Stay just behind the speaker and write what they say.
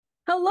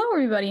Hello,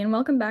 everybody, and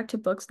welcome back to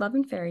Books, Love,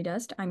 and Fairy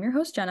Dust. I'm your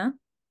host, Jenna.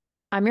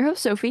 I'm your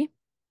host, Sophie.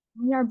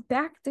 We are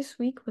back this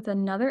week with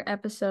another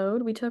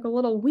episode. We took a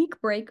little week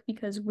break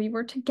because we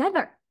were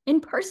together in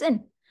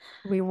person.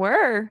 We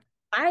were.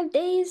 5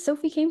 days,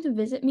 Sophie came to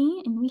visit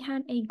me, and we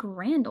had a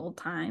grand old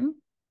time.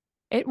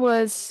 It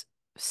was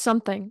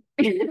something.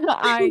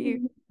 I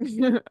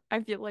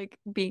I feel like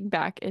being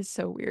back is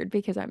so weird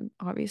because I'm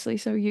obviously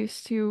so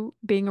used to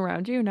being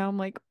around you. Now I'm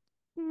like,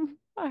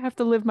 I have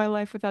to live my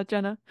life without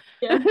Jenna.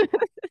 Yeah,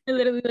 I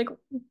literally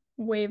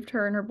waved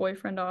her and her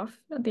boyfriend off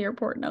at the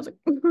airport, and I was like,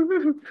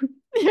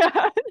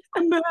 Yeah.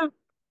 "I'm back."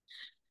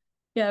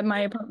 Yeah, my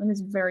apartment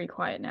is very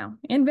quiet now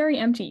and very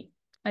empty.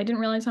 I didn't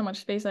realize how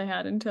much space I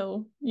had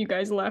until you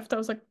guys left. I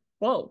was like,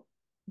 whoa.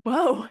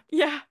 Whoa.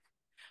 Yeah.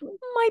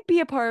 Might be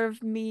a part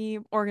of me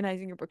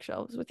organizing your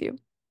bookshelves with you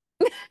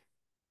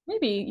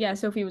Maybe, yeah,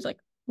 Sophie was like,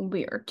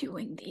 we're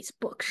doing these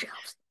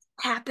bookshelves.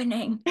 It's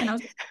happening. And I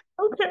was like,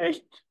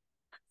 okay.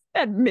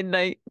 at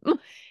midnight.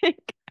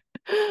 Like,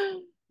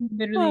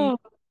 Literally, oh,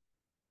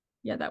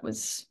 yeah, that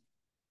was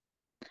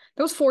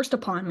forced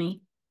upon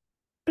me.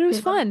 but it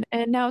was They love, fun,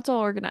 and now it's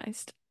all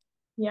organized.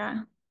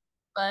 yeah.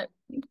 But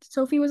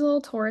Sophie was a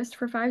little tourist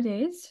for 5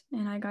 days,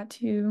 and I got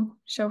to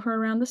show her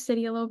around the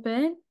city a little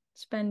bit,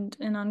 spend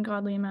an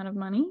ungodly amount of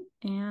money,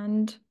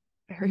 and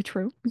Very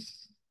true.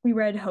 we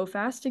read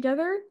Hofast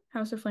together,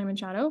 House of Flame and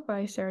Shadow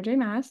by Sarah J.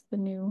 Maas, the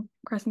new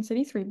Crescent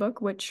City 3 book,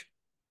 which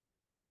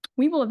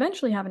we will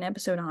eventually have an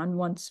episode on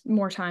once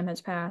more time has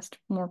passed,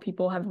 more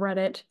people have read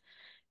it.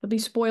 It'll be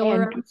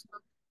spoiler And episode.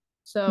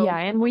 So yeah,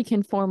 and we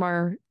can form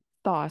our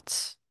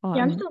thoughts yeah,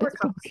 I'm on still this book.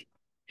 recovering,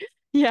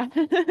 Yeah.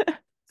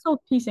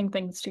 still piecing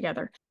things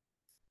together.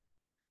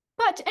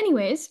 But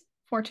anyways,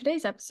 for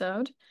today's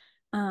episode,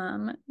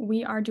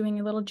 we are doing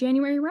a little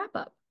January wrap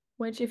up,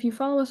 which if you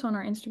follow us on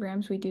our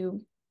Instagrams, we do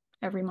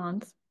every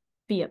month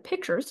via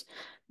pictures.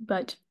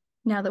 But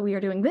now that we are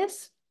doing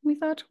this, we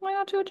thought, why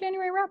not do a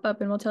January wrap up?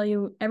 And we'll tell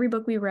you every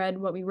book we read,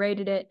 what we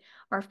rated it,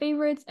 our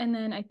favorites, and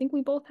then I think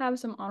we both have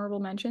some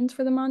honorable mentions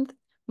for the month,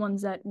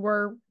 ones that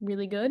were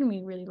really good and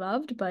we really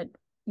loved, but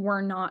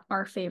were not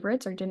our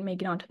favorites or didn't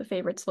make it onto the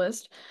favorites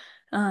list.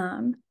 So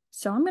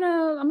I'm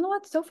gonna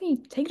let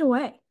Sophie take it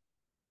away.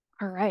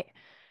 All right.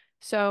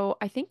 So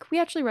I think we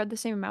actually read the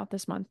same amount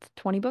this month.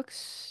 20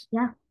 books.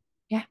 Yeah,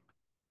 Yeah.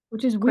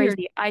 which is weird.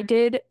 Crazy. I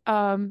did,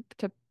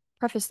 to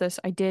preface this,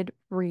 I did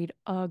read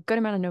a good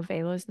amount of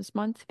novellas this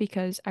month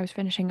because I was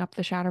finishing up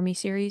the Shatter Me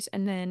series,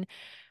 and then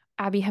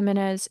Abby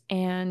Jimenez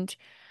and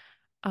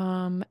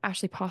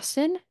Ashley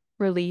Poston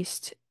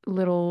released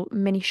little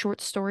mini short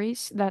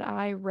stories that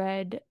I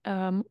read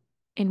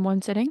in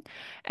one sitting.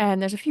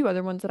 And there's a few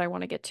other ones that I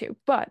want to get to.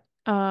 But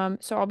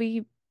so I'll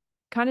be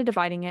kind of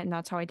dividing it, and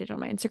that's how I did it on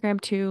my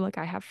Instagram too. Like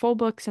I have full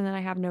books and then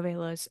I have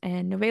novellas.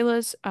 And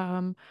novellas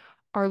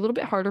are a little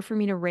bit harder for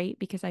me to rate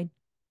because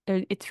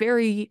it's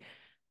very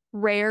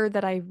rare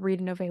that I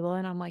read a novella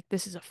and I'm like,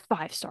 this is a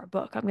 5-star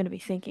book. I'm going to be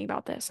thinking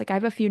about this. Like I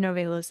have a few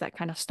novellas that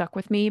kind of stuck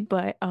with me,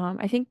 but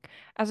I think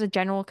as a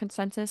general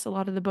consensus, a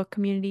lot of the book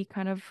community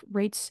kind of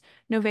rates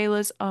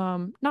novellas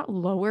not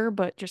lower,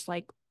 but just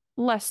like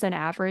less than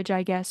average,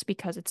 I guess,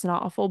 because it's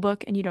not a full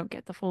book and you don't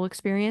get the full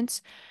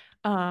experience.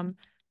 Um,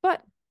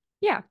 but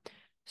yeah.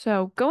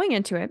 So going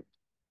into it,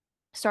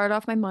 started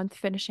off my month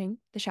finishing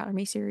the Shatter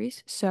Me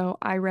series. So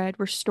I read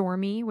Restore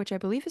Me, which I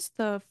believe is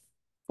the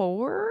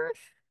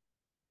fourth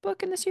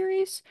book in the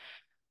series.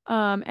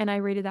 And I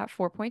rated that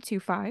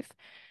 4.25.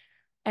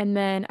 And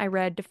then I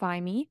read Defy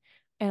Me,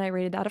 and I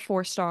rated that a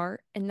 4-star.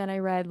 And then I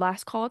read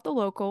Last Call at the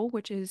Local,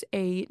 which is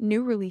a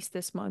new release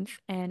this month,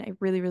 and I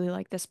really, really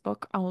like this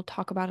book. I'll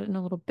talk about it in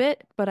a little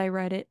bit, but I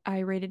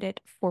rated it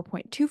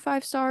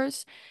 4.25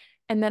 stars.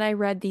 And then I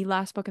read the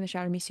last book in the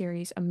Shadow Me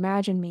series,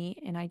 Imagine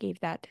Me, and I gave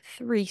that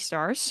 3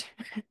 stars.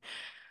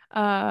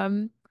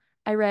 Um,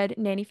 I read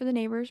Nanny for the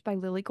Neighbors by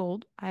Lily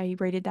Gold. I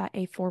rated that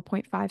a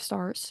 4.5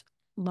 stars.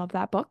 Love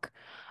that book.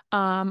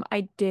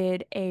 I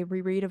did a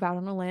reread of Out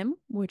on a Limb,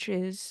 which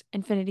is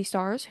Infinity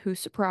Stars. Who's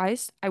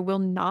surprised? I will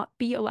not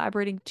be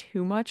elaborating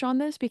too much on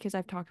this because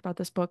I've talked about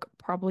this book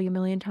probably a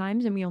million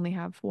times, and we only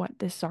have what?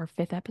 This is our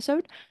fifth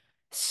episode.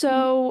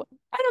 So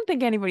I don't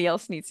think anybody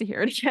else needs to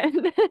hear it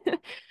again.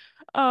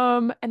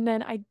 And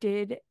then I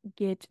did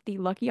get the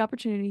lucky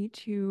opportunity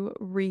to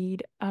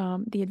read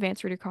the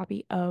advanced reader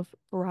copy of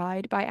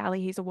Bride by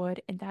Ali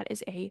Hazelwood, and that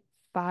is a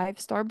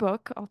 5-star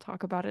book. I'll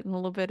talk about it in a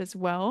little bit as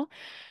well.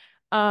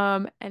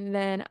 And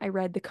then I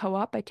read The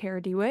Co-op by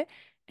Tara DeWitt,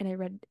 and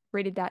I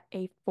rated that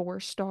a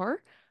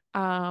 4-star.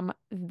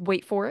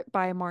 Wait for It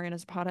by Mariana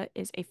Zapata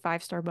is a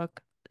 5-star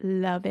book.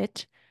 Love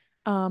it.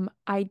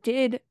 I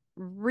did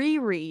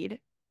reread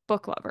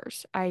Book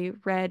Lovers. I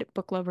read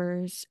Book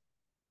Lovers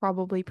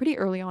probably pretty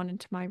early on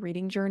into my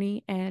reading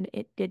journey, and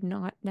it did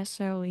not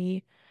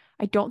necessarily,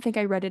 I don't think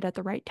I read it at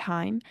the right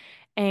time.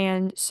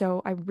 And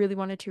so I really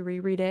wanted to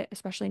reread it,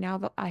 especially now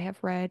that I have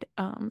read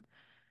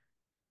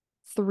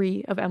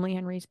 3 of Emily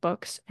Henry's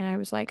books. And I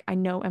was like, I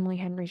know Emily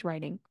Henry's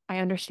writing. I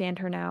understand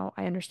her now.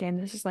 I understand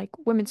this is like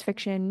women's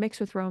fiction mixed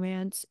with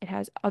romance. It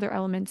has other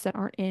elements that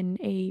aren't in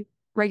a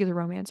regular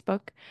romance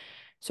book.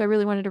 So I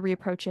really wanted to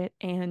reapproach it,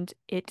 and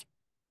it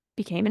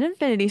became an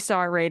Infinity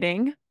Star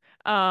rating.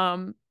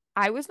 Um,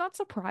 I was not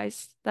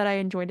surprised that I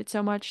enjoyed it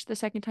so much the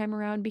second time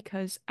around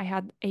because I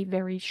had a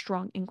very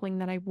strong inkling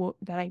that I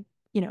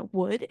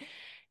would,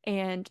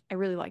 and I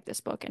really like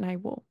this book, and I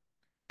will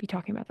be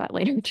talking about that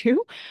later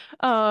too.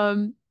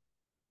 Um,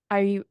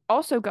 I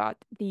also got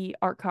the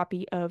art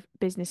copy of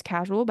Business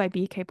Casual by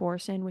B.K.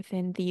 Borison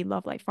within the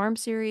Love Light Farm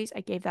series. I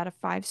gave that a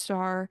 5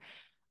 star.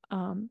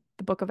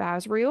 The Book of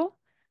Azrael,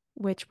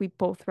 which we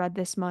both read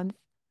this month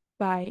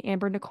by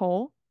Amber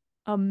Nicole.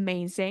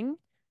 Amazing.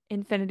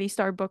 Infinity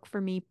Star book for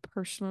me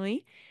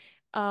personally.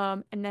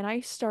 And then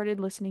I started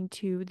listening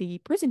to the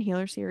Prison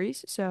Healer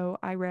series. So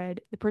I read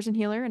The Prison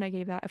Healer and I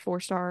gave that a 4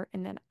 star.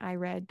 And then I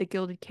read The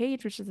Gilded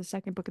Cage, which is the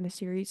second book in the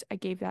series. I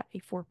gave that a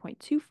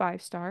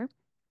 4.25 star.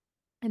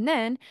 And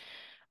then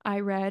I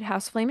read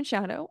House of Flame and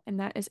Shadow, and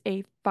that is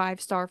a 5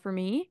 star for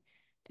me.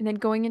 And then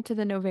going into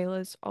the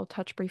novellas, I'll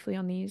touch briefly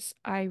on these.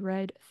 I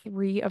read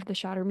 3 of the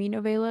Shadow Me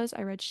novellas.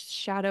 I read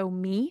Shadow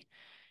Me,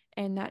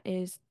 and that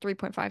is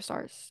 3.5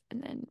 stars.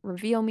 And then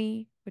Reveal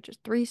Me, which is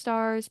 3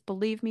 stars.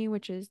 Believe Me,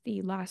 which is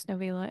the last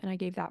novella, and I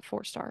gave that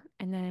 4 star.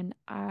 And then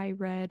I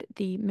read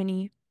the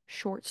mini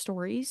short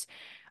stories.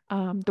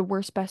 The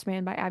Worst Best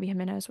Man by Abby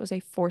Jimenez was a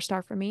 4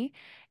 star for me.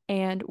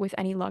 And With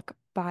Any Luck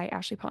by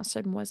Ashley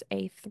Ponston was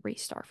a 3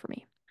 star for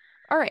me.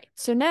 All right,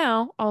 so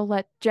now I'll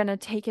let Jenna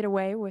take it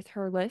away with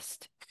her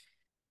list.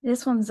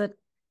 This one's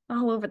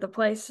all over the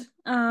place.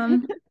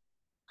 I'm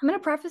going to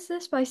preface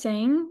this by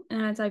saying,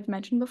 and as I've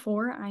mentioned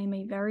before, I am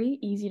a very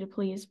easy to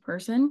please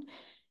person.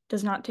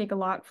 Does not take a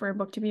lot for a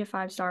book to be a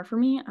 5 star for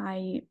me.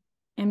 I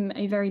am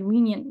a very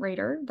lenient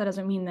rater. That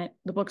doesn't mean that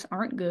the books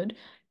aren't good,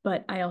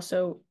 but I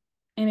also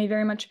am a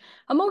very much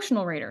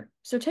emotional rater.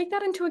 So take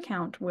that into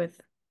account with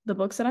the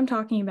books that I'm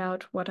talking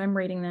about, what I'm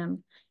rating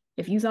them.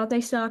 If you thought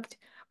they sucked,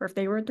 or if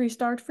they were 3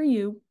 stars for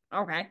you,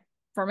 okay.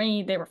 For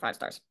me, they were 5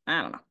 stars.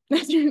 I don't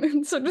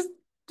know. So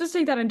just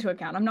take that into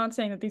account. I'm not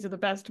saying that these are the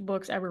best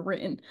books ever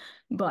written,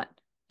 but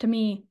to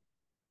me,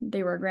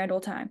 they were a grand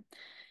old time.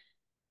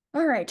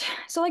 All right.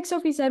 So, like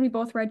Sophie said, we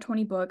both read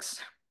 20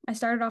 books. I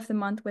started off the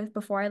month with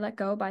Before I Let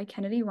Go by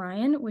Kennedy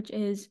Ryan, which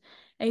is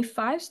a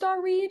 5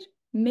 star read,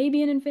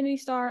 maybe an Infinity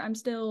Star. I'm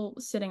still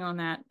sitting on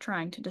that,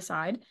 trying to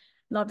decide.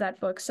 Love that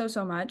book so,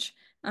 so much.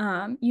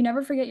 You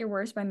Never Forget Your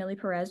Worst by Millie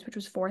Perez, which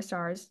was 4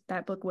 stars.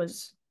 That book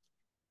was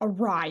a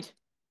ride.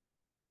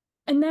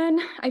 And then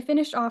I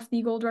finished off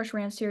the Gold Rush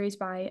Ranch series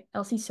by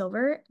Elsie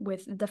Silver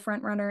with The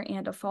Frontrunner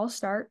and A False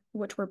Start,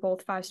 which were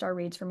both 5 star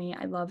reads for me.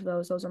 I love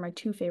those. Those are my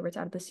two favorites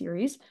out of the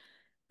series.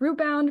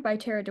 Rootbound by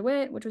Tara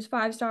DeWitt, which was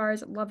 5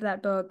 stars. Love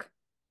that book.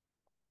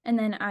 And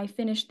then I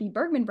finished the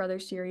Bergman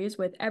Brothers series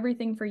with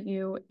Everything for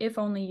You, If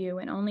Only You,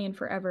 and Only and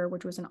Forever,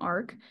 which was an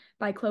arc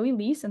by Chloe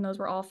Leese, and those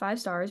were all 5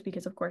 stars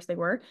because, of course, they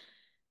were.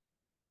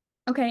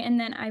 Okay, and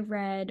then I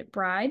read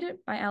Bride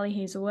by Ali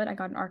Hazelwood. I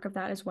got an arc of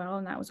that as well,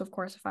 and that was, of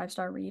course, a 5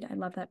 star read. I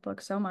love that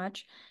book so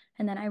much.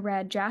 And then I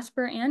read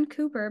Jasper and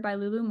Cooper by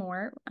Lulu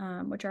Moore,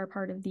 which are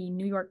part of the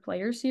New York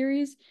Players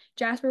series.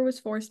 Jasper was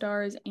 4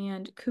 stars,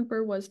 and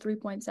Cooper was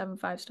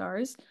 3.75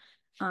 stars.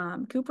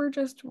 Cooper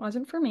just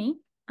wasn't for me.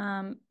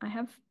 I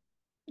have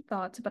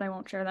thoughts, but I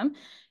won't share them.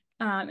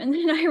 And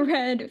then I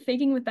read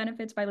Faking with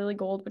Benefits by Lily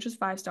Gold, which is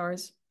 5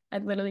 stars. I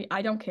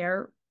don't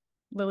care.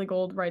 Lily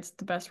Gold writes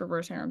the best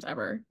reverse harems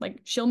ever.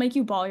 Like, she'll make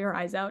you bawl your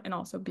eyes out and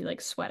also be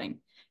like sweating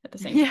at the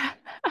same time.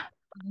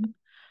 Yeah.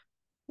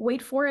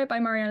 Wait for It by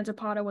Mariana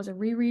Zapata was a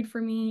reread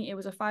for me. It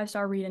was a 5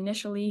 star read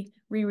initially.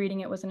 Rereading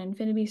it was an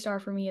Infinity Star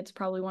for me. It's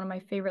probably one of my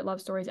favorite love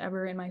stories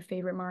ever and my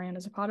favorite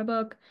Mariana Zapata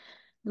book.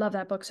 Love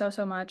that book so,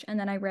 so much. And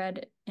then I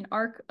read an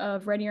arc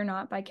of Ready or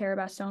Not by Cara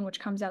Bastone,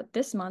 which comes out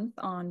this month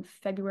on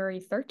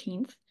February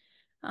 13th.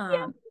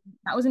 Um,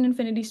 that was an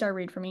Infinity Star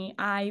read for me.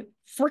 I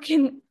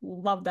freaking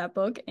love that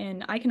book,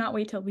 and I cannot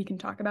wait till we can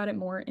talk about it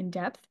more in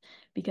depth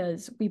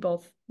because we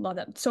both love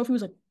that. Sophie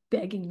was like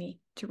begging me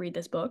to read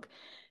this book,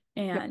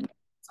 and Yep.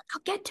 it's like,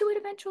 I'll get to it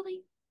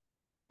eventually.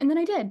 And then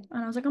I did.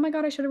 And I was like, oh my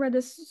God, I should have read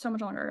this so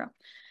much longer ago.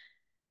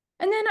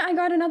 And then I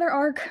got another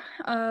arc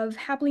of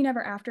Happily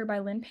Never After by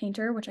Lynn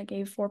Painter, which I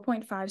gave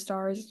 4.5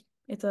 stars.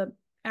 It's a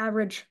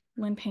average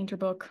Lynn Painter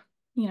book,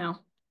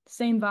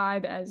 same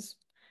vibe as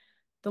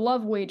The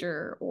Love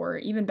Wager, or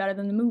even better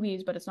than the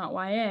movies, but it's not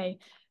YA. It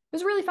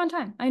was a really fun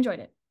time. I enjoyed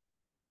it.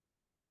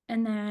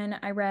 And then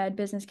I read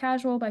Business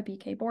Casual by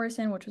B.K.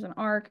 Borison, which was an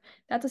arc.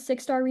 That's a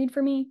 6 star read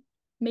for me.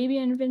 Maybe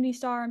an Infinity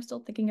Star. I'm still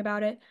thinking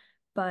about it.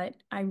 But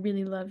I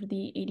really loved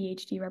the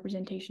ADHD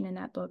representation in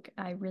that book.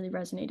 I really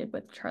resonated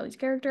with Charlie's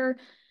character.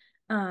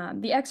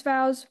 The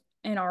X-Files,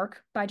 an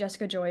arc by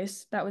Jessica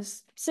Joyce. That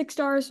was 6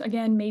 stars.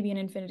 Again, maybe an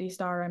Infinity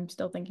Star. I'm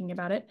still thinking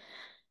about it.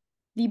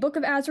 The Book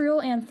of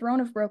Azrael and Throne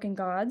of Broken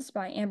Gods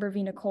by Amber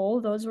V. Nicole.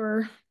 Those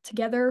were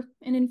together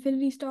an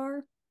Infinity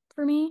Star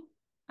for me.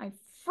 I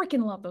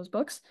freaking love those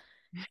books.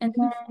 And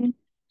then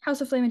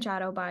House of Flame and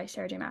Shadow by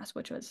Sarah J. Maas,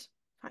 which was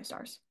 5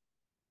 stars.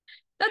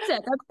 That's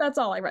it. That's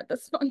all I read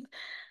this month.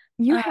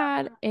 You Uh,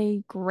 had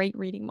a great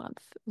reading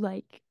month,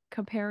 like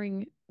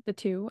comparing the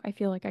two, I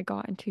feel like I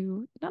got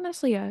into not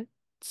necessarily a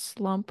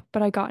slump,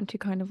 but I got into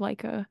kind of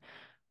like a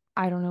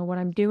I don't know what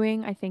I'm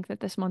doing. I think that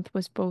this month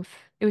was both,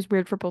 it was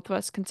weird for both of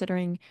us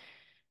considering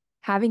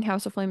having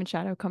House of Flame and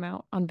Shadow come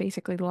out on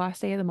basically the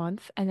last day of the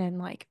month and then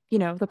like,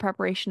 the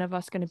preparation of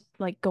us gonna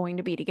like going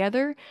to be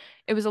together.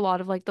 It was a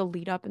lot of like the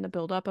lead up and the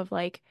build up of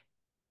like,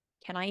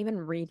 can I even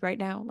read right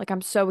now? Like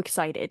I'm so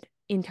excited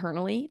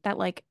internally that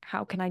like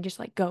how can I just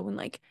like go and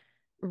like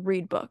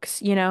read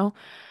books, you know?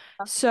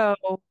 So,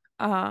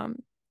 um,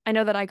 I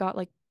know that I got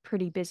like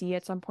pretty busy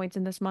at some points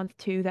in this month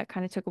too, that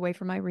kind of took away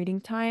from my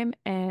reading time.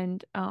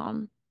 And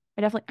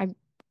I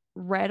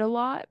read a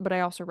lot, but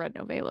I also read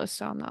novellas,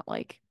 so I'm not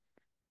like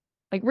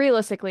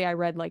realistically, I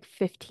read like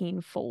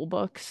 15 full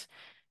books.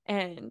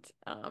 And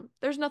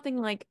there's nothing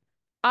like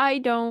I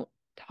don't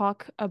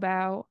talk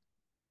about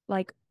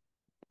like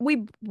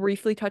we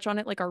briefly touch on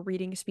it, like our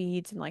reading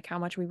speeds and like how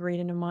much we read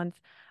in a month.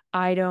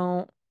 I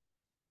don't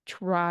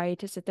try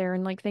to sit there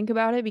and like think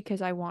about it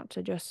because I want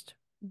to just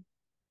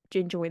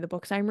enjoy the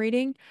books I'm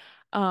reading.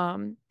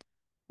 Um,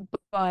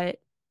 but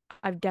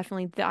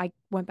I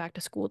went back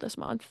to school this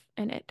month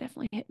and it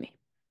definitely hit me.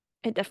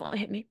 It definitely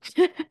hit me.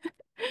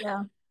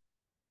 Yeah.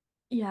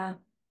 Yeah.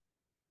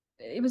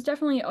 It was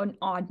definitely an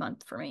odd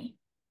month for me.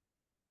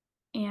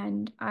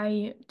 And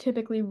I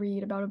typically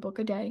read about a book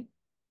a day.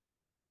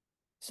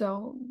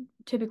 So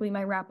typically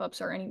my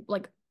wrap-ups are any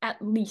like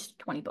at least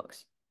 20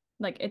 books.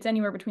 Like it's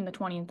anywhere between the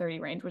 20 and 30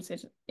 range, which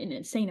is an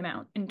insane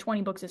amount. And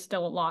 20 books is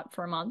still a lot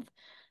for a month.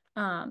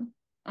 Um,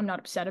 I'm not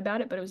upset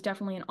about it, but it was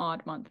definitely an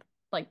odd month.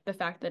 Like the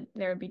fact that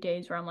there would be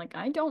days where I'm like,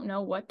 I don't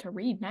know what to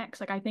read next.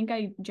 Like I think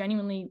I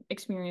genuinely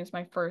experienced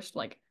my first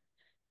like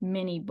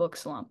mini book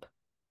slump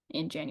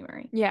in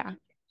January. Yeah. And,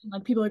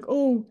 like people are like,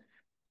 oh,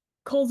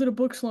 calls it a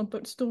book slump,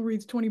 but still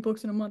reads 20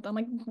 books in a month. I'm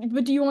like,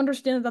 but do you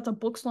understand that that's a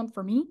book slump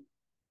for me?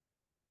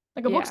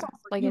 Like a book Yeah. slump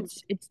for Like you.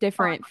 it's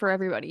different for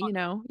everybody, you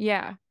know?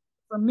 Yeah.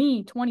 For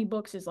me, 20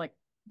 books is like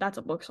that's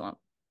a book slump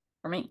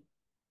for me.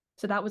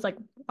 So that was like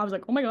I was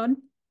like, oh my God,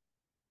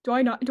 do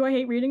I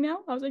hate reading now?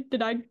 I was like,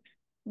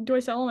 do I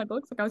sell all my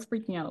books? Like I was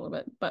freaking out a little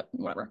bit, but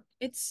whatever.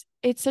 It's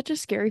such a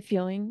scary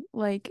feeling.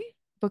 Like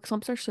book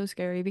slumps are so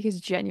scary because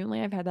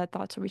genuinely I've had that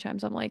thought so many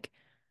times. I'm like,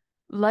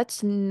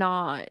 let's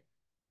not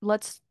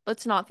let's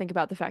not think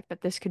about the fact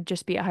that this could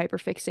just be a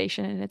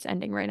hyperfixation and it's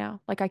ending right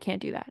now. Like I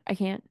can't do that. I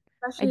can't.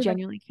 I Especially like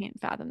genuinely can't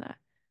fathom that.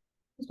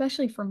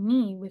 especially for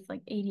me with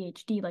like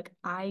ADHD, like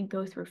I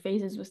go through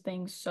phases with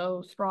things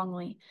so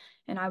strongly.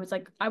 And I was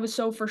like, I was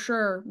so for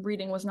sure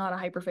reading was not a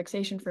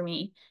hyperfixation for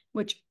me,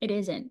 which it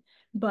isn't.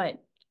 But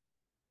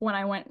when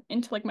I went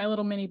into like my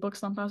little mini book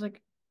slump, I was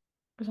like,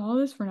 is all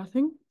this for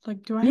nothing?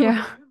 Like, do I have a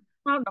book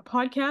Yeah. out and a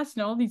podcast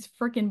and all these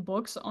freaking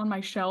books on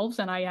my shelves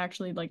and I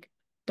actually like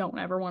don't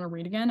ever want to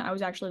read again? I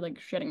was actually like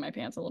shitting my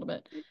pants a little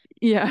bit.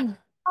 Yeah.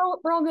 Oh,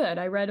 we're all good.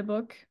 I read a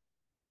book.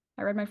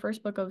 I read my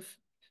first book of,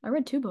 I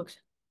read two books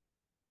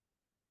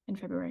in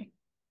February.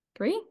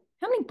 Three?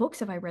 How many books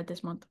have I read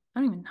this month? I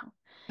don't even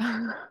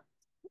know.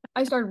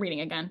 I started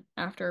reading again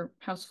after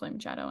House of Flame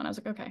and Shadow and I was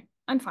like, okay,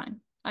 I'm fine.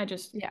 I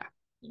just Yeah.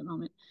 need a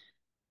moment.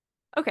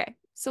 Okay.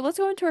 So let's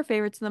go into our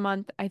favorites of the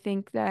month. I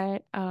think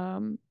that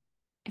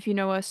if you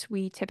know us,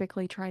 we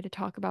typically try to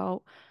talk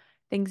about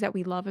things that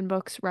we love in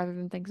books rather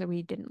than things that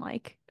we didn't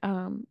like.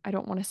 I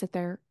don't want to sit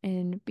there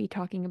and be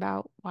talking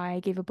about why I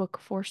gave a book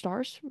 4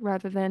 stars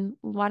rather than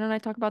why don't I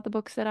talk about the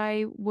books that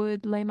I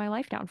would lay my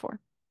life down for.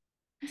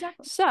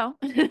 Exactly. So,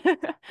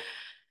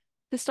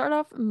 to start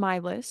off my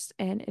list,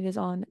 and it is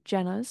on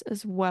Jenna's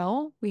as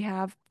well, we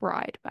have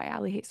Bride by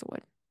Ali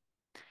Hazelwood.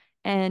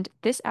 And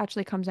this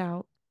actually comes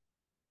out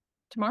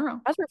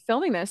Tomorrow. as we're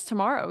filming this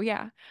tomorrow.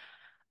 Yeah.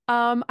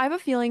 I have a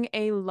feeling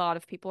a lot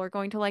of people are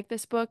going to like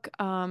this book.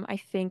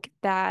 I think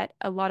that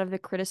a lot of the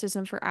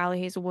criticism for Ali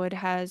Hazelwood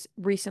has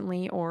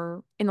recently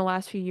or in the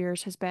last few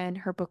years has been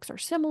her books are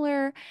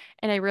similar,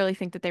 and I really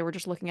think that they were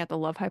just looking at the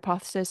love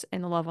hypothesis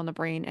and the love on the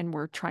brain and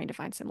were trying to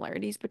find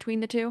similarities between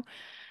the two.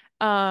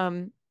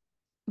 Um,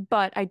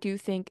 but I do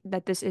think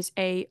that this is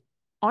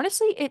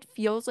honestly, it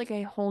feels like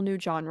a whole new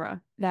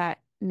genre that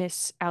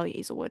Miss Ali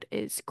Hazelwood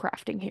is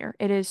crafting here.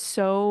 It was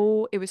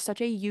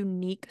such a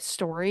unique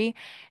story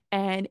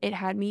and it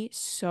had me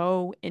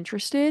so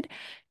interested.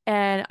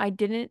 And I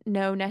didn't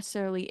know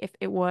necessarily if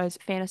it was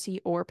fantasy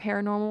or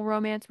paranormal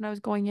romance when I was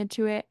going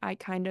into it. I'm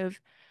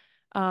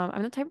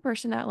the type of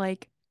person that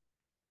like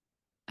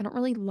I don't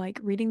really like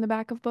reading the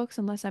back of books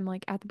unless I'm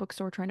like at the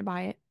bookstore trying to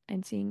buy it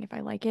and seeing if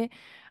I like it.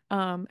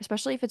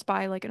 Especially if it's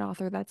by like an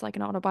author that's like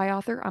an auto-buy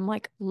author. I'm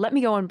like, let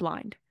me go in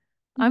blind.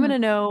 I'm Mhm. gonna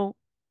know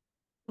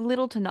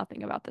little to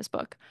nothing about this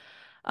book.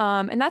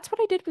 And that's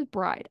what I did with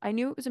Bride. I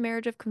knew it was a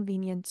marriage of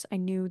convenience. I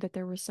knew that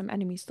there was some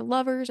enemies to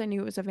lovers. I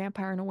knew it was a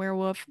vampire and a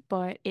werewolf,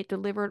 but it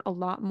delivered a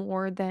lot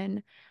more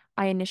than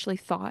I initially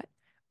thought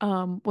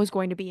was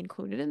going to be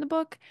included in the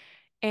book.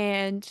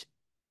 And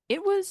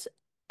it was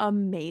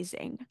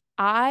amazing.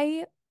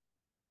 I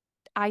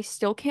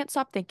still can't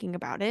stop thinking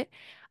about it.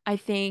 I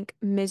think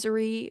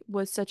Misery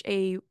was such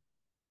a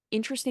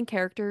interesting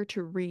character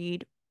to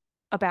read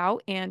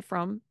about and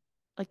from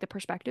like the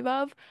perspective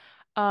of.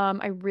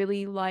 I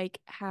really like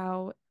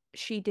how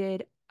she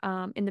did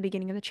in the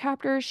beginning of the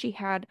chapter, she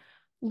had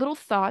little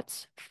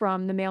thoughts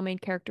from the male main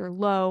character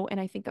Lo, and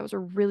I think that was a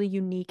really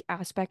unique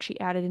aspect she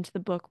added into the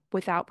book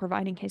without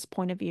providing his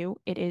point of view.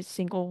 It is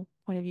single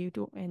point of view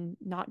and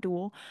not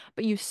dual,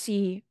 but you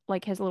see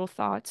like his little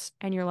thoughts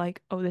and you're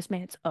like, "Oh, this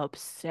man's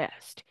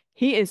obsessed.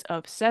 He is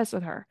obsessed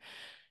with her."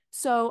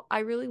 So, I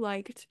really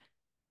liked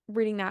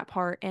reading that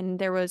part, and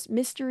there was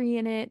mystery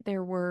in it.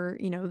 There were,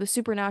 the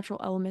supernatural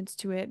elements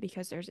to it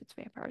because there's it's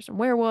vampires and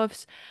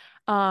werewolves.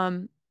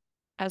 Um,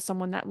 as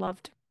someone that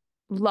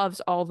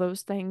loves all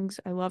those things,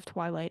 I love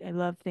Twilight. I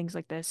love things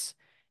like this.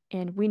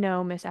 And we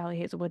know Miss Allie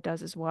Hazelwood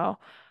does as well.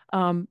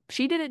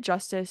 She did it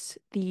justice.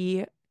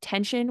 The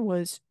tension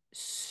was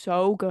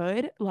so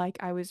good. Like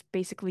I was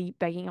basically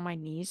begging on my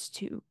knees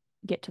to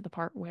get to the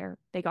part where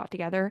they got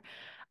together.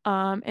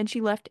 And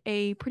she left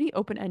a pretty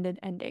open-ended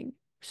ending.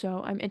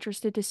 So I'm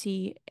interested to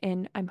see,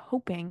 and I'm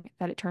hoping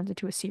that it turns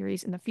into a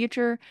series in the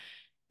future.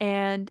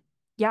 And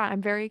yeah,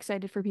 I'm very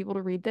excited for people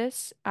to read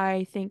this.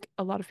 I think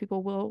a lot of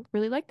people will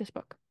really like this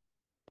book.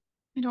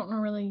 I don't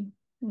really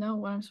know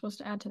what I'm supposed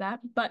to add to that,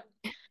 but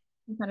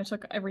you kind of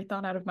took every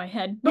thought out of my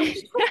head. But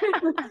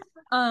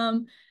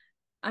um,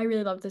 I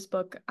really loved this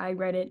book. I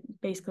read it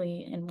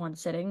basically in one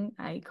sitting.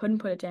 I couldn't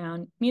put it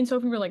down. Me and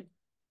Sophie were like,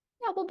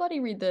 "Yeah, we'll buddy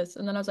read this,"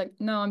 and then I was like,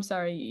 "No, I'm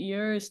sorry,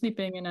 you're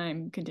sleeping, and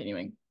I'm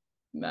continuing.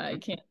 I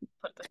can't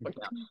put this book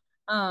down."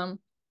 Um,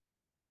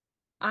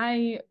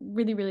 I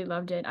really, really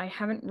loved it. I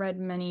haven't read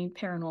many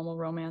paranormal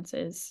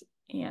romances,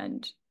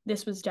 and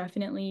this was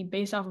definitely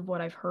based off of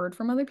what I've heard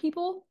from other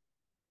people,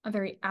 a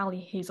very Allie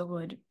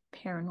Hazelwood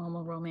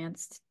paranormal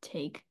romance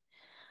take.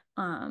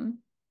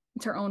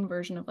 It's her own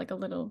version of like a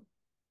little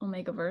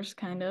Omega verse,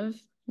 kind of,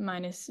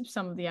 minus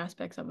some of the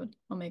aspects of an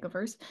Omega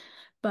verse.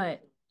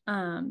 But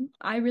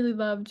I really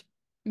loved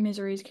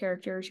Misery's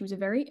character. She was a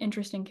very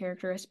interesting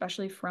character,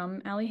 especially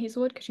from Allie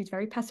Hazelwood, because she's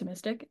very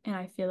pessimistic. And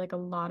I feel like a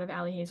lot of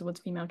Allie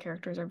Hazelwood's female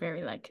characters are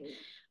very like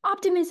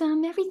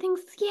optimism,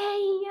 everything's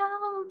yay,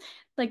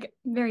 like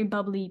very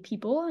bubbly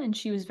people. And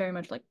she was very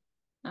much like,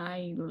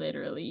 I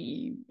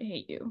literally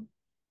hate you.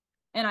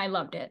 And I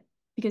loved it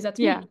because that's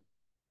Yeah, me.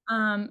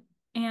 Um,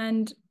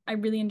 and I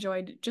really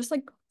enjoyed just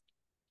like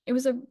it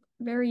was a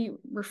very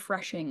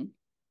refreshing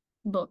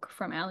book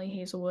from Allie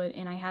Hazelwood,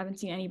 and I haven't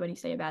seen anybody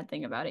say a bad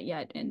thing about it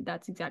yet, and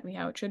that's exactly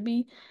how it should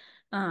be.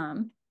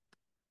 Um,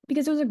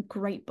 because it was a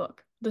great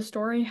book. The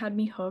story had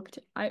me hooked.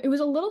 It was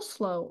a little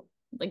slow,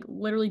 like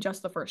literally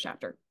just the first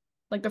chapter.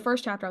 Like the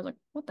first chapter, I was like,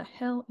 what the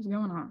hell is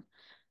going on?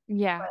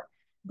 yeah, But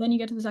then you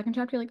get to the second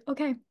chapter, you're like,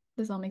 okay,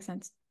 this all makes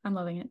sense. I'm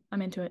loving it.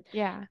 I'm into it.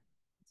 yeah.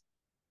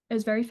 It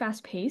was very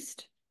fast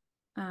paced.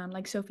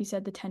 Like Sophie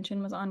said, the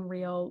tension was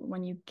unreal.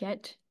 When you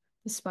get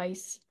the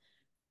spice,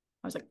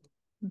 I was like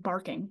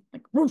barking,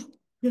 like, woof,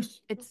 yes,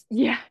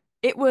 Yeah,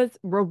 it was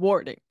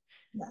rewarding.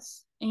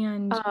 yes.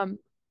 And Um,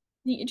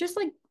 just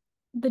like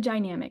the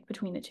dynamic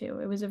between the two,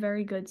 it was a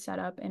very good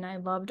setup, and I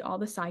loved all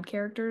the side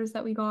characters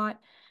that we got.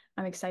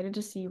 I'm excited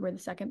to see where the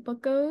second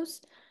book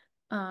goes,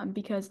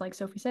 because, like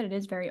Sophie said, it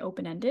is very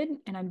open-ended,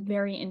 and I'm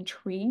very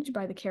intrigued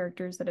by the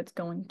characters that it's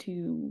going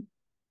to,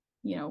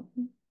 you know,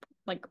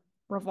 like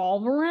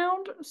revolve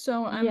around.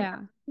 So I'm yeah.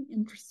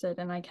 interested,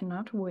 and I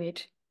cannot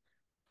wait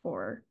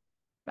for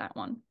that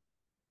one.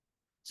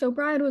 So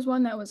Bride was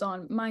one that was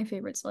on my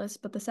favorites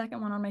list, but the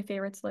second one on my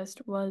favorites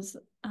list was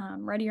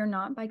Ready or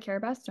Not by Cara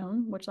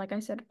Bastone, which, like I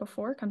said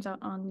before, comes out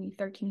on the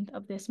 13th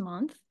of this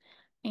month.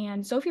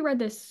 And Sophie read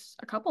this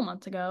a couple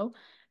months ago,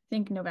 I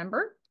think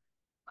November,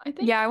 I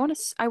Yeah,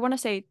 think. I want to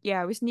say,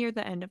 yeah, it was near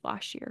the end of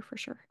last year for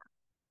sure.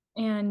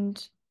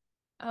 And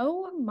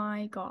oh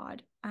my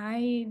God,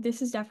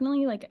 this is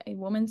definitely like a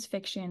woman's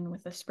fiction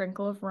with a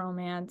sprinkle of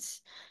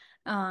romance.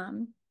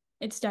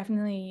 It's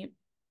definitely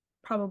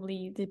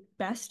probably the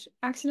best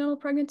accidental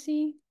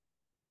pregnancy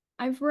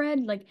I've read.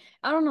 Like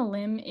Out on a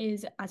Limb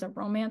is as a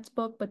romance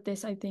book, but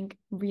this I think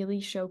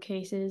really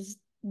showcases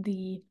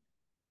the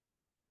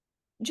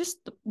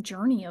just the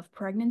journey of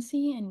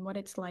pregnancy and what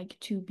it's like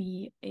to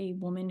be a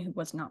woman who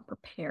was not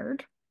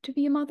prepared to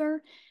be a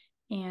mother,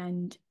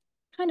 and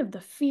kind of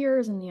the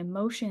fears and the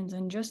emotions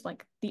and just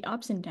like the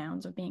ups and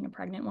downs of being a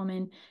pregnant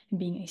woman and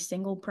being a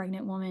single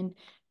pregnant woman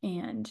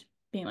and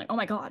being like, oh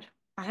my God,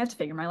 I have to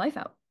figure my life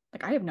out.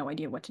 Like, I have no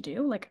idea what to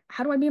do. Like,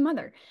 how do I be a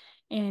mother?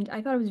 And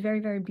I thought it was very,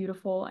 very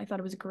beautiful. I thought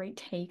it was a great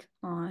take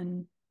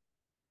on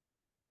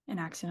an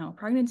accidental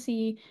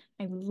pregnancy.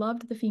 I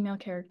loved the female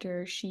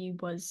character. She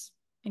was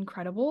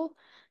incredible.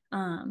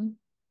 Um,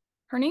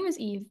 Her name is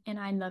Eve, and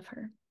I love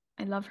her.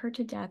 I love her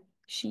to death.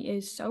 She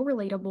is so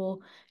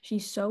relatable.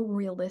 She's so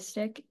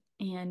realistic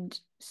and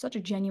such a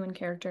genuine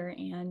character.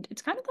 And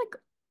it's kind of like,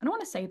 I don't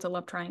want to say it's a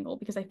love triangle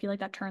because I feel like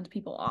that turns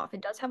people off.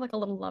 It does have like a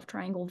little love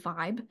triangle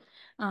vibe,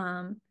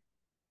 um,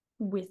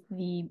 with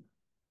the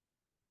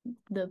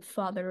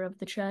father of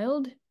the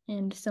child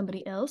and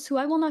somebody else who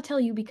I will not tell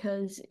you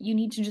because you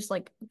need to just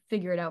like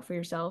figure it out for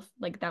yourself.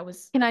 Like that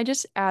was, Can I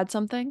just add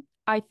something?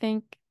 I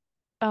think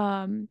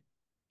um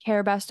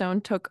Cara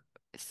Bastone took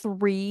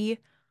three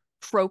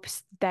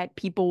tropes that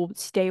people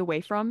stay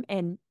away from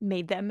and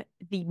made them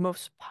the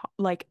most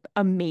like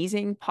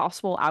amazing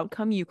possible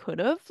outcome you could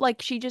have.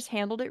 Like she just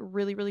handled it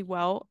really, really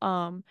well.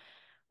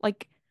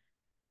 Like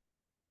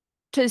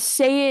to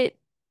say it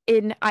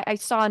in I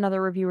saw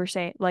another reviewer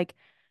say it, like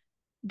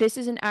this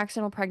is an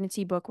accidental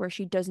pregnancy book where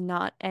she does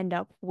not end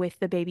up with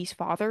the baby's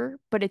father,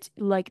 but it's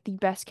like the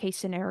best case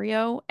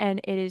scenario, and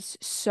it is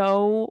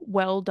so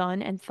well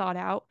done and thought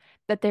out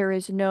that there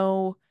is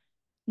no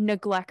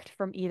neglect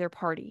from either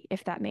party,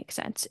 if that makes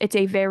sense. It's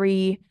a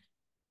very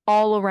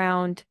all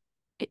around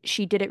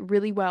she did it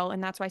really well,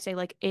 and that's why I say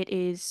like it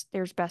is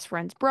there's best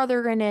friend's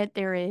brother in it,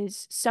 there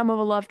is some of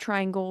a love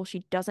triangle,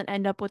 she doesn't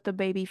end up with the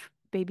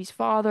baby's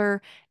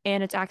father,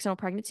 and it's accidental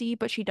pregnancy,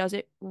 but she does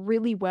it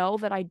really well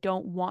that I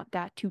don't want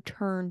that to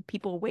turn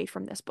people away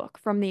from this book,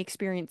 from the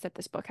experience that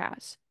this book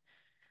has.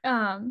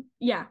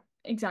 Yeah,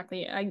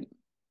 exactly.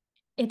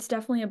 It's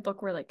definitely a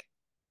book where like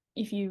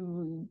if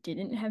you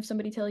didn't have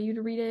somebody tell you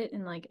to read it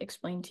and like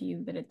explain to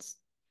you that it's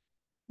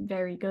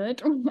very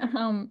good,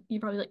 you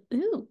probably like,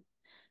 ooh,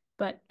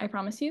 but I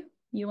promise you,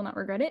 you will not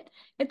regret it.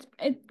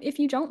 If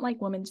you don't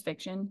like women's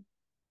fiction,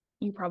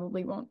 you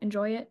probably won't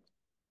enjoy it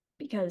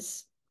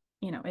because,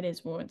 it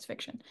is women's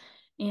fiction.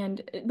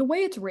 And the way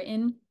it's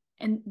written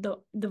and the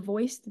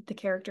voice that the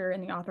character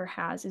and the author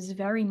has is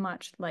very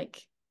much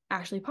like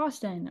Ashley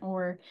Poston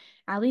or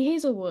Ali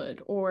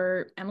Hazelwood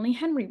or Emily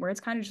Henry, where it's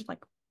kind of just like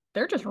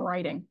they're just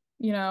writing,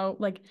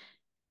 like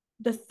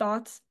the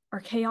thoughts are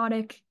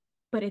chaotic,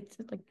 but it's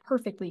like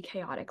perfectly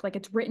chaotic. Like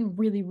it's written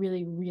really,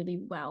 really, really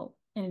well.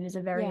 And it is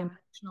a very Yeah.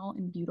 emotional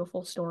and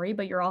beautiful story,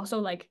 but you're also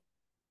like,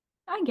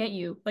 I get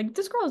you. Like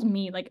this girl is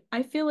me. Like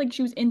I feel like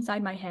she was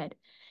inside my head.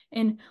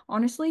 And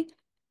honestly,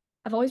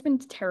 I've always been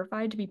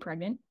terrified to be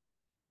pregnant.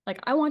 Like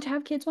I want to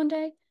have kids one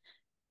day,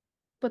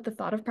 but the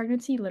thought of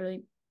pregnancy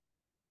literally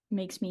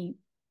makes me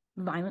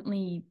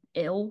violently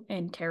ill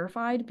and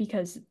terrified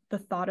because the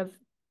thought of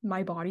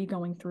my body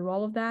going through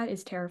all of that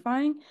is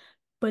terrifying.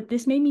 But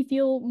this made me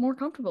feel more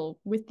comfortable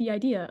with the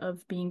idea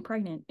of being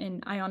pregnant.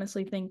 And I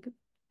honestly think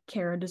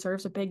Kara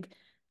deserves a big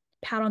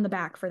pat on the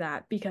back for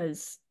that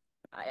because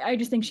I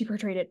just think she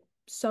portrayed it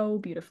so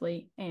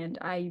beautifully. And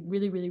I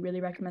really, really,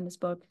 really recommend this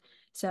book.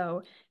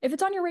 So if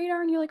it's on your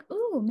radar and you're like,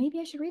 "Ooh, maybe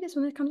I should read this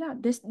when it comes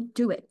out," this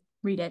do it.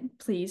 Read it,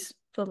 please,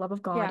 for the love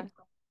of God. Yeah.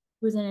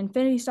 It was an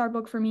Infinity Star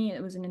book for me.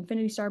 It was an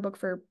Infinity Star book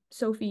for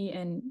Sophie,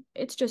 and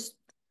it's just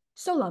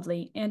so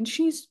lovely. And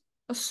she's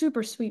a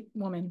super sweet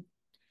woman.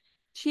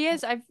 She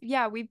is.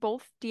 Yeah, we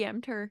both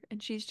DM'd her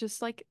and she's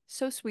just like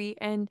so sweet.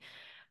 And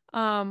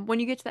when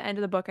you get to the end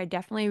of the book, I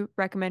definitely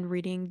recommend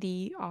reading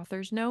the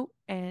author's note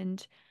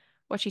and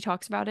what she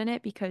talks about in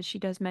it because she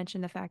does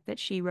mention the fact that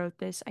she wrote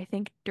this, I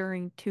think,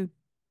 during two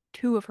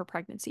of her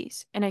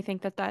pregnancies. And I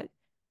think that that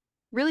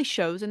really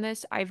shows in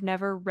this. I've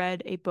never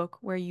read a book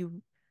where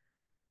I've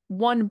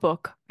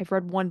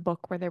read one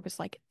book where there was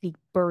like the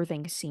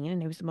birthing scene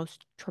and it was the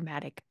most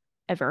traumatic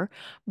ever.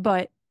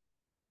 But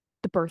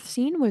the birth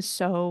scene was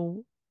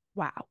so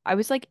wow. I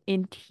was like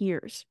in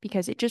tears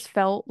because it just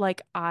felt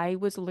like I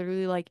was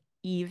literally like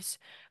Eve's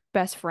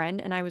best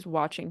friend and I was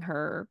watching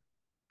her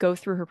go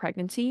through her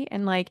pregnancy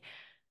and like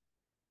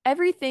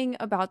everything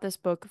about this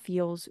book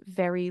feels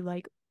very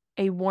like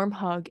a warm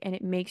hug and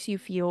it makes you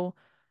feel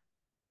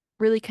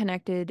really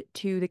connected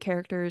to the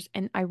characters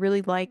and I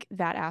really like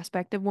that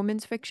aspect of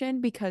women's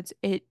fiction because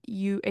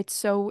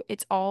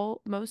it's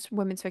all most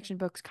women's fiction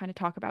books kind of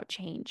talk about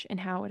change and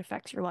how it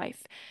affects your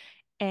life.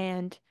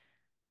 And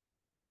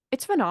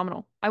it's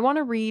phenomenal. I want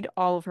to read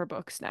all of her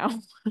books now.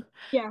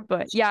 Yeah.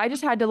 But yeah, I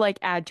just had to like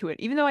add to it.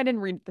 Even though I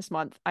didn't read it this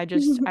month, I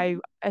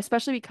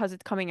especially because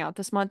it's coming out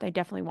this month, I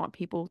definitely want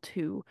people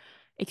to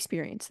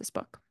experience this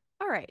book.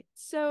 All right.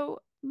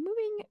 So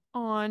moving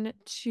on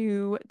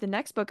to the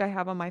next book I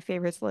have on my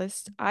favorites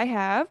list, I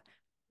have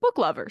Book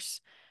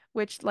Lovers,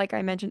 which like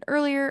I mentioned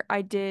earlier,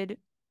 I did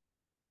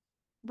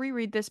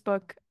reread this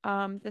book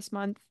this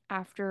month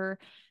after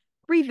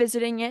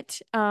revisiting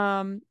it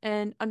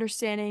and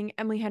understanding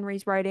Emily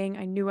Henry's writing.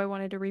 I knew I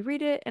wanted to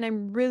reread it, and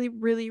I'm really,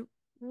 really,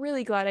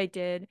 really glad I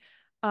did.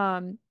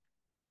 Um,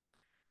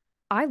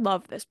 I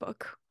love this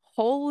book.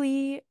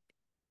 Holy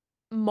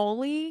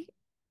moly,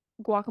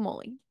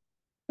 guacamole.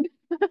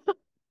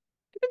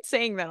 I've been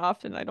saying that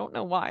often. I don't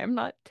know why. I'm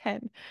not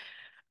 10.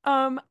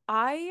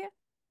 I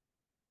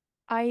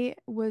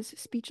was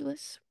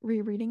speechless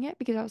rereading it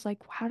because I was like,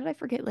 how did I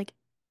forget like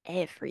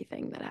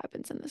everything that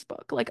happens in this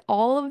book? Like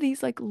all of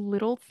these like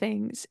little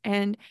things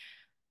and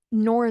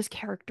Nora's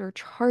character,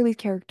 Charlie's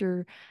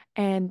character,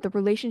 and the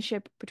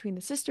relationship between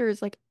the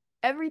sisters, like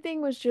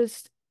everything was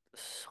just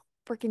so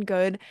freaking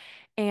good.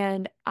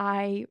 And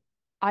I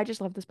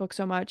just love this book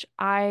so much.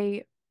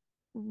 I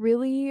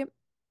really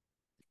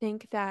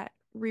think that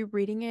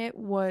rereading it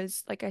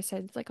was, like I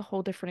said, it's like a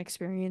whole different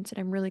experience, and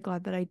I'm really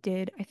glad that I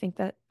did. I think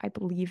that I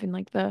believe in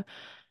like the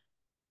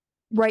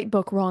right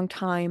book, wrong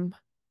time,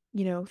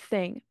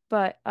 thing.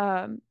 But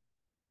I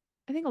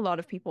think a lot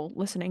of people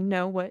listening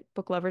know what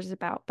Book Lovers is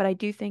about, but I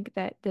do think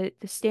that the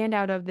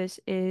standout of this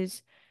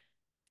is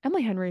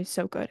Emily Henry is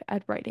so good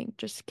at writing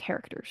just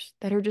characters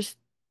that are just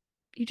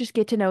you just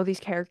get to know these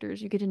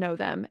characters, you get to know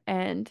them,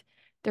 and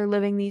they're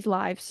living these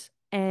lives,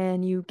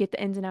 and you get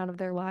the ins and out of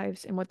their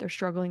lives and what they're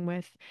struggling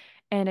with.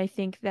 And I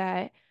think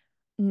that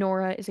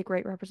Nora is a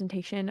great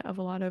representation of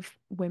a lot of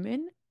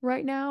women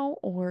right now,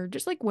 or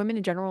just like women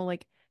in general,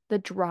 like the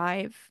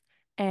drive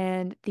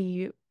and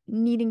the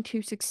needing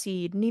to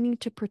succeed, needing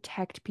to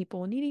protect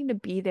people, needing to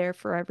be there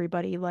for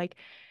everybody. Like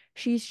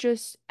she's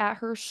just at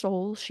her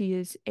soul, she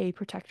is a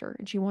protector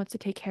and she wants to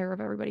take care of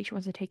everybody. She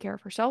wants to take care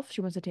of herself,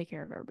 she wants to take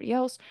care of everybody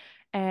else,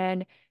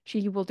 and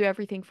she will do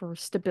everything for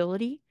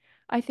stability,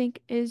 I think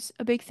is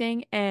a big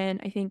thing. And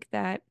I think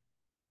that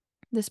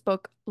this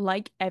book,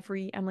 like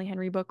every Emily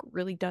Henry book,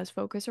 really does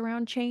focus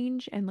around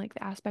change and like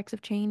the aspects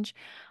of change.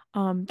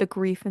 The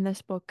grief in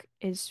this book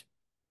is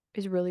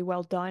really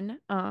well done.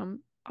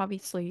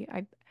 Obviously,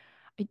 I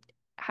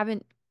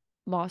haven't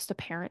lost a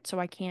parent, so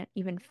I can't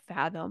even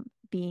fathom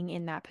being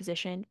in that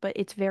position, but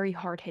it's very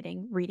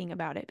hard-hitting reading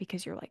about it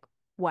because you're like,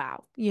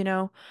 wow, you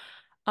know?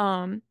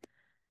 Um,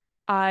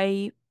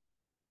 I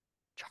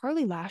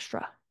Charlie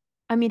Lastra.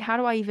 I mean, how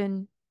do I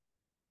even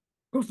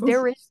Woof, woof.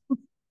 there is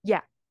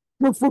yeah.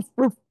 Woof, woof,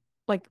 woof.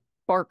 Like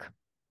bark.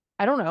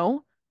 I don't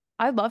know.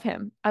 I love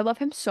him. I love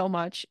him so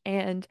much.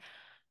 And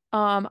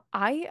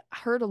I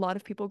heard a lot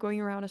of people going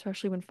around,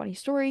 especially when Funny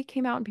Story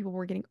came out and people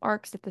were getting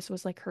arcs that this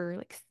was like her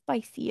like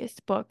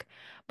spiciest book.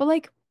 But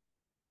like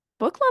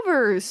book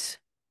lovers,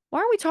 why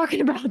aren't we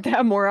talking about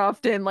that more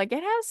often? Like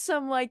it has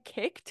some like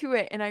kick to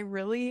it and I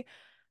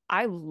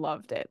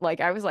loved it. Like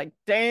I was like,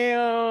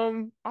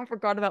 damn, I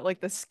forgot about like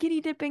the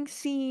skinny dipping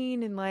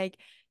scene and like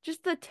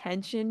just the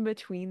tension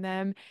between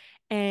them.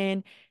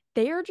 And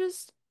they are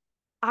just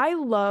I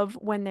love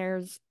when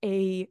there's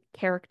a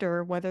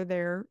character,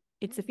 whether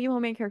it's the female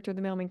main character or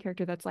the male main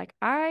character, that's like,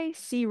 I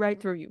see right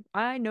through you.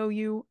 I know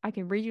you. I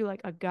can read you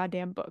like a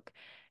goddamn book.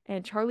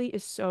 And Charlie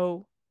is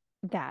so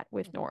that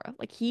with Nora.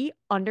 Like he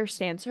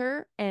understands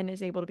her and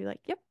is able to be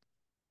like, yep,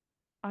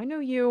 I know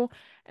you.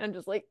 And I'm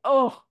just like,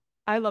 oh,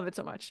 I love it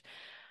so much.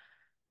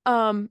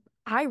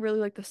 I really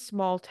like the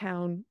small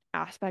town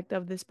aspect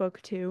of this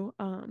book too.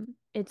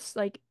 It's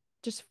like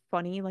just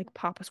funny, like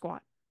Papa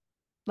Squat.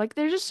 Like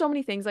there's just so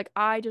many things. Like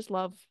I just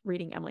love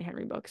reading Emily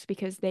Henry books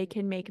because they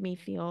can make me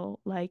feel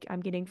like I'm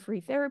getting free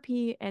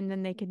therapy and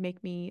then they can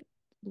make me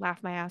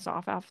laugh my ass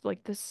off after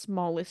like the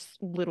smallest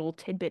little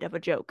tidbit of a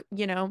joke,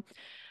 you know?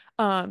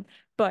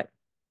 But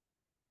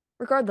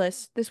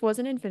regardless, this was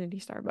an Infinity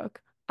Star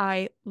book.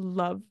 I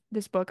love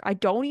this book. I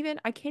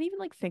can't even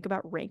like think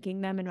about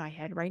ranking them in my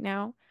head right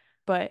now,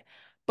 but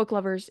Book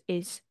Lovers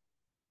is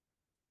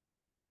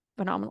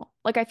phenomenal.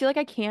 Like I feel like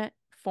I can't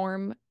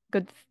form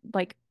good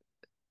like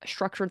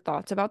structured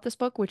thoughts about this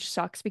book, which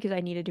sucks because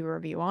I need to do a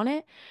review on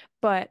it.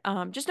 But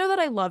just know that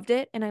I loved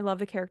it and I love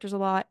the characters a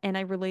lot and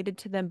I related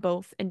to them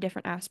both in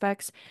different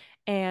aspects.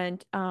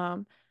 And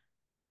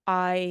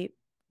I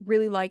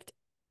really liked,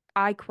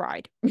 I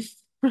cried.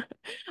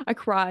 I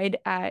cried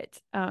at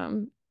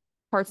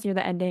parts near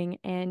the ending.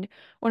 And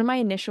one of my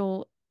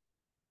initial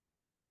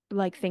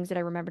like things that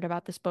I remembered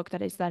about this book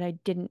that is that I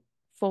didn't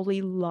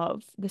fully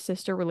love the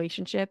sister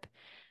relationship.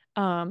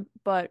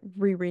 But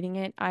rereading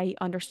it, I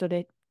understood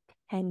it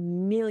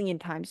 10 million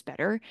times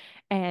better.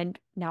 And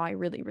now I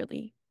really,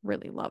 really,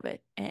 really love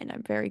it. And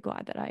I'm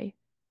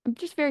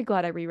just very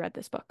glad I reread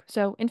this book.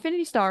 So,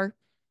 Infinity Star,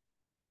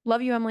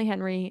 love you, Emily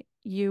Henry.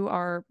 You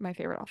are my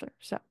favorite author.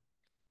 So,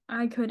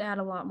 I could add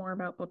a lot more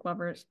about book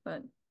lovers,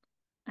 but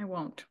I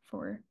won't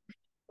for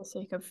the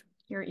sake of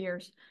your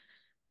ears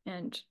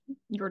and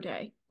your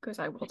day, because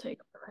I will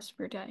take up the rest of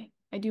your day.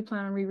 I do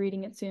plan on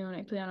rereading it soon.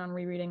 I plan on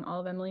rereading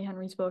all of Emily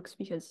Henry's books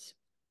because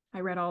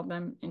I read all of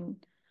them in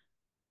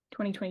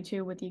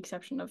 2022, with the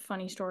exception of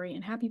Funny Story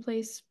and Happy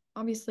Place,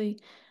 obviously.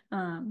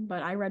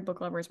 But I read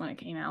Book Lovers when it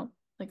came out.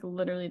 Like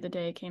literally the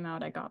day it came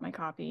out, I got my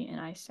copy and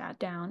I sat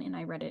down and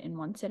I read it in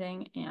one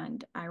sitting.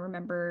 And I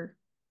remember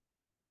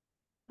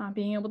not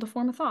being able to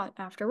form a thought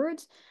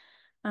afterwards.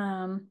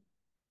 Um,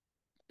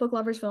 Book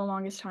Lovers for the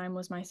longest time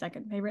was my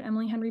second favorite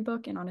Emily Henry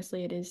book, and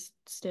honestly, it is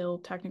still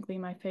technically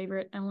my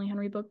favorite Emily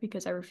Henry book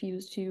because I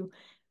refuse to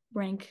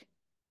rank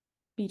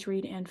Beach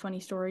Read and Funny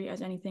Story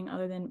as anything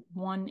other than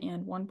 1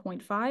 and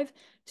 1.5.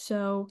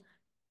 So,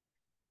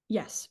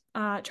 yes,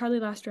 Charlie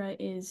Lastra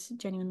is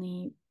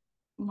genuinely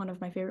one of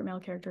my favorite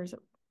male characters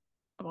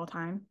of all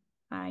time.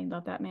 I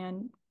love that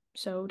man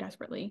so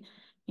desperately.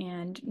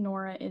 And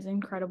Nora is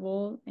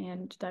incredible,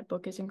 and that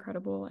book is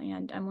incredible.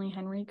 And Emily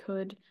Henry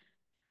could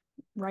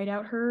write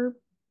out her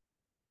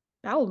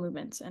bowel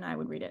movements, and I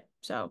would read it.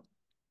 So,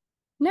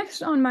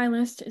 next on my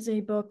list is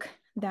a book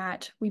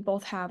that we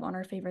both have on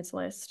our favorites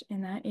list,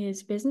 and that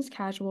is Business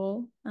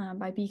Casual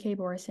by B.K.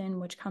 Borison,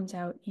 which comes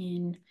out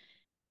in.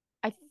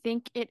 I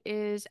think it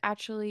is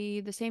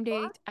actually the same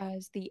date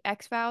as the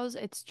X Files.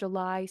 It's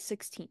July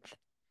 16th.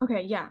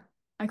 Okay, yeah.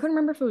 I couldn't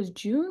remember if it was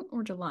June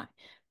or July,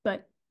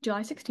 but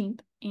July 16th.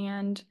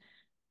 And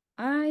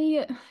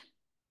I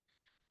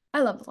I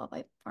love the Love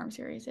Life Farm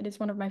series. It is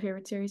one of my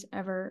favorite series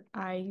ever.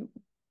 I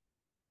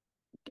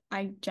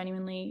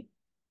genuinely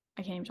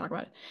I can't even talk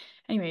about it.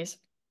 Anyways,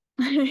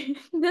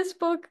 this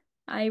book,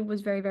 I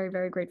was very, very,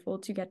 very grateful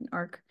to get an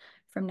arc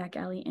from Neck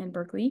Alley and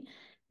Berkeley.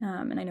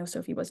 And I know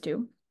Sophie was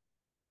too.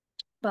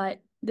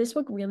 But this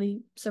book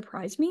really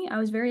surprised me. I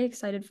was very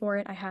excited for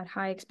it. I had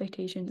high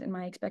expectations, and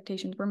my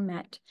expectations were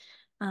met.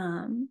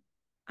 Um,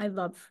 I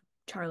love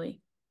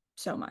Charlie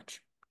so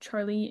much.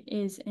 Charlie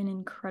is an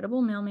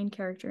incredible male main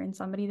character and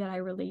somebody that I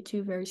relate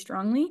to very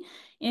strongly.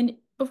 And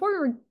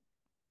before we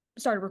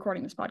started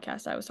recording this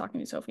podcast, I was talking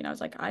to Sophie and I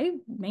was like, I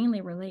mainly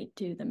relate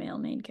to the male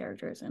main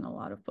characters in a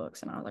lot of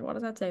books. And I was like, what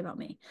does that say about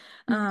me?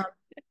 Um,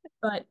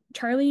 but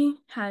Charlie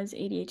has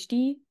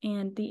ADHD,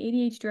 and the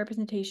ADHD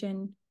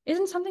representation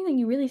isn't something that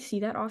you really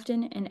see that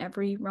often in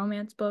every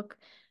romance book,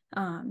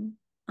 um,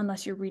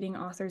 unless you're reading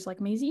authors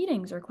like Maisie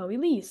Edings or Chloe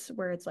Leese,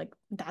 where it's like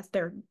that's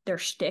their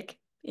shtick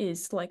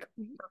is like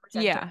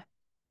representing Yeah.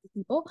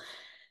 people.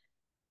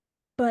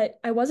 But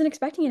I wasn't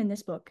expecting it in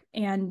this book,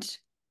 and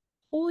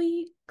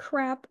holy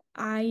crap,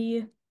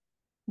 I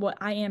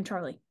am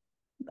Charlie.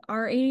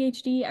 Our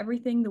ADHD,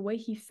 everything, the way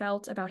he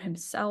felt about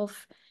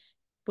himself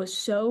was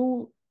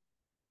so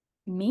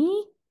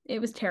me, it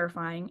was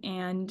terrifying.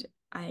 And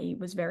I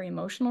was very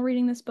emotional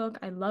reading this book.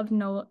 I loved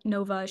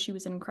Nova. She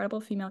was an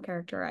incredible female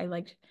character. I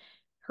liked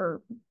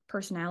her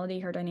personality,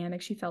 her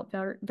dynamic. She felt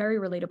very, very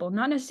relatable.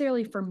 Not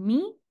necessarily for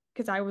me,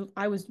 because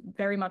I was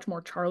very much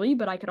more Charlie,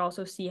 but I could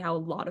also see how a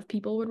lot of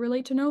people would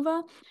relate to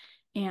Nova.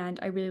 And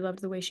I really loved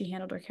the way she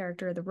handled her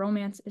character. The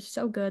romance is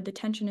so good. The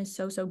tension is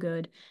so, so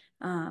good.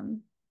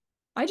 Um,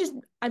 I just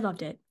I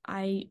loved it.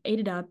 I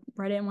ate it up,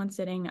 read it in one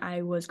sitting.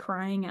 I was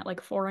crying at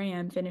like 4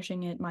 a.m.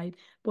 finishing it. My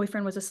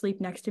boyfriend was asleep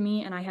next to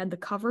me and I had the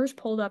covers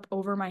pulled up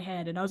over my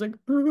head and I was like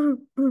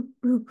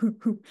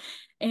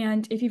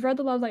and if you've read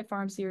the Love Light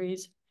Farm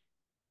series,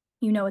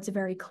 you know it's a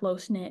very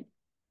close-knit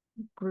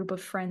group of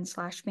friends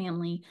slash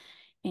family.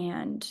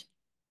 And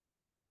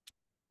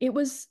it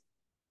was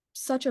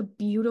such a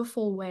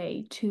beautiful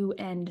way to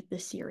end the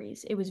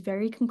series. It was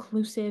very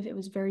conclusive. It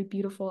was very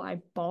beautiful.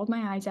 I bawled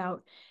my eyes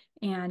out,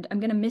 and I'm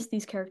gonna miss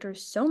these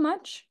characters so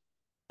much.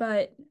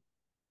 But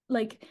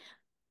like,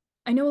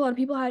 I know a lot of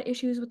people had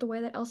issues with the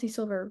way that Elsie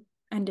Silver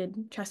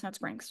ended Chestnut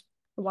Springs.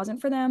 It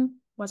wasn't for them,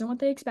 wasn't what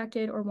they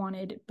expected or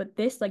wanted. But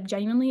this, like,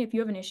 genuinely, if you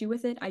have an issue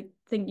with it, I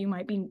think you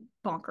might be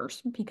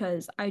bonkers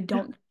because I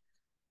don't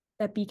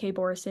that BK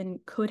Borison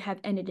could have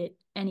ended it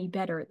any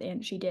better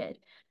than she did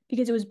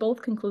because it was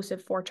both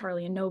conclusive for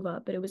Charlie and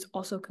Nova, but it was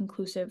also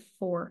conclusive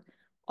for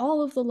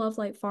all of the Love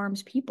Light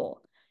Farms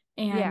people.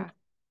 Yeah.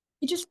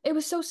 And it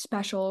was so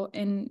special,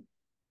 and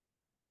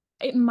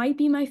it might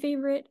be my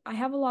favorite. I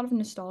have a lot of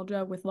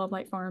nostalgia with Love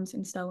Light Farms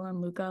and Stella and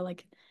Luca.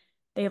 Like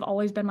they have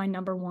always been my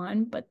number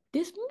one, but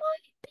this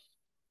might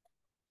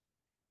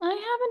I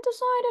haven't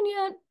decided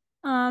yet.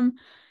 And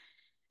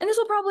this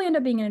will probably end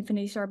up being an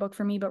Infinity Star book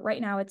for me, but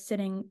right now it's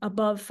sitting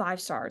above 5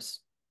 stars.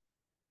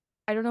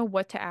 I don't know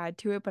what to add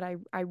to it, but I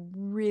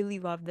really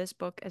love this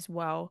book as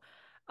well.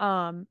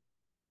 Um,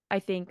 I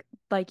think,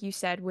 like you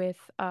said, with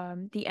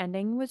the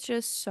ending was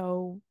just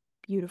so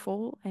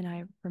beautiful, and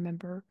I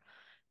remember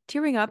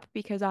tearing up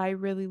because I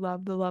really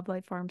love the Love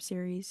Light Farm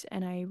series,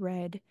 and I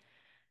read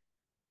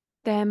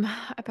them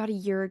about a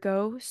year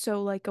ago.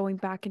 So like going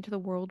back into the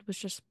world was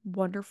just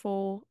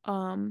wonderful.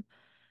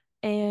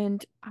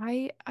 And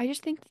I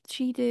just think that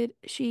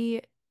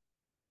she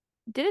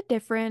did a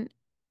different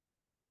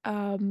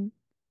um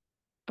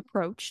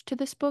approach to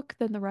this book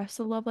than the rest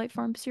of the Love Light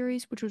Farm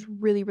series, which was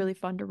really, really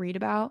fun to read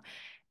about.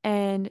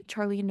 And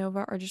Charlie and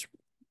Nova are just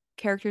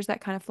characters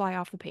that kind of fly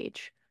off the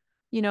page.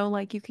 You know,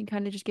 like you can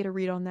kind of just get a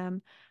read on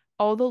them.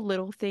 All the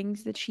little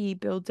things that she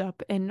builds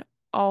up in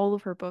all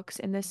of her books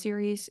in this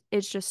series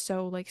is just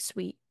so like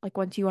sweet. Like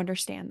once you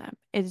understand them,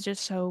 it's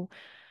just so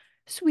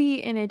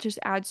sweet and it just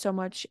adds so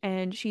much.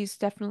 And she's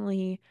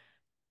definitely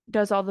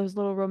does all those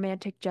little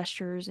romantic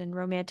gestures and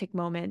romantic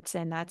moments,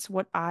 and that's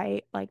what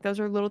I like. Those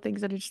are little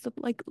things that I just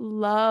like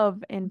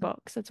love in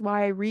books. That's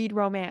why I read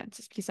romance,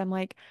 is because I'm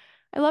like,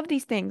 I love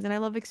these things and I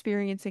love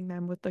experiencing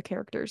them with the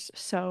characters.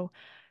 So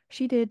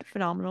she did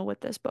phenomenal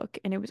with this book,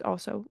 and it was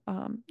also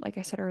like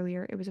I said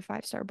earlier, it was a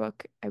 5 star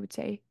book. I would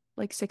say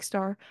like 6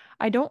 star.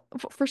 I don't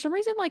for some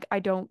reason like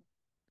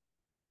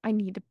I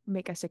need to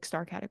make a 6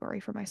 star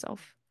category for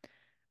myself.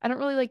 I don't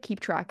really like keep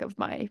track of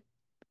my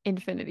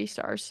infinity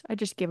stars. I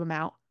just give them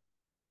out.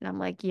 And I'm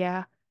like,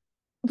 yeah.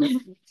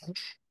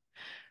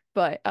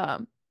 But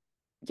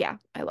yeah,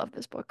 I love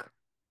this book.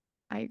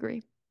 I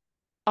agree.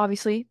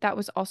 Obviously, that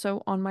was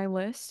also on my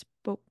list,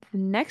 but the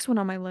next one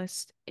on my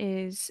list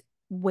is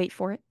Wait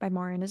For It by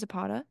Mariana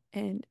Zapata.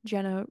 And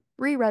Jenna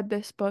reread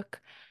this book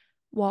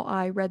while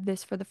I read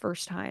this for the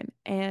first time.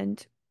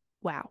 And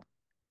wow,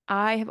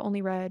 I have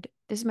only read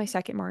this is my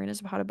second Mariana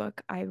Zapata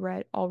book. I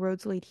read All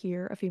Roads Lead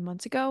Here a few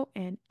months ago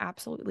and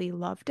absolutely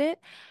loved it.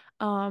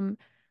 Um,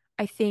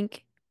 I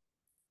think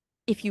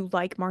if you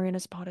like Mariana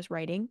Zapata's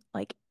writing,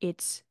 like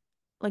it's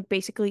like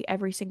basically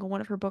every single one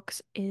of her books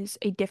is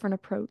a different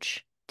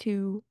approach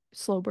to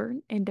slow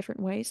burn in different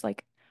ways.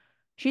 Like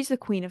she's the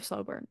queen of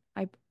slow burn.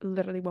 I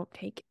literally won't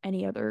take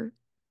any other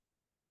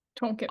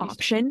Don't get me started.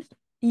 option.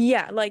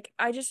 Yeah, like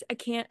I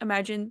can't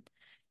imagine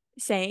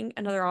saying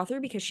another author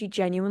because she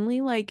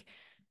genuinely like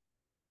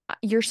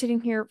you're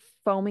sitting here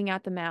foaming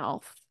at the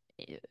mouth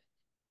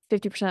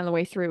 50% of the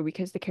way through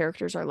because the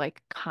characters are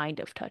like kind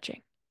of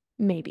touching.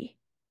 Maybe.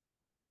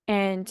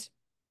 And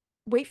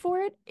wait for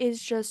it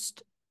is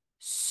just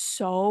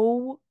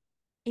so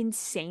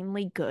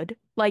insanely good.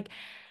 Like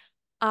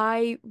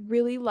I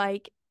really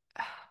like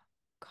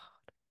God,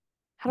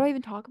 how do I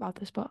even talk about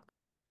this book?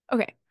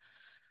 Okay.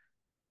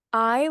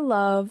 I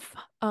love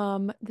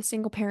the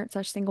single parent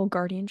slash single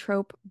guardian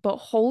trope, but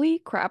holy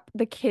crap,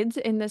 the kids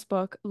in this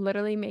book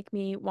literally make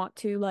me want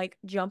to like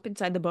jump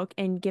inside the book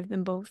and give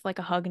them both like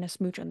a hug and a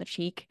smooch on the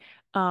cheek.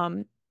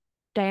 Um,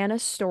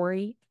 Diana's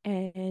story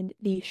and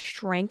the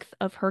strength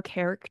of her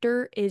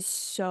character is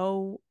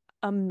so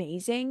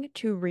amazing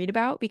to read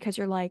about because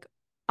you're like,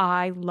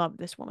 I love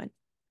this woman.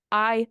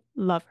 I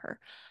love her.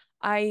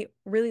 I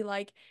really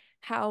like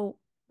how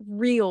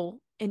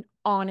real and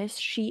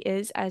honest she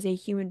is as a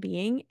human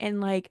being.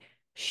 And like,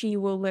 she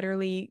will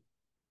literally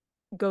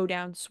go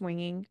down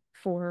swinging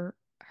for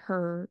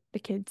the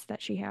kids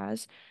that she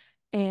has.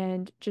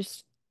 And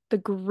just the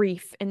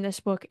grief in this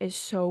book is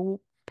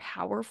so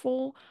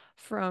powerful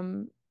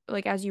from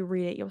like as you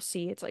read it, you'll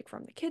see it's like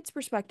from the kid's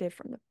perspective,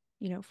 from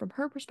the from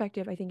her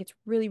perspective. I think it's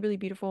really, really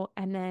beautiful.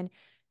 And then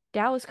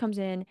Dallas comes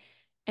in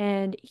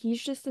and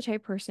he's just the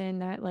type person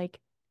that like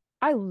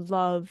I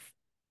love.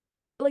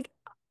 Like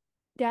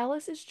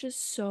Dallas is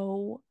just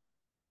so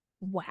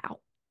wow.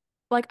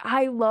 Like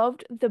I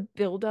loved the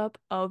buildup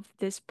of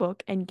this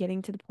book and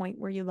getting to the point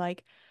where you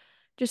like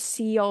just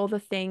see all the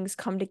things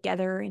come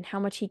together and how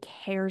much he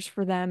cares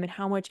for them and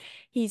how much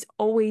he's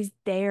always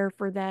there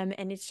for them.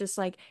 And it's just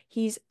like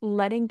he's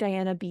letting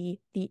Diana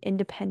be the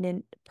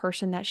independent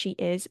person that she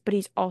is, but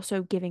he's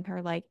also giving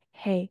her like,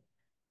 hey,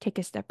 take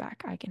a step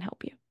back. I can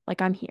help you.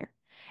 Like I'm here.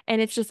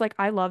 And it's just like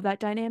I love that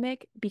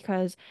dynamic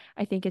because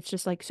I think it's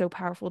just like so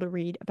powerful to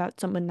read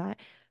about someone that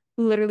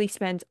literally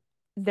spends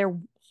their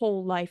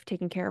whole life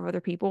taking care of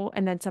other people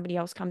and then somebody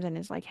else comes in and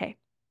is like, hey,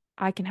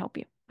 I can help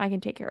you. I can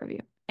take care of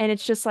you. And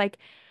it's just like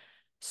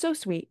so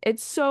sweet.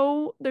 It's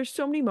so there's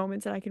so many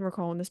moments that I can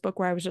recall in this book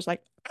where I was just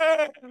like,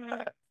 "Ah,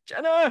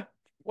 Jenna,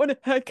 what the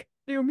heck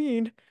do you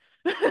mean?"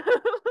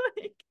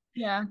 Like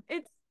Yeah.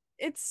 it's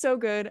it's so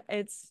good.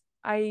 It's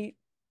I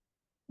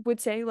would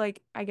say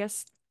like I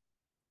guess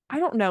I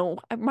don't know.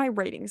 My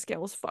rating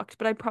scale is fucked,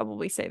 but I'd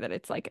probably say that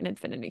it's like an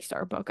Infinity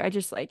Star book. I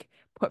just like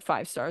put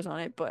 5 stars on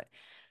it, but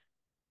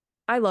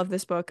I love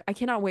this book. I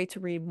cannot wait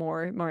to read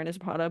more Marina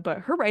Zapata,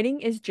 but her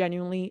writing is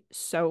genuinely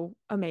so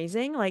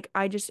amazing. Like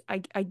I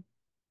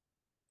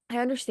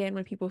understand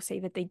when people say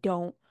that they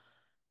don't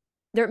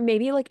there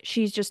maybe like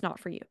she's just not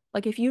for you.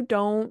 Like if you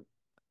don't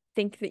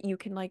think that you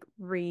can like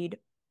read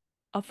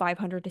a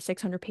 500 to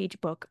 600 page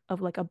book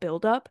of like a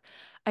build up,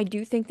 I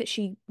do think that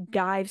she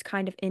dives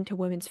kind of into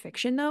women's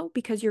fiction though,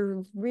 because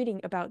you're reading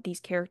about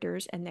these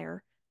characters and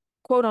their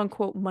quote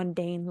unquote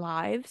mundane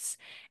lives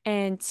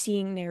and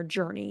seeing their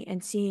journey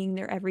and seeing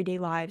their everyday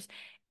lives.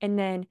 And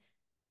then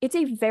it's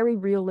a very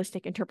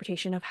realistic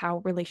interpretation of how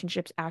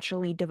relationships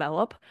actually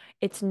develop.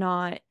 It's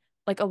not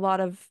like a lot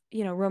of,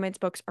 romance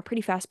books are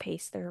pretty fast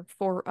paced. They're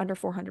under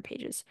 400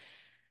 pages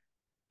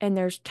and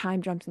there's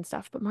time jumps and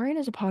stuff. But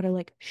Mariana Zapata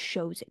like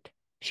shows it.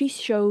 She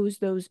shows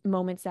those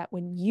moments that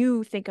when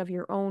you think of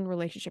your own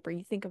relationship or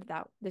you think of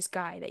that this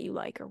guy that you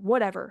like or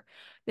whatever,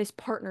 this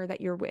partner that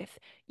you're with,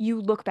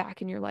 you look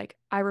back and you're like,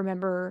 I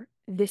remember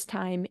this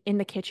time in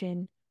the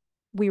kitchen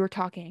we were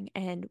talking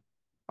and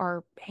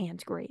our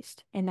hands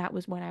grazed. And that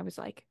was when I was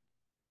like,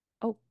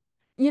 oh,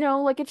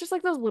 like it's just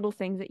like those little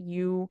things that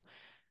you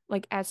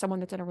like as someone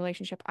that's in a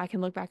relationship, I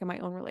can look back at my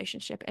own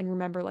relationship and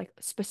remember like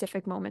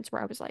specific moments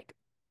where I was like,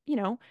 you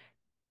know,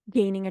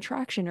 gaining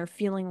attraction or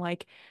feeling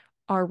like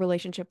our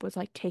relationship was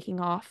like taking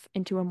off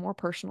into a more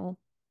personal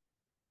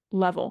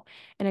level.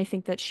 And I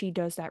think that she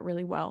does that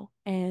really well.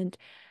 And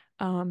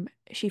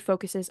she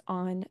focuses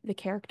on the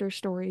character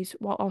stories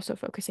while also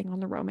focusing on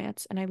the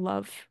romance. And I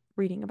love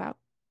reading about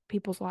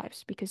people's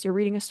lives because you're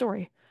reading a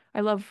story.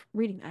 I love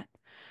reading that.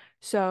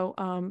 So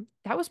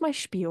that was my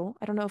spiel.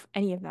 I don't know if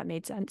any of that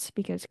made sense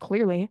because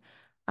clearly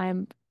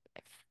I'm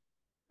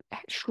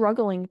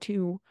struggling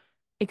to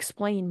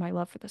explain my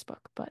love for this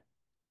book, but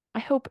I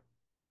hope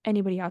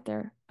anybody out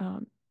there,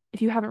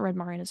 if you haven't read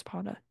Marina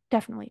Zapata,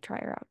 definitely try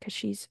her out because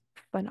she's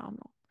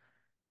phenomenal.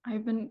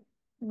 I've been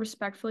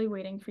respectfully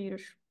waiting for you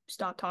to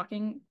stop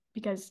talking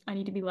because I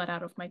need to be let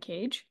out of my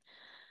cage.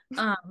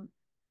 Um,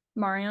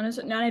 Mariana's,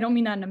 and I don't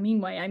mean that in a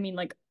mean way. I mean,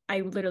 like,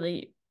 I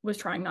literally was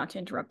trying not to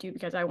interrupt you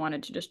because I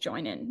wanted to just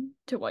join in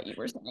to what you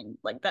were saying,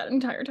 like, that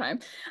entire time.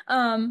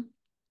 Um,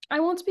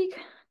 I won't speak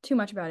too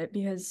much about it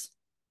because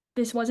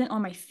this wasn't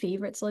on my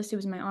favorites list. It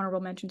was my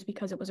honorable mentions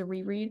because it was a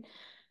reread.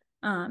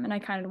 And I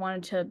kind of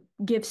wanted to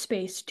give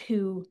space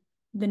to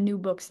the new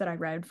books that I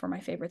read for my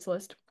favorites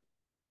list.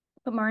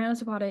 But Mariana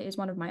Zapata is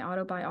one of my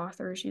auto-buy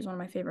authors. She's one of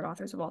my favorite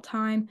authors of all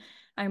time.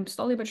 I'm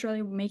slowly but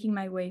surely making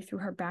my way through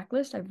her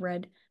backlist. I've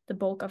read the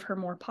bulk of her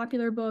more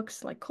popular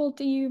books like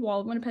Culty,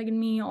 Wall of Winnipeg and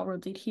Me, All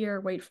Roads Lead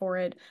Here, Wait for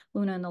It,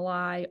 Luna and the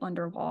Lie,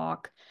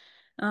 Underwalk,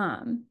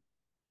 um,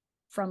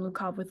 From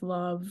Lukov with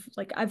Love.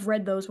 Like I've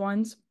read those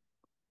ones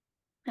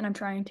and I'm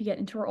trying to get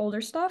into her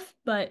older stuff,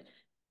 but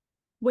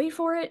Wait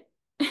for It.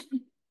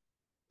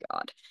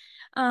 God.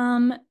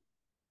 Um,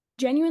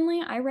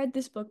 Genuinely, I read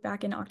this book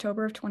back in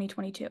October of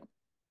 2022.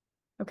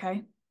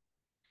 Okay.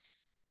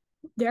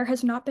 There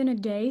has not been a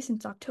day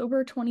since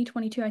October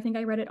 2022, I think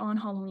I read it on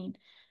Halloween,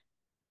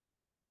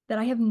 that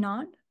I have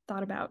not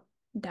thought about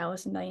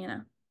Dallas and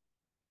Diana.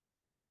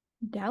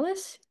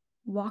 Dallas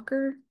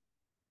Walker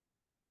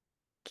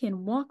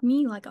can walk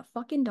me like a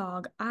fucking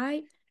dog.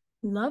 I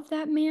love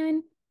that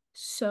man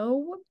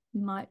so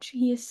much.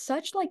 He is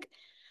such like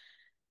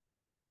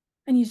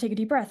I need to take a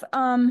deep breath.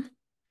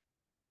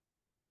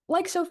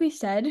 Like Sophie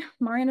said,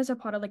 Mariana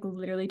Zapata like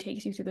literally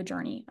takes you through the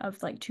journey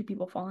of like two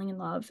people falling in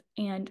love.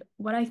 And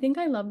what I think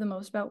I love the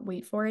most about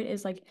Wait for It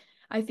is like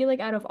I feel like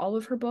out of all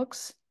of her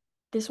books,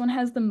 this one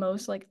has the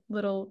most like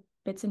little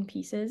bits and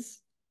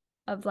pieces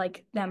of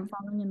like Yeah. them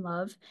falling in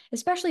love,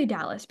 especially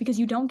Dallas, because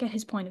you don't get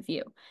his point of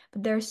view.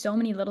 But there's so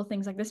many little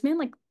things like this man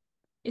like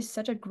is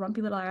such a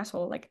grumpy little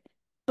asshole. Like,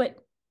 but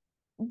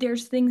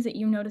there's things that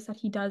you notice that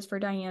he does for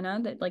Diana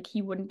that like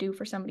he wouldn't do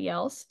for somebody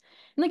else.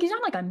 And like he's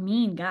not like a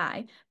mean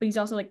guy, but he's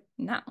also like,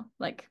 no,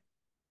 like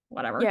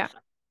whatever. Yeah.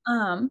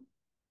 Um,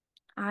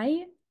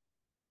 I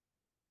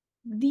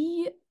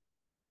the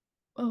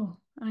I don't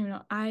even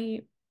know.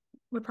 I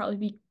would probably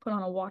be put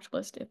on a watch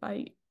list if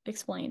I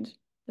explained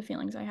the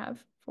feelings I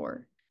have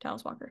for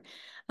Dallas Walker.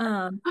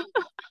 Um,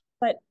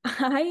 but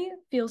I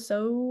feel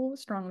so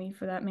strongly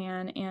for that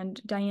man,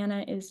 and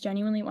Diana is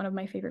genuinely one of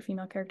my favorite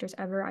female characters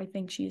ever. I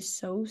think she's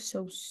so,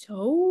 so,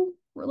 so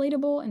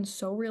relatable and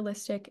so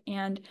realistic.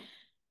 And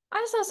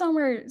I saw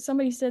somewhere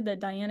somebody said that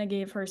Diana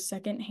gave her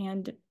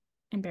secondhand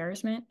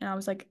embarrassment, and I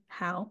was like,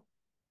 how?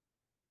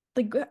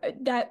 Like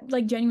that,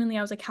 like genuinely,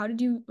 I was like, how?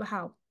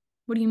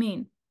 What do you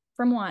mean?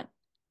 From what?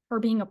 For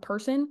being a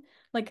person?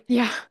 Like,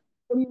 Yeah.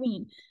 what do you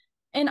mean?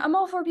 And I'm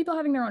all for people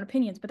having their own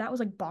opinions, but that was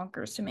like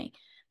bonkers to me.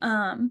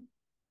 Um,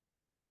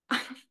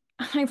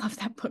 I love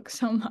that book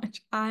so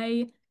much.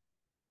 I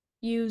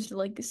used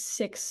like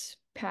 6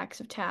 packs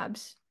of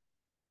tabs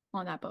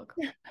on that book.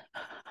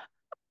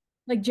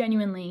 Like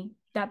genuinely,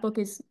 that book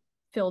is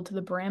filled to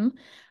the brim.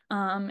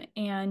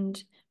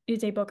 And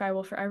it's a book I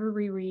will forever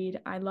reread.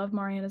 I love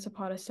Mariana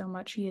Zapata so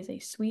much. She is a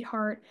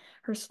sweetheart.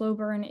 Her slow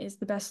burn is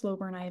the best slow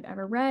burn I have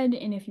ever read.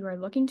 And if you are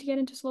looking to get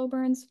into slow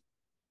burns,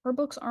 her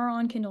books are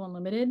on Kindle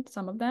Unlimited,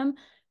 some of them.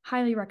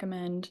 Highly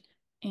recommend.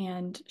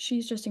 And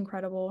she's just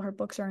incredible. Her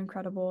books are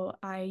incredible.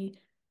 I'm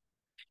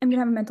gonna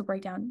have a mental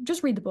breakdown.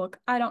 Just read the book.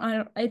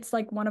 It's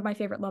like one of my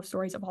favorite love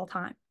stories of all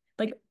time.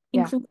 Like,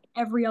 Yeah. include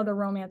every other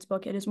romance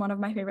book. It is one of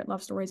my favorite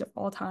love stories of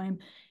all time.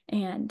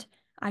 And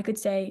I could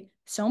say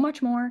so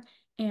much more.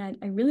 And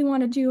I really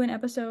want to do an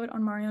episode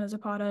on Mariana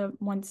Zapata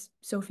once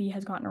Sophie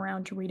has gotten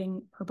around to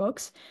reading her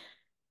books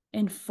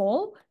in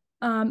full.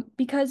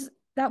 Because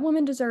that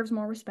woman deserves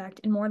more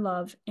respect and more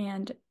love.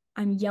 And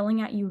I'm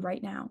yelling at you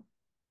right now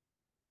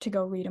to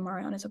go read a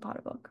Mariana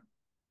Zapata book.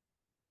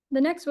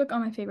 The next book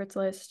on my favorites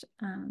list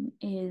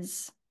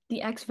is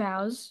The X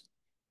Vows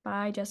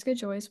by Jessica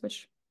Joyce,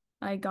 which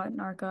I got an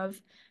arc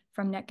of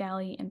from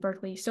NetGalley in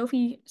Berkeley.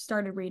 Sophie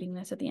started reading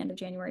this at the end of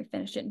January,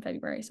 finished it in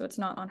February, so it's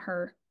not on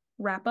her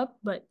wrap up,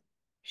 but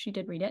she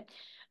did read it.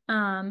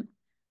 Um,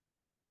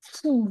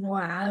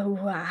 wow,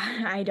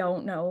 I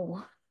don't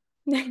know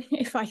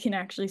if I can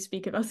actually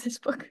speak about this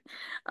book.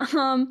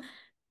 Um,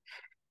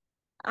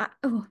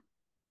 oh,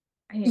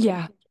 I need to take.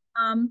 Yeah.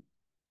 Um,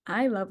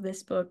 I love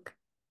this book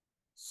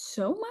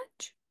so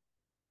much.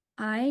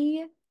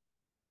 I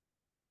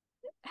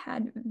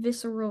had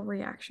visceral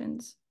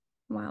reactions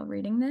while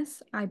reading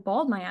this. I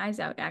bawled my eyes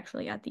out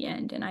actually at the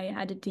end, and I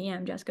had to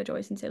DM Jessica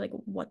Joyce and say, like,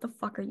 what the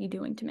fuck are you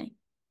doing to me?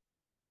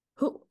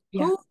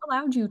 Yeah. Who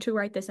allowed you to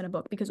write this in a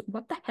book? Because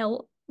what the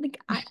hell? Like,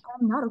 I'm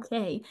not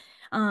okay.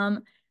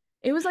 Um,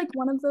 it was like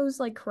one of those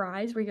like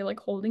cries where you're like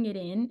holding it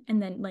in, and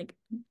then like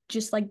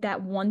just like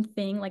that one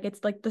thing, like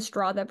it's like the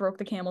straw that broke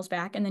the camel's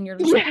back, and then you're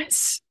just like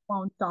Yes.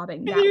 alone sobbing.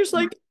 And That you're just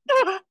like,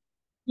 ah,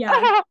 yeah.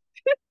 ah.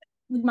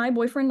 My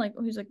boyfriend, like,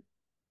 he's like,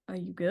 are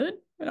you good?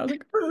 And I was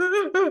like,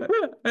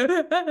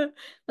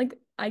 like,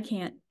 I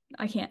can't.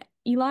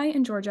 Eli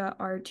and Georgia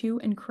are two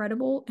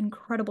incredible,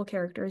 incredible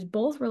characters,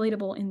 both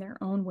relatable in their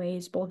own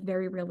ways, both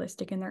very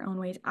realistic in their own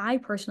ways. I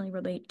personally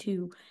relate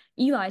to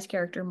Eli's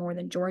character more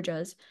than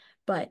Georgia's,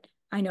 but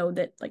I know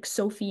that like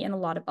Sophie and a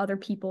lot of other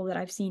people that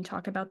I've seen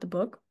talk about the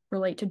book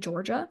relate to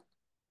Georgia.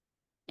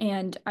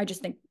 And I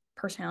just think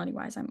personality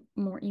wise, I'm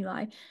more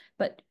Eli.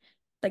 But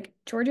like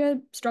Georgia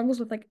struggles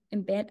with like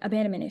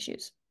abandonment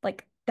issues.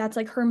 Like that's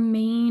like her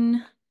main,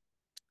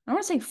 I don't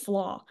want to say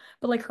flaw,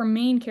 but like her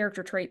main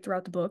character trait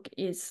throughout the book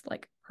is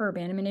like her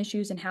abandonment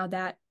issues and how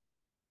that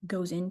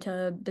goes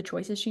into the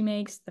choices she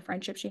makes, the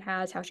friendship she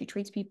has, how she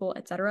treats people,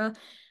 etc.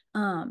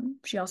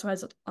 She also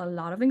has a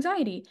lot of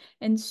anxiety,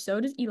 and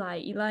so does Eli.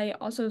 Eli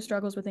also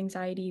struggles with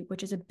anxiety,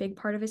 which is a big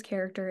part of his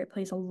character. It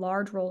plays a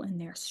large role in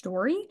their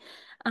story.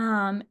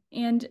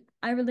 And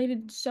I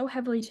related so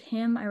heavily to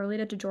him. I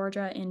related to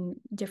Georgia in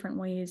different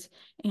ways,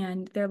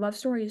 and their love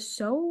story is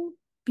so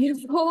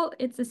beautiful.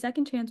 It's a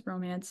second chance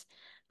romance,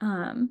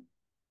 um,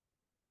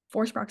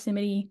 forced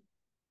proximity,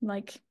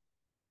 like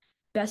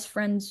best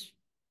friends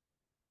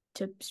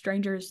to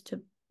strangers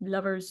to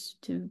lovers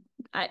to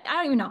I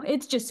don't even know.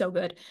 It's just so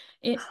good.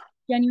 It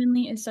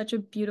genuinely is such a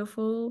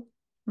beautiful,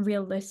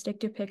 realistic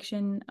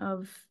depiction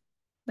of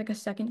like a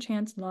second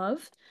chance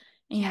love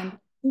and Yeah.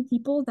 two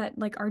people that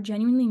like are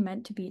genuinely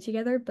meant to be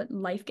together, but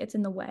life gets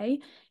in the way.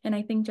 And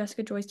I think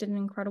Jessica Joyce did an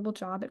incredible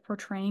job at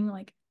portraying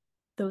like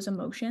those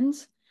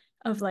emotions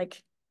of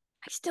like,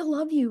 I still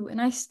love you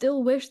and I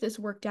still wish this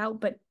worked out,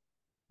 but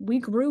we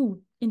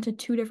grew into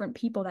two different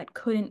people that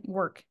couldn't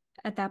work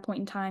at that point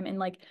in time. And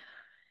like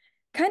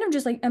kind of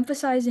just like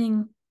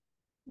emphasizing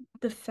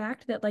the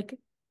fact that like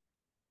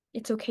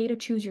it's okay to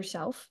choose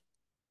yourself.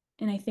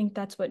 And I think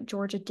that's what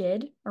Georgia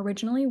did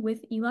originally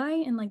with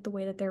Eli and like the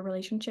way that their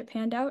relationship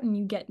panned out. And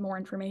you get more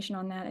information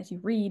on that as you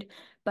read.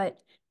 But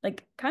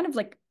like kind of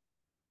like,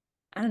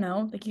 I don't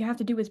know, like you have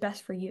to do what's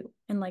best for you.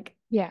 And like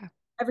Yeah.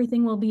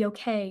 everything will be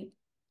okay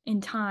in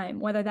time,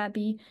 whether that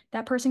be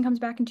that person comes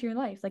back into your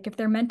life. Like if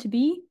they're meant to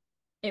be,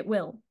 it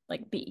will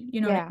like be.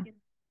 You know what I Yeah. mean?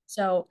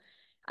 So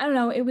I don't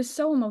know, it was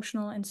so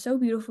emotional and so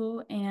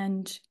beautiful.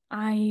 And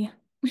I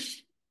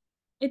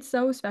it's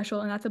so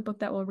special, and that's a book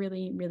that will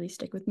really, really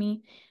stick with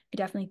me. I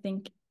definitely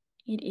think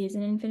it is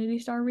an Infinity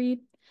Star read.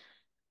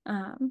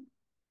 Um,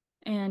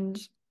 and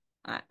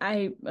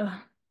I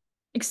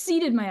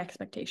exceeded my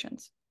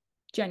expectations,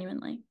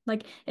 genuinely.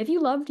 Like, if you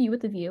loved You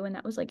with the View and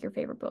that was like your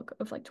favorite book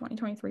of like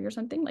 2023 or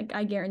something, like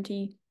I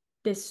guarantee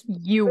this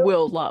You will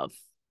will be love.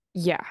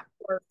 Yeah.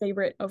 your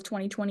favorite of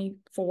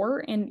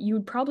 2024, and you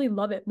would probably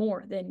love it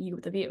more than You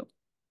with the View.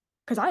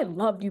 Because I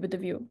loved You with the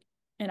View,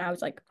 and I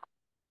was like,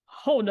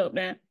 hold up,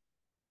 man.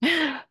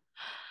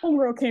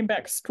 Homegirl came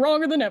back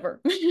stronger than ever.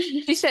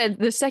 She said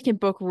the second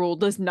book rule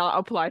does not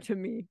apply to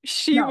me.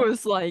 She No.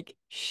 was like,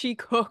 she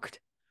cooked.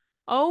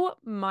 Oh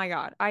my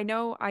God. I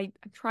know I'm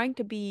trying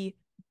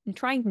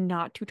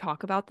not to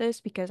talk about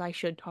this because I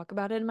should talk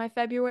about it in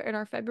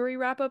our February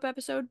wrap-up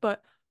episode,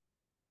 but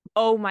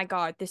oh my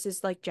God, this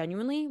is like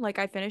genuinely like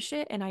I finished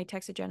it and I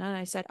texted Jenna and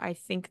I said, I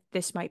think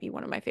this might be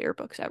one of my favorite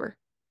books ever.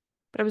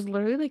 But I was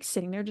literally like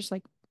sitting there just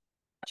like,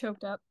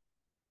 Choked up.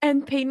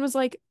 and Peyton was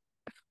like,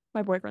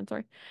 my boyfriend,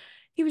 sorry.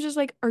 He was just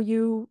like, are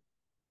you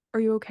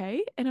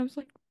okay? And I was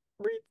like,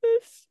 read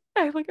this.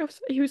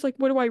 He was like,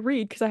 what do I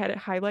read? Because I had it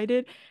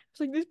highlighted. I was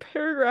like, this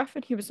paragraph.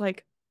 And he was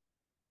like,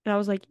 and I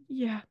was like,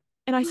 yeah.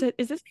 And I said,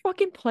 is this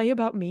fucking play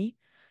about me?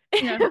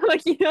 Yeah.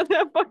 Like, you know,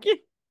 that fucking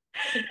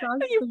TikTok,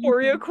 the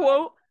Euphoria YouTube.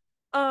 quote.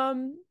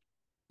 Um,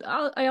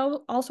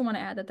 Also want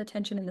to add that the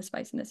tension and the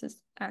spiciness is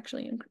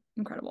actually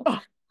incredible. oh,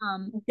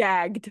 Um,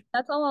 gagged,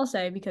 that's all I'll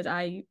say because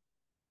I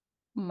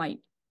might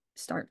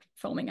start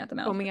foaming at the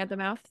mouth. foaming at the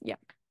mouth. Yeah.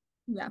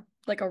 Yeah,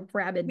 like a We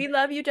rabid.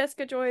 love you,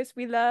 Jessica Joyce.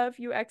 We love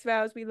you, X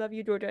Vows. We love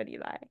you, Georgia and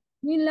Eli.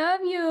 We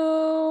love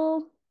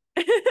you.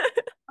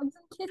 Hugs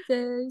and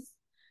kisses.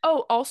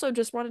 Oh, also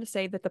just wanted to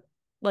say that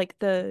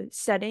the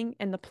setting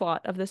and the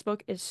plot of this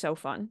book is so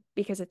fun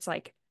because it's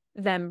like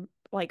them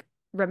like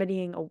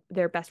remedying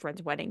their best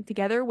friend's wedding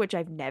together, which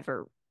I've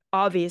never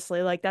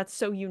obviously like that's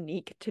so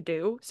unique to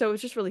do. So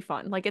it's just really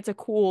fun. Like it's a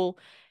cool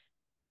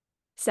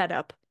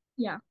setup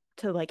Yeah,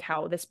 to like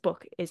how this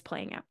book is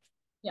playing out.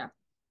 yeah.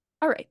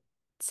 All right.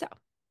 So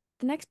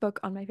the next book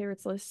on my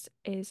favorites list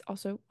is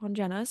also on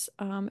Jenna's.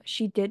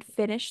 She did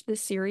finish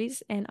this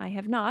series, and I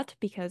have not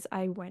because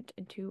I went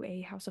into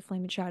a House of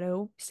Flame and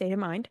Shadow state of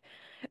mind.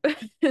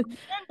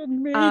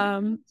 Abandoned me.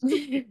 Um,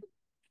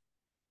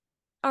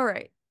 all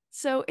right.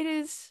 So it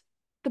is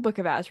The Book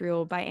of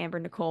Asriel by Amber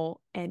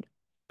Nicole, and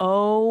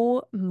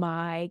oh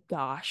my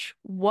gosh,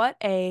 what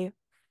a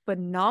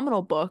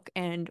phenomenal book!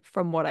 And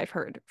from what I've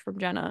heard from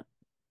Jenna,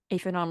 a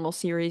phenomenal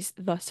series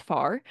thus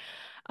far.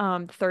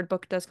 The third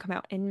book does come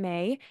out in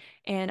May,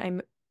 and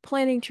I'm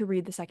planning to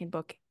read the second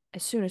book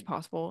as soon as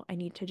possible. I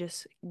need to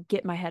just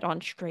get my head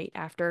on straight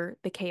after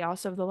the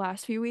chaos of the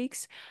last few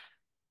weeks.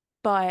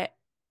 But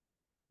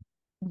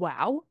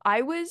wow,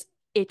 I was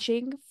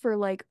itching for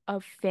like a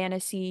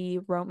fantasy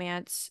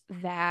romance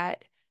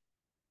that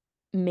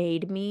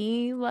made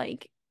me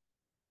like,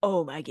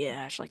 oh my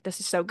gosh, like this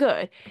is so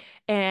good.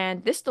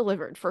 And this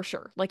delivered for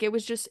sure. Like it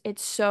was just,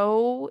 it's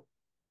so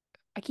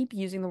I keep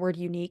using the word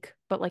unique,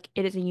 but like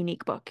it is a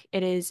unique book.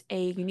 It is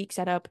a unique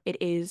setup. It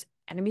is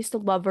enemies to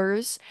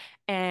lovers.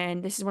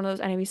 And this is one of those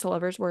enemies to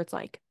lovers where it's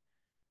like,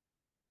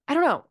 I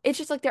don't know. It's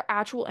just like they're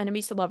actual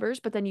enemies to lovers,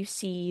 but then you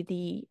see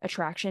the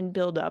attraction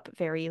build up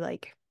very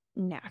like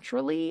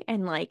naturally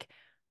and like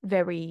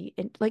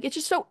like it's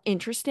just so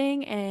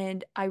interesting.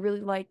 And I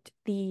really liked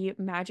the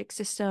magic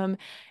system.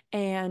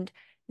 And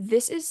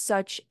this is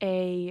such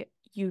a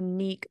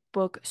unique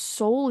book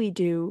solely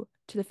due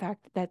to the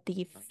fact that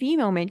the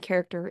female main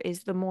character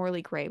is the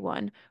morally gray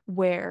one,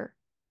 where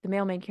the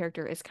male main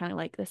character is kind of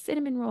like the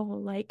cinnamon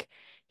roll, like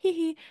hee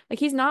hee. Like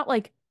he's not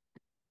like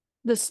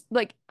this,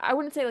 like I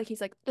wouldn't say like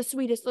he's like the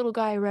sweetest little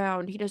guy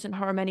around. He doesn't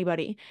harm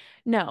anybody.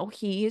 No,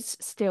 he's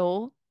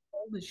still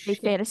Holy a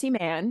shit. fantasy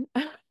man.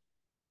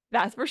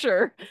 That's for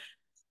sure.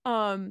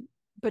 Um,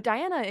 but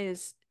Diana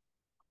is,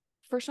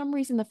 for some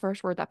reason, the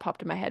first word that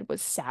popped in my head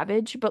was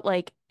savage, but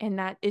like, and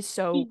that is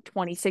so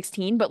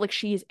 2016, but like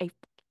she is a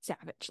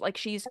savage. Like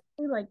she's,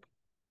 Like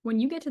when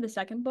you get to the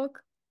second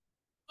book,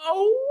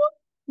 oh,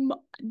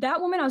 that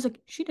woman, I was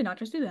like, she did not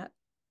just do that.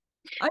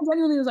 I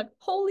genuinely was like,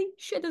 holy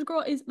shit, this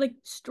girl is like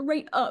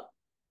straight up.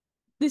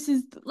 This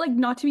is like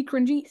not to be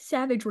cringy,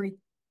 savagery.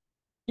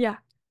 yeah.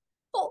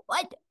 Oh,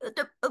 what?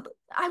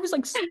 I was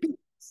like,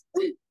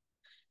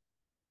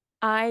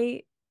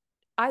 I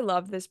I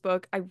love this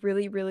book. I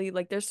really, really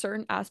like there's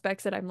certain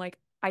aspects that I'm like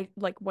I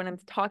like when I'm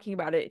talking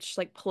about it, it's just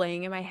like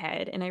playing in my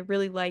head. And I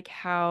really like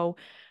how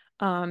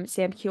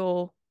Sam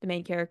Keel, the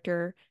main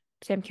character,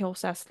 Sam Keel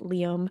says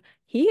Liam,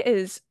 he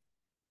is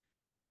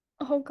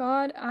oh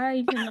God,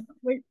 I cannot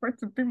wait for it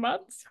to be my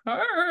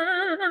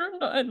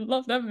turn. I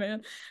love that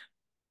man.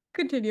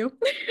 Continue.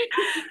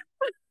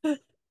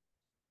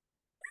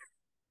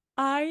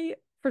 I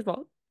first of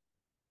all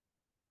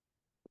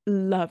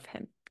love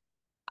him.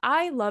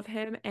 I love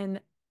him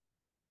and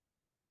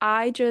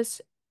I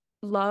just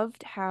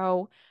loved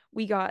how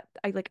we got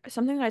I like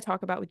something that I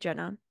talk about with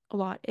Jenna a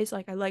lot is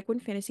like I like when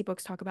fantasy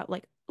books talk about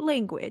like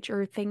language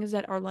or things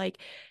that are like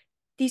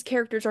these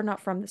characters are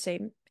not from the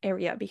same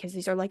area because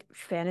these are like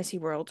fantasy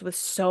worlds with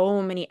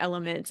so many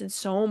elements and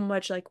so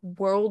much like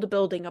world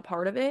building a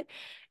part of it.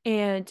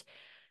 And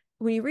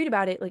when you read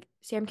about it, like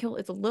Sam Kill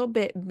is a little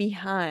bit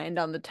behind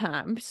on the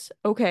times.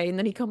 Okay. And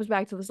then he comes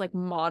back to this like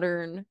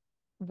modern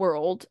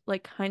world,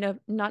 like kind of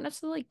not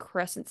necessarily like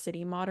Crescent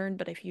City modern,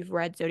 but if you've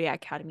read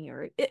Zodiac Academy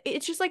or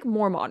it's just like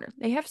more modern.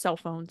 They have cell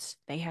phones,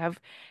 they have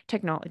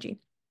technology.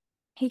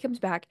 He comes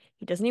back,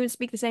 he doesn't even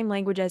speak the same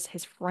language as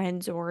his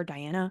friends or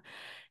Diana,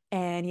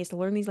 and he has to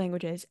learn these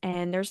languages.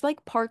 And there's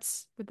like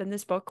parts within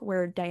this book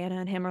where Diana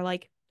and him are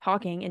like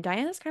talking, and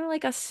Diana's kind of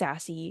like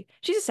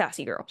she's a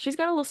sassy girl. She's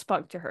got a little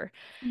spunk to her.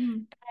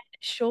 Mhm.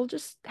 She'll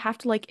just have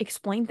to like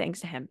explain things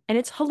to him, and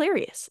it's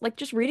hilarious. Like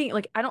just reading it,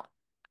 like I don't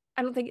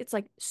think it's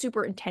like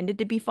super intended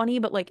to be funny,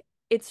 but like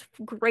it's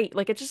great.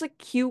 Like it's just a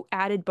cute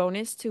added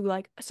bonus to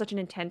like such an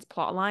intense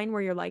plot line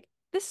where you're like,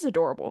 this is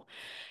adorable.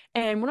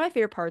 And one of my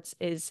favorite parts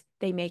is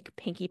they make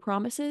pinky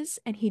promises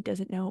and he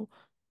doesn't know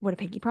what a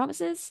pinky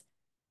promise is.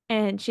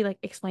 And she like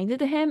explains it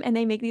to him and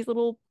they make these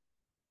little,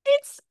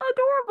 it's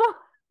adorable.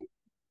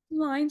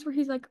 Lines where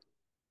he's like,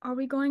 "Are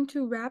we going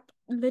to wrap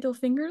little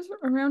fingers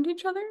around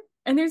each other?"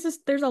 And there's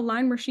a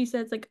line where she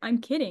says like, "I'm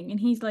kidding," and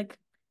he's like,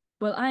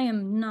 "Well, I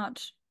am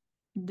not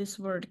this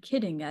word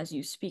kidding as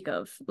you speak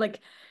of." Like,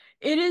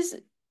 it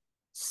is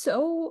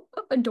so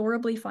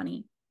adorably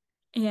funny,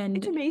 It's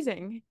and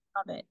amazing.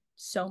 love it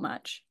so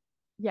much.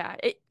 Yeah,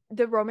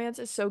 the romance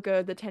is so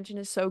good, the tension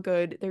is so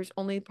good. There's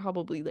only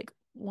probably like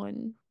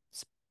one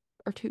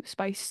or two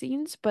spice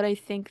scenes, but I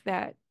think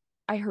that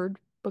I heard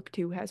book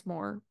two has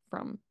more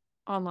from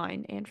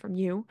online and from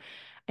you,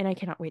 and I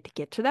cannot wait to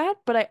get to that.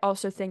 But I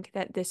also think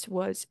that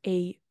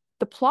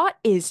the plot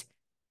is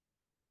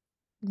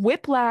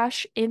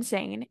whiplash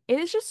insane. It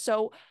is just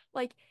so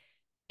like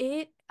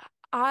it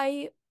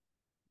I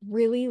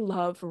really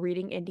love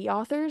reading indie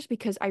authors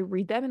because I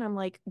read them and I'm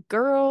like,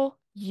 girl,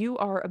 you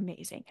are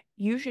amazing.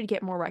 You should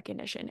get more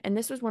recognition. And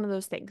this was one of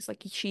those things.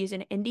 Like, she is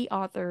an indie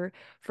author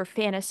for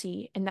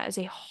fantasy, and that is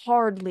a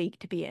hard league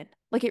to be in.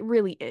 Like, it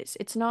really is.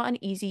 It's not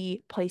an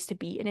easy place to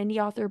be an indie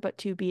author, but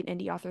to be an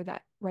indie author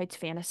that writes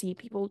fantasy,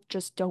 people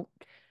just don't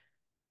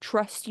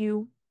trust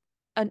you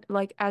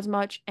like as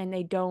much, and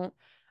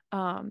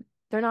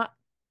they're not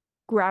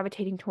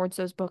gravitating towards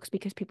those books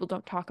because people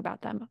don't talk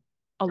about them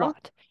a Also,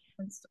 lot.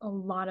 it's a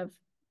lot of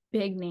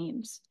big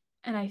names,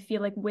 and I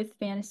feel like with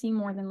fantasy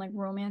more than like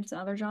romance and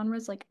other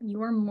genres, like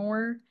you are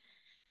more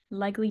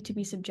likely to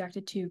be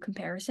subjected to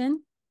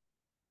comparison,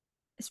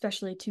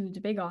 especially to the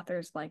big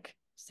authors like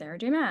Sarah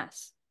J.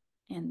 Maas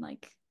and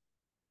like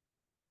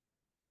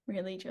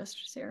really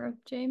just Sarah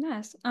J.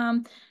 Maas.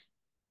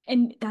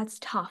 And that's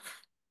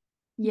tough.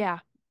 Yeah.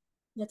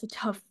 That's a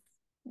tough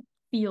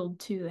field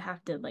to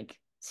have to like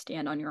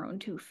stand on your own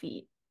 2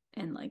 feet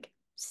and like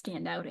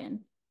stand out in.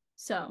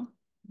 So,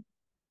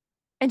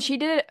 And she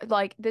did it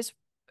like this.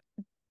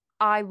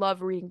 I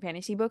love reading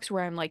fantasy books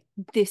where I'm like,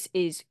 this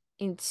is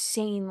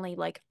insanely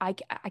like I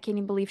can't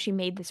even believe she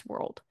made this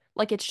world.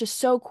 Like it's just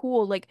so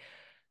cool. Like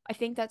I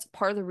think that's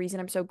part of the reason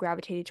I'm so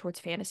gravitated towards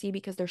fantasy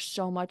because there's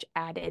so much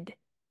added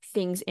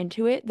things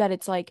into it that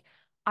it's like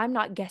I'm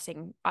not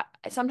guessing.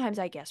 Sometimes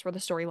I guess where the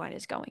storyline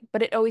is going,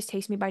 but it always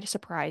takes me by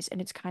surprise,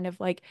 and it's kind of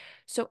like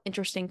so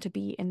interesting to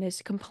be in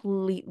this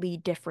completely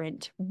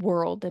different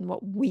world than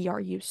what we are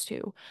used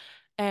to.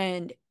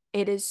 And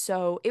it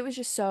was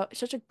just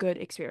such a good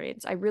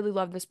experience. I really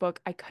love this book.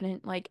 I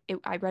couldn't like it,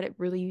 I read it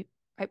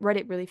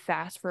really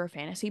fast for a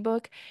fantasy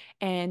book,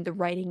 and the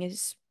writing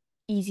is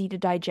easy to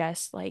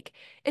digest. Like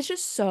it's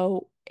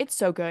so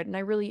good. And I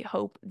really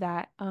hope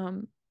that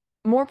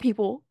more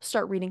people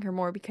start reading her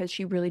more because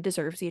she really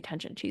deserves the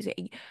attention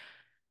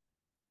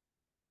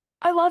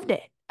I loved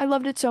it. I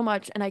loved it so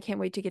much, and I can't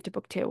wait to get to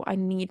book two. I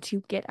need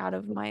to get out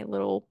of my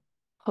little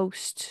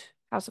post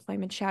House of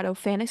Flame and Shadow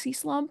fantasy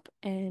slump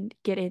and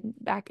get in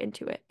back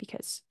into it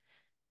because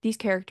these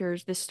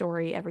characters, this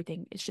story,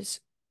 everything is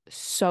just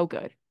so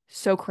good,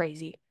 so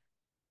crazy.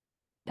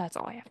 That's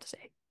all I have to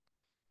say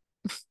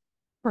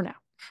for now.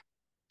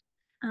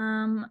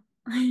 Um,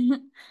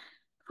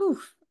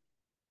 whew,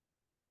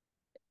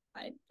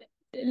 I,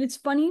 it's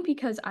funny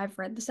because I've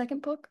read the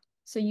second book.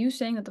 So you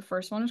saying that the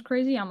first one is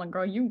crazy, I'm like,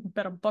 girl, you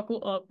better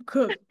buckle up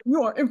because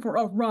you are in for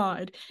a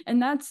ride.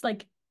 And that's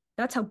like,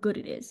 that's how good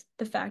it is.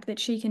 The fact that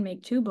she can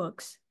make two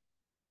books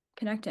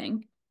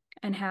connecting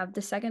and have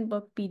the second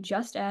book be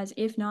just as,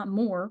 if not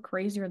more,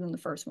 crazier than the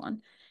first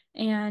one.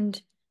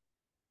 And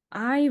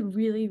I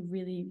really,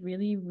 really,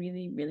 really,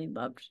 really, really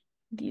loved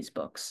these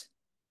books.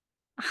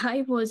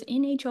 I was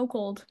in a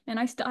chokehold, and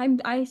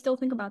I still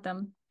think about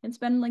them. It's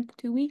been like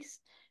 2 weeks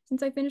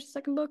since I finished the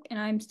second book, and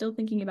I'm still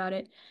thinking about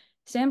it.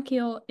 Sam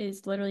Keel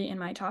is literally in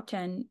my top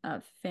 10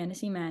 of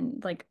fantasy men,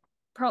 like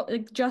probably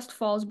like, just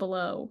falls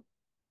below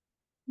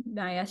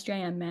my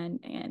SJM men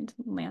and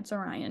Lance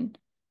Orion.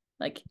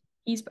 Like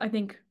he's I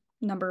think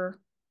number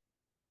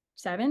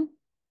 7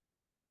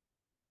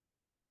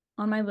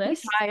 on my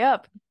He's list. high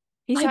up.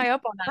 He's high Like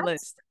up on that that's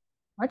list.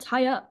 that's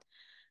high up.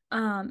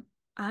 Um,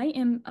 I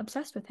am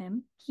obsessed with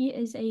him. He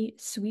is a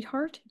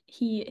sweetheart.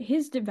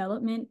 His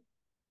development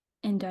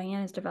and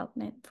Diana's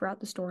development throughout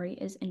the story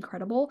is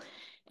incredible.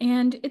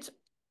 And it's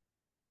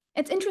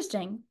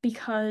interesting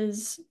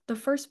because the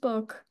first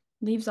book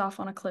leaves off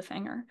on a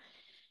cliffhanger.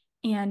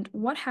 And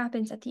what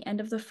happens at the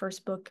end of the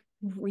first book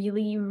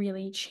really,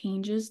 really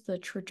changes the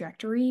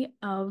trajectory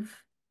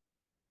of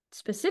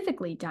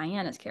specifically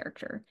Diana's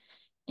character.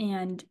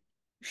 And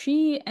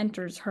she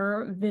enters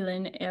her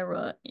villain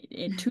era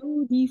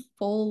to the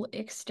full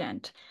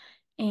extent.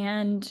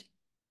 And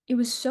it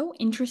was so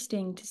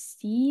interesting to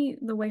see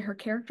the way her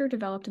character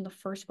developed in the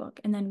first book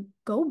and then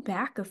go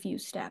back a few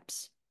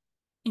steps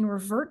and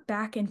revert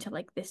back into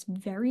like this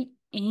very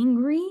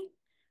angry,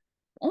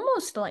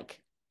 almost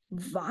like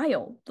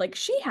vile. Like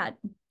she had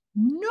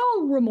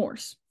no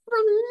remorse for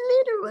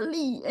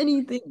literally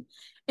anything.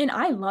 And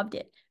I loved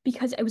it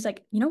because it was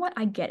like, you know what?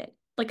 I get it.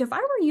 Like if I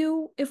were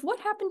you, if what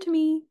happened to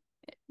me,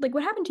 like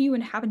what happened to you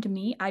and happened to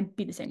me, I'd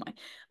be the same way.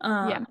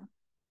 Yeah,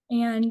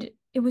 And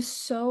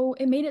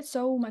it made it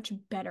so much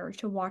better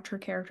to watch her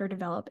character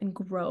develop and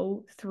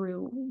grow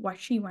through what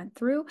she went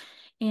through.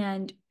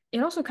 And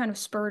it also kind of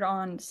spurred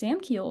on Sam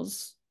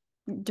Keel's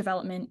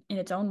development in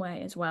its own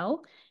way as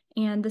well.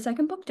 And the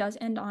second book does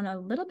end on a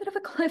little bit of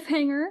a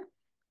cliffhanger.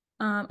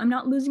 I'm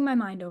not losing my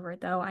mind over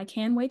it though. I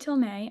can wait till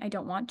May. I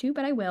don't want to,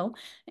 but I will.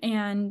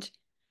 And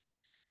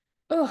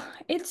oh,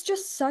 it's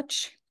just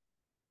such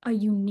a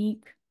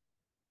unique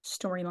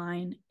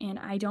storyline. And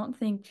I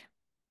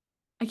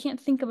can't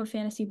think of a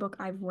fantasy book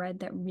I've read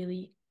that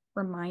really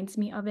reminds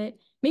me of it.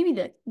 Maybe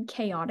the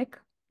chaotic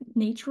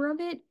nature of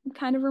it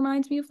kind of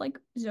reminds me of like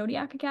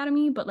Zodiac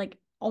Academy, but like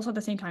also at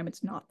the same time,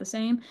 it's not the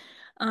same.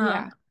 Um,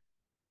 yeah,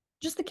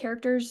 just the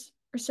characters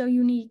are so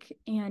unique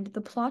and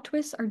the plot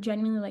twists are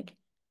genuinely like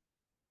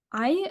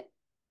I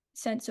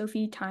sent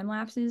Sophie time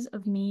lapses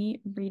of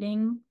me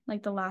reading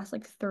like the last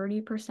like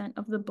 30%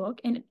 of the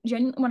book. And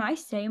when I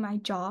say my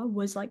jaw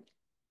was like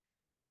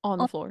on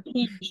the floor.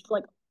 unhinged,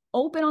 like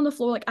open on the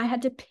floor. Like I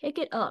had to pick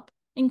it up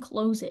and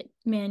close it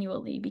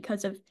manually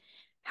because of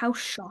how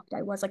shocked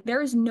I was. Like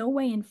there is no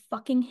way in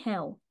fucking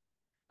hell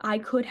I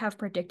could have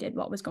predicted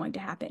what was going to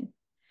happen.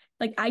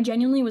 Like I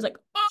genuinely was like,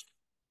 "Oh,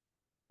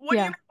 what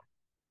do you Yeah, mean?"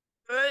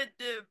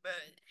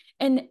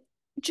 And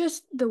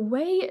just the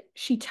way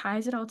she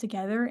ties it all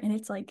together, and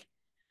it's like,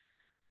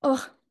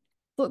 oh,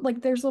 look,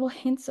 like there's little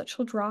hints that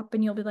she'll drop,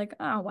 and you'll be like,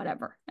 oh,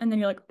 whatever. And then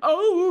you're like,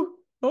 oh,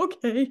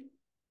 okay.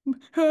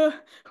 Uh,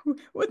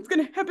 what's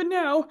gonna happen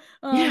now?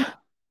 yeah,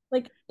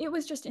 Like it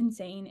was just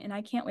insane, and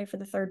I can't wait for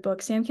the third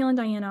book. Sam Keel and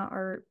Diana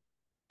are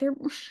they're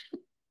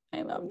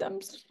I love them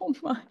so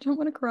much. I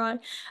want to cry.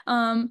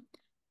 Um,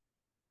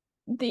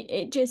 they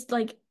it just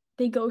like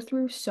they go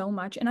through so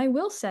much, and I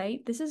will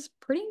say this is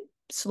pretty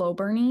slow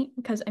burny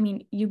because I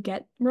mean you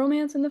get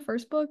romance in the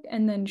first book,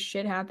 and then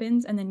shit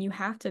happens, and then you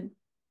have to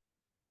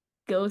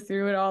go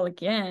through it all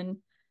again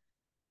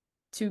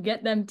to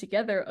get them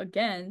together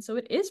again. So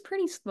it is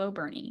pretty slow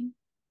burning,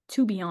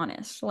 to be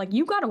honest. Like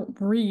you gotta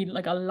read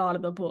like a lot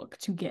of the book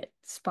to get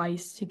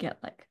spice, to get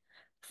like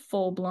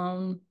full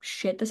blown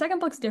shit. The second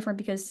book's different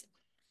because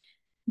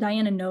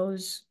Diana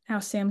knows how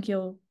Sam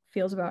Keel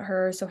feels about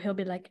her, so he'll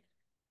be like,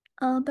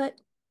 but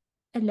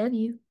I love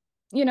you.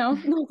 You know?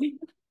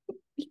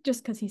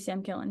 Just because he's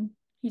Sam Keel and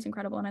he's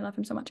incredible and I love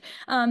him so much.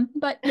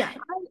 But yeah,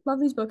 I love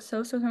these books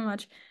so, so, so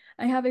much.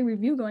 I have a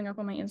review going up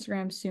on my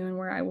Instagram soon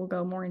where I will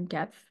go more in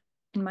depth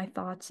in my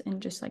thoughts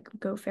and just like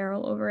go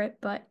feral over it.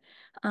 But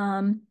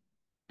um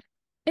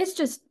it's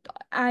just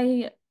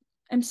I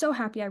am so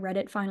happy I read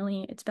it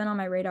finally. It's been on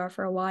my radar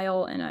for a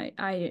while and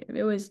I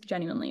it was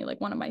genuinely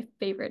like one of my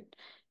favorite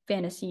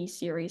fantasy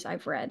series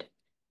I've read.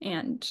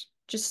 and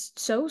just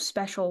so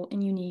special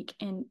and unique.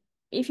 And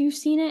if you've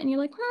seen it and you're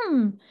like,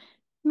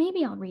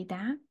 maybe I'll read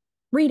that,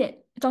 read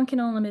it. It's on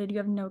Kindle Unlimited. You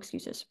have no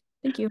excuses.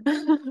 Thank you.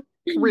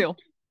 Real.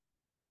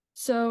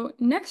 So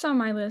next on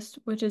my list,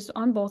 which is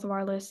on both of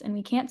our lists, and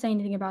we can't say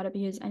anything about it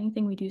because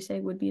anything we do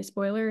say would be a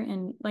spoiler.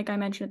 And like I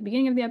mentioned at the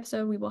beginning of the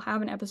episode, we will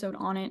have an episode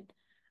on it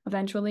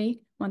eventually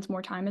once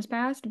more time has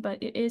passed.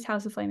 But it is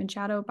House of Flame and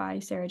Shadow by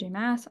Sarah J.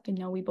 Maas. I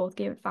know we both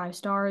gave it 5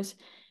 stars,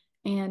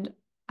 and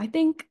I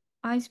think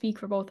I speak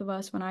for both of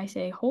us when I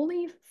say,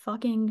 holy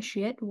fucking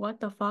shit,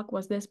 what the fuck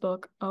was this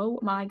book? Oh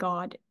my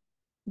God,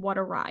 what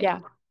a ride. Yeah.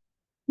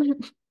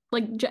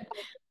 Like,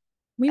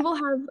 we will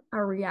have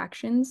our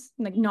reactions,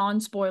 like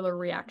non-spoiler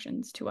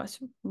reactions to us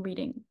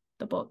reading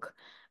the book,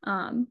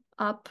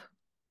 up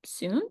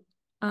soon.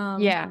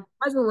 Yeah.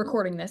 As we're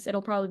recording this,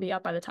 it'll probably be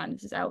up by the time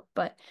this is out,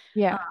 but uh,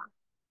 Yeah.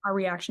 our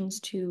reactions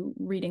to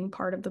reading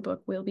part of the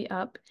book will be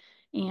up,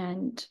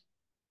 and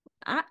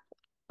I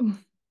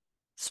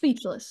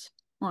speechless,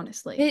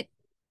 honestly. It,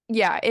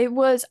 yeah, it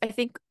was, I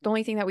think the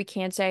only thing that we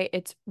can say,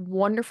 it's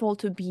wonderful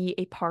to be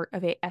a part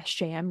of a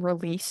SJM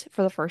release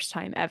for the first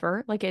time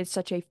ever. Like it's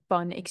such a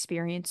fun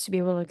experience to be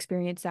able to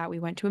experience that. We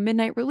went to a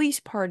midnight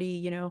release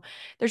party,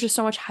 there's just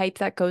so much hype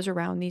that goes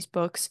around these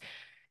books.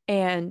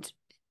 And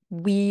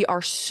we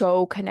are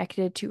so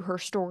connected to her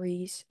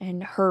stories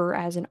and her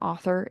as an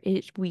author.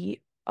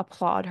 We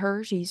applaud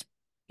her. She's,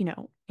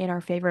 in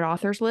our favorite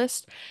authors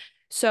list.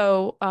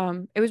 So,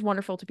 it was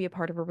wonderful to be a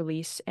part of a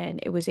release, and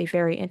it was a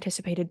very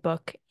anticipated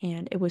book,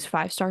 and it was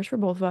 5 stars for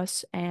both of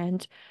us.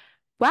 And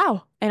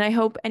wow. And I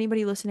hope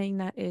anybody listening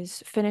that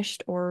is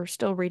finished or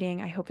still reading,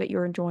 I hope that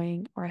you're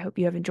enjoying, or I hope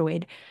you have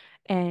enjoyed.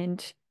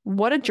 And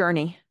what a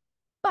journey.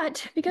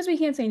 But because we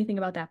can't say anything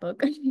about that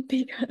book,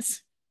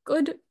 because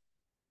good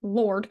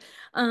Lord,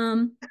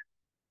 um,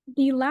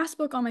 the last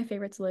book on my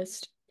favorites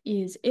list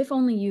is If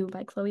Only You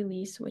by Chloe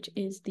Leese, which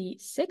is the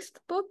sixth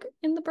book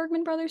in the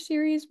Bergman Brothers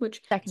series,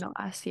 which Second to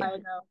last, I yeah.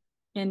 know.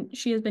 And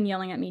she has been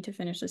yelling at me to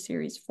finish the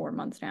series for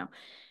months now.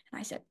 And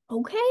I said,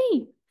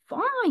 okay,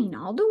 fine,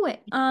 I'll do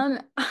it.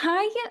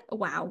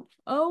 Wow.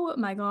 Oh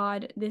my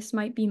God. This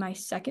might be my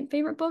second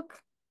favorite book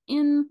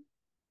in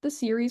the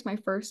series. My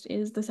first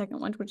is the second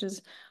one, which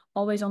is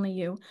Always Only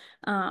You.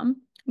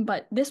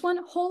 But this one,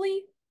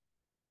 holy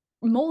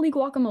moly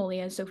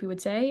guacamole, as Sophie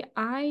would say.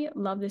 I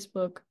love this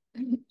book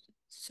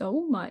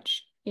so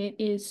much. It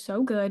is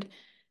so good.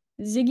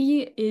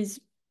 Ziggy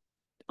is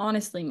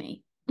honestly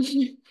me.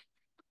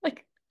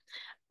 Like,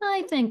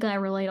 I think I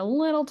relate a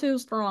little too I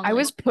strongly.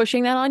 was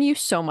pushing that on you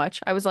so much.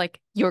 I was like,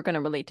 you're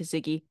gonna relate to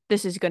Ziggy.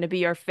 This is gonna be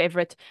your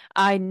favorite.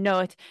 I know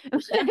it.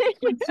 Yeah,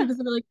 like super,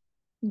 super, like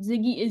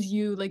Ziggy is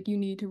you. Like you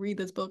need to read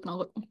this book, and I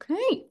was like,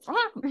 okay,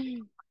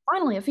 fine.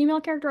 Finally, a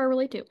female character I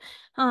relate to,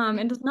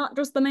 and it's not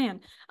just the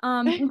man.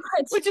 But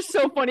Which is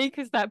so funny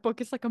because that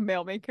book is like a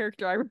male main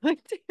character I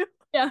relate to.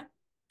 yeah,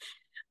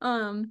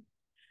 um,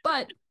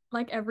 but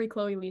like every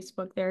Chloe Leese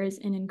book, there is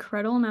an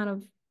incredible amount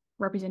of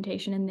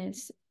representation in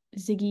this.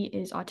 Ziggy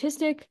is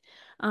autistic,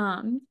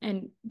 and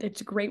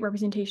it's a great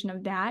representation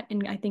of that.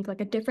 And I think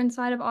like a different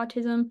side of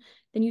autism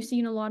than you see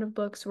in a lot of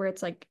books, where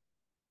it's like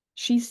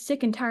she's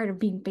sick and tired of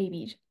being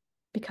babied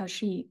because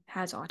she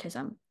has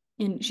autism.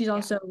 And she's Yeah.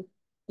 also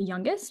the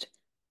youngest.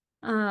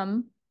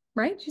 Um,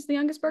 right? She's the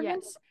youngest Bergman.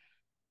 Yes.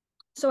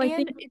 So I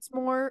think And it's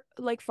more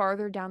like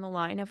farther down the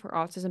line of her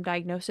autism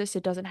diagnosis.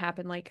 It doesn't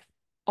happen like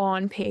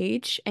on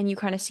page, and you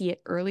kind of see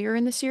it earlier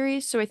in the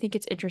series. So I think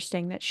it's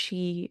interesting that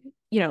she,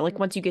 like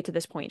once you get to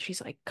this point,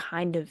 she's like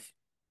kind of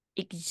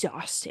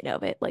exhausted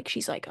of it. Like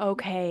she's like,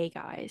 okay,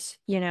 guys.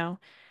 tired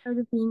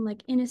of being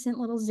like innocent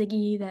little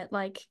Ziggy that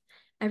like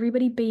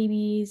everybody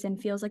babies and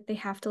feels like they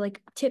have to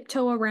like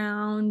tiptoe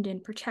around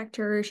and protect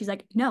her. She's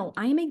like, no,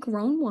 I am a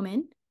grown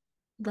woman.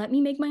 Let me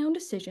make my own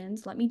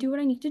decisions. Let me do what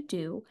I need to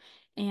do.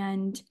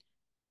 And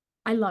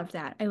I loved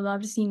that. I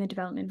loved seeing the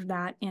development of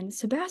that. And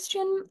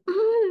Sebastian,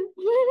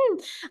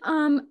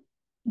 um,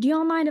 do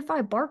y'all mind if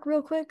I bark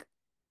real quick?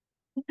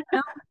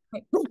 No?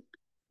 Okay.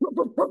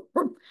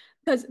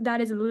 Because that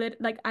is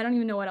like I don't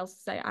even know what else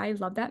to say. I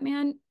love that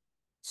man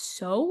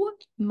so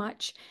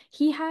much.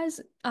 He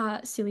has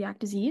celiac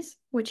disease,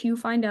 which you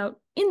find out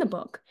in the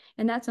book.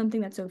 And that's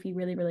something that Sophie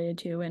really related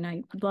to. And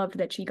I loved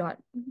that she got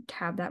to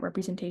have that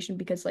representation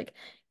because like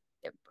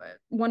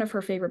one of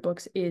her favorite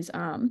books is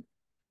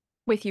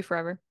With you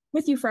forever.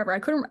 With You Forever. I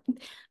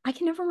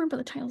can never remember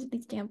the titles of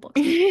these damn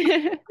books.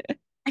 I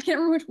can't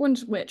remember which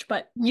one's which,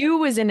 but You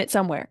was in it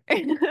somewhere.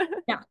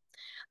 yeah.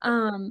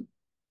 Um,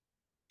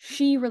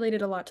 she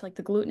related a lot to like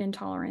the gluten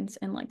intolerance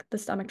and like the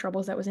stomach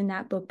troubles that was in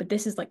that book, but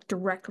this is like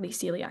directly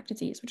celiac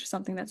disease, which is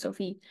something that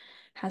Sophie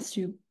has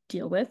to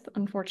deal with,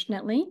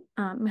 unfortunately.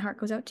 My heart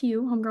goes out to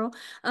you,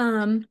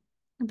 homegirl.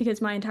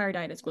 Because my entire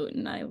diet is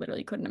gluten. I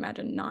literally couldn't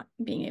imagine not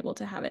being able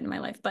to have it in my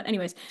life. But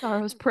anyways,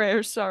 Sorrows,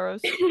 prayers,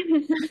 sorrows.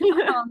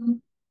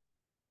 um,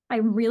 I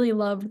really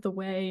loved the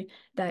way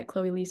that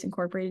Chloe Leese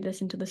incorporated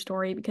this into the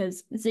story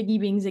because Ziggy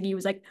being Ziggy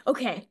was like,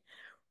 okay,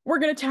 we're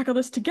gonna tackle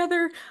this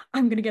together.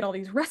 I'm gonna get all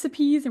these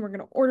recipes and we're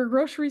gonna order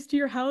groceries to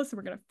your house and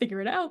we're gonna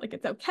figure it out. Like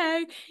it's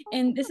okay.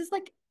 And this is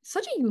like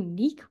such a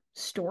unique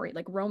story,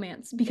 like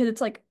romance, because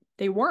it's like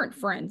they weren't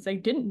friends. They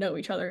didn't know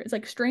each other. It's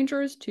like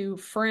strangers to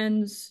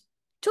friends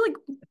to like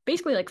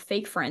basically like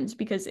fake friends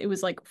because it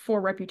was like for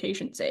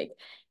reputation's sake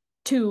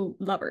to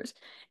lovers.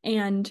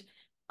 And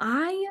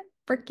I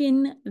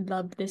freaking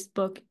love this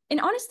book. And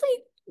honestly,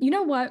 you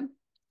know what?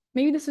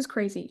 Maybe this is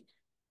crazy.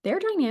 Their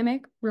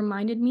dynamic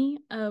reminded me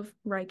of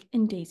Reich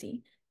and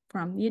Daisy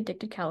from the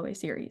Addicted Callaway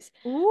series.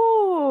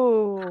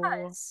 Ooh.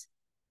 Because,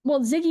 well,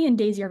 Ziggy and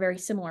Daisy are very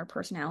similar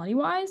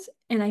personality-wise,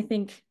 and I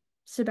think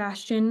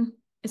Sebastian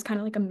is kind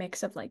of like a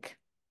mix of like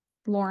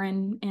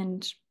Lauren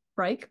and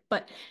Reich,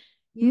 but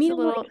He's a meaning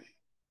little, like,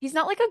 he's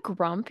not like a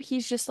grump.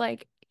 He's just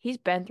like, he's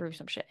been through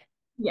some shit.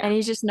 yeah. And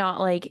he's just not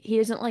like, he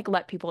doesn't like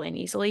let people in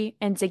easily.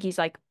 And Ziggy's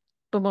like,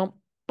 boom, boom,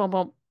 boom,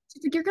 boom,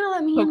 She's like, you're gonna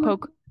let me in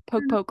poke, with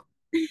poke, poke, poke.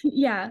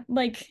 yeah,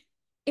 like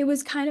it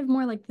was kind of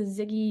more like the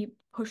Ziggy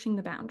pushing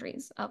the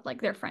boundaries of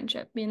like their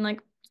friendship, being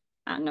like,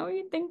 I know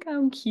you think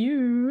I'm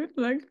cute,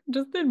 like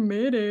just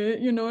admit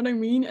it, you know what I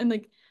mean? And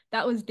like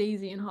that was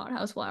Daisy and Hot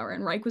House Flower,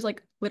 and Reich was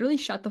like, literally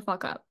shut the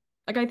fuck up.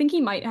 Like I think he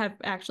might have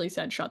actually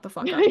said shut the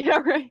fuck up. Yeah,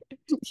 right.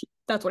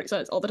 That's what he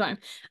says all the time.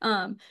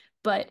 Um,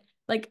 but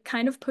like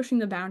kind of pushing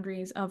the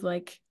boundaries of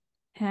like,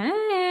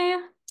 hey,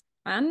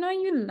 I know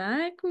you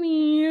like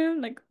me.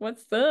 Like,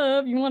 what's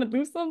up? You want to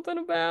do something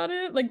about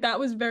it? Like that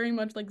was very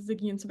much like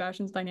Ziggy and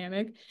Sebastian's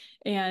dynamic.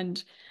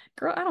 And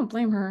girl, I don't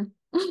blame her.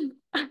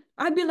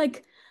 I'd be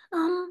like,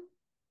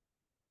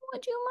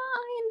 would you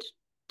mind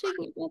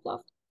taking your pants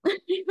off?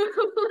 Like,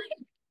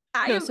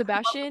 I No, am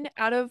Sebastian,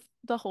 out of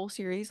the whole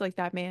series, like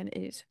that man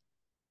is,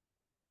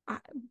 I,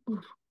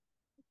 oof,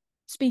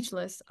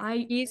 speechless.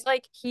 he's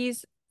like,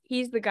 he's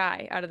the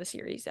guy out of the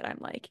series that I'm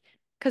like,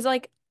 because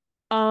like,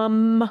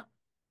 um,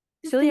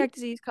 The thing, celiac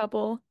disease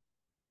couple.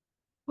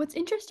 what's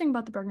interesting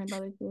about the Bergman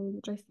Brothers series,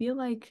 which I feel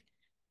like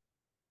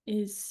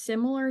is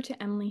similar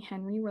to Emily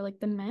Henry, where like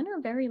the men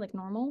are very like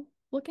normal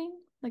looking.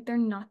 Like they're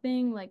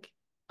nothing like,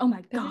 oh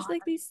my They're just God,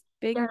 like these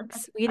big they're like a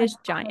Swedish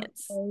giant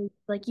giants. face.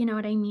 Like, you know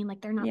what I mean?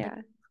 Like they're not like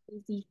Yeah,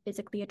 crazy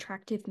physically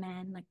attractive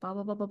men, like blah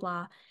blah blah blah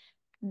blah.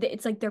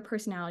 It's like their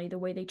personality, the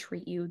way they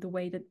treat you, the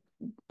way that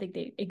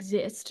they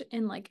exist,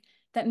 and like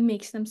that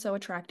makes them so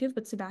attractive.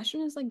 But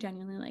Sebastian is like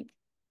genuinely like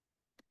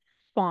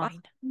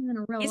fine. in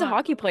a real He's a life.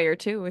 hockey player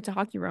too. It's a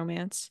hockey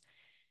romance.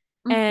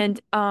 Mhm.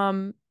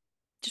 And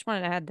just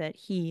wanted to add that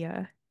he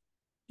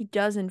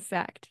does in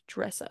fact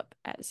dress up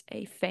as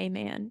a Fey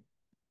man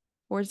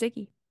or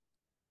Ziggy.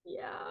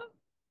 Yeah.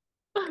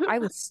 I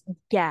was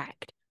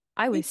gagged.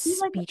 I He was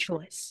like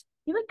speechless.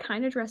 he like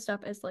kind of dressed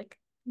up as like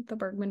the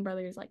Bergman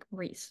brothers like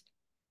Reese.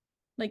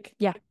 Like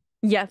Yeah.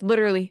 Yeah,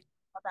 literally.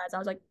 as I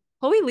was like,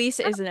 Chloe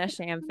Lisa is an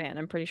SJM fan,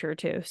 I'm pretty sure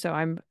too. So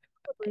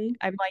probably.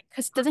 I'm like,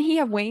 because doesn't he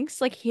have wings?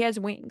 Like he has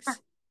wings.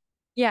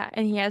 Yeah,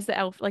 and he has the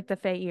elf like the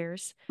Fey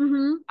ears. I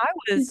Mm-hmm.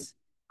 was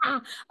Ah,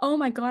 oh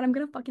my God, I'm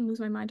gonna fucking lose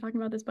my mind talking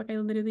about this book. I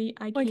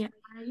like, can't.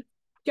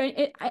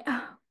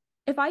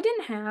 If I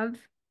didn't have,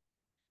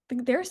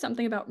 like, there's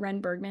something about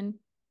Ren Bergman.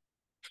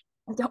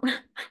 I don't, I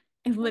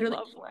I literally,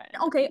 love Ren.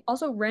 okay.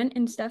 Also, Ren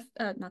and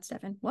not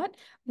Stefan, what?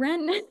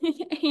 Ren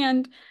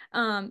and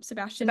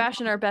Sebastian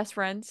Sebastian are best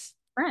friends.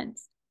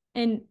 friends.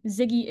 And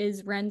Ziggy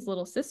is Ren's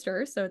little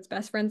sister, so it's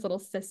best friend's little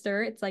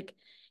sister. It's like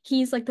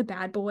he's like the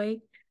bad boy,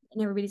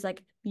 and everybody's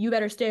like, "You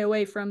better stay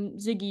away from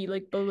Ziggy.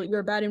 Like, blah, blah,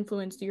 you're a bad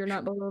influence. You're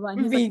not blah blah blah."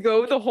 And he's like,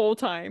 Vigo the whole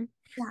time.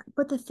 "Yeah."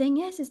 But the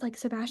thing is like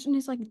Sebastian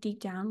is like deep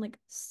down like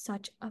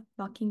such a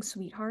fucking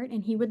sweetheart,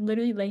 and he would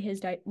literally lay his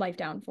di life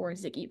down for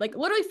Ziggy. Like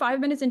literally 5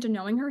 minutes into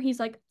knowing her,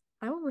 he's like,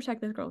 "I will protect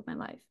this girl with my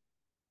life."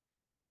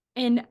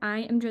 And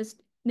I am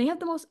just, they have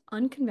the most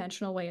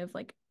unconventional way of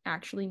like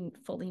actually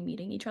fully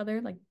meeting each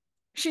other. Like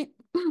she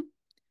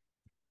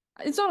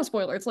it's not a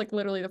spoiler. It's like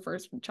literally the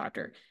first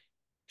chapter.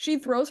 She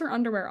throws her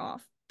underwear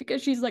off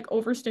because she's like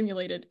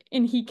overstimulated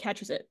and he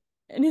catches it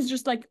and is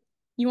just like,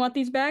 "You want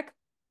these back?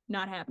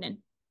 Not happening."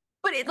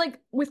 But it like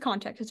with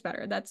context, it's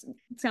better. It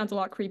sounds a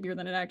lot creepier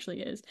than it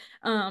actually is.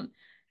 Um,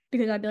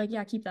 because I'd be like,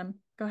 "Yeah, keep them.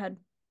 Go ahead.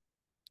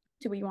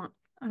 Do what you want.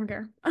 I don't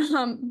care."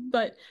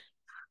 But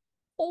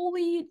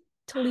holy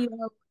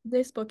Toledo,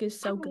 this book is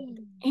so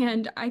good.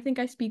 And I think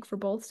I speak for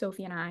both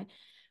Sophie and I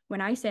when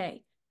I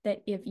say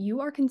that if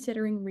you are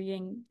considering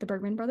reading the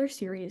Bergman Brothers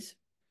series,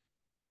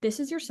 this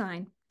is your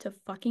sign to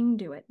fucking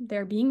do it.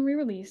 They're being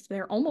re-released.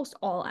 They're almost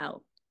all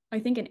out. I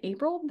think in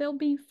April they'll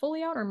be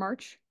fully out or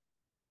March.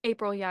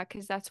 April, yeah,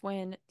 because that's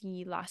when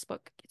the last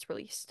book gets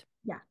released.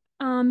 Yeah.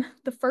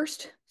 The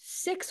first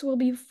six will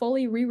be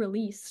fully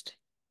re-released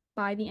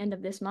by the end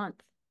of this month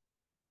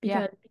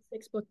Yeah. because the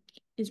sixth book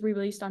is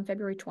re-released on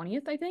February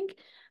 20th, I think.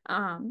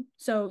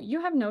 So you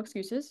have no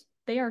excuses.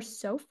 They are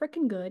so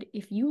freaking good.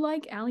 If you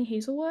like Allie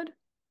Hazelwood,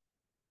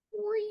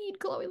 read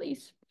Chloe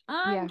Lease.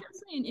 I'm Yeah.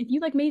 just saying, if you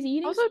like Maisie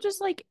Edings, Also,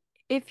 just like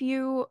if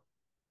you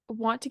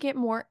want to get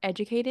more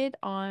educated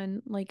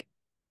on like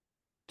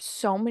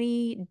so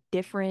many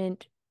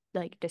different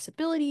like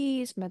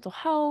disabilities, mental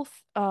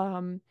health,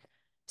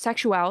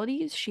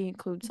 sexualities. She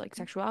includes like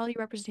sexuality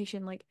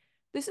representation. Like,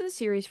 this is a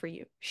series for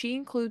you. She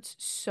includes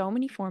so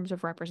many forms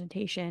of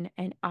representation,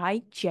 and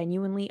I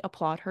genuinely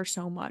applaud her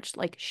so much.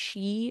 Like,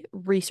 she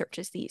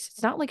researches these.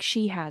 It's not like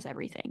she has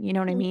everything, you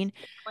know what I And mean?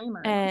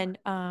 disclaimer, And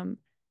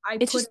I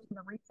it's put just in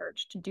the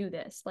research to do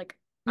this. Like,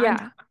 I'm trying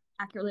yeah. to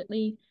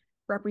accurately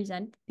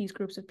represent these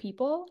groups of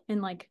people,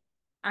 and like,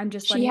 I'm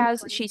just She letting you know.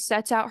 has she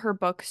sets out her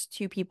books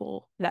to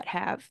people that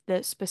have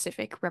the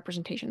specific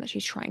representation that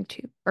she's trying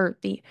to, or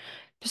the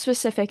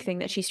specific thing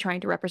that she's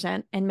trying to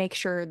represent, and make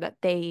sure that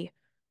they,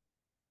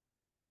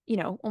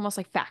 almost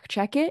like fact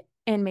check it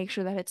and make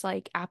sure that it's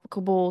like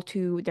applicable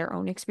to their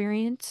own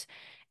experience.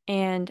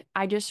 And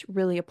I just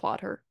really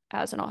applaud her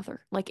as an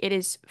author. Like, it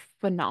is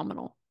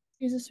phenomenal,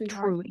 She's a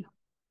sweetheart. truly.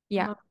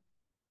 Yeah. Love.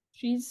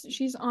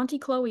 She's Auntie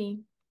Chloe.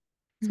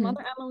 It's Hmm.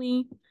 Mother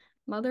Emily,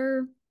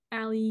 Mother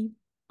Allie,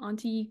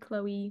 Auntie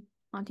Chloe,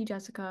 Auntie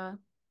Jessica,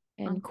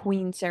 And um,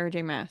 Queen Sarah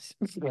J. Maas.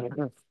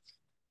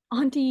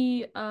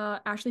 Auntie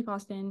Ashley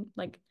Poston.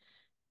 Like,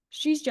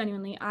 she's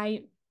genuinely,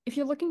 if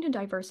you're looking to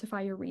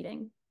diversify your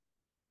reading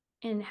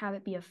and have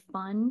it be a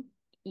fun,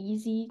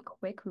 easy,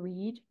 quick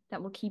read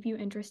that will keep you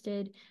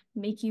interested,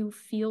 make you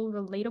feel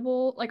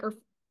relatable, like, or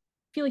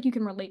feel like you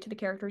can relate to the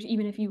characters,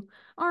 even if you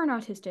aren't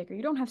autistic or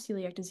you don't have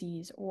celiac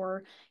disease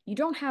or you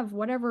don't have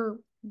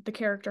whatever the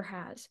character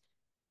has,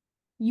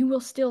 you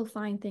will still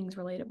find things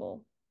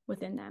relatable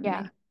within them.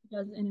 Yeah.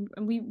 And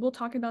we will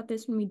talk about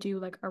this when we do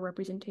like our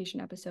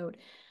representation episode.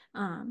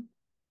 Um,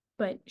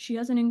 but she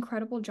does an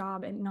incredible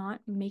job at not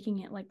making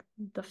it like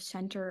the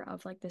center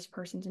of like this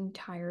person's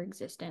entire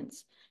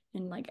existence.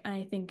 And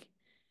I think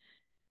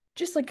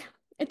just like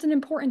it's an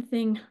important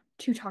thing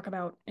to talk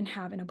about and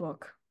have in a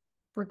book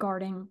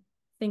regarding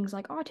things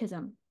like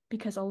autism,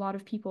 because a lot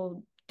of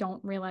people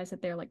don't realize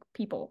that they're like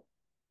people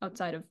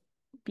outside of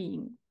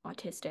being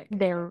autistic.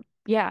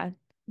 Yeah.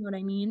 You know what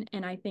I mean?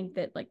 And I think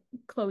that like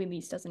Chloe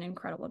Leese does an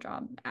incredible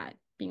job at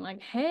being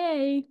like,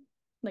 hey,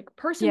 like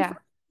person Yeah. first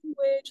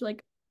language,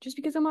 like just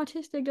because I'm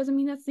autistic doesn't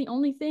mean that's the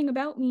only thing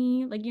about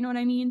me. Like, you know what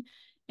I mean?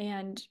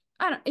 And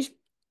I don't, it's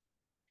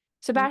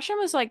Sebastian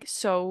was like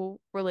so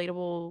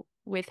relatable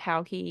with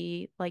how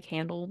he like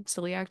handled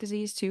celiac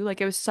disease too. Like,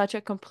 it was such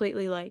a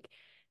completely like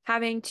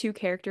having two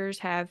characters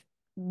have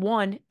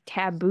one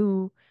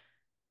taboo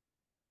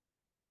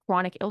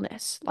chronic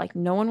illness. Like,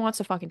 no one wants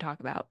to fucking talk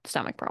about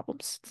stomach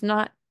problems. It's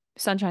not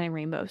sunshine and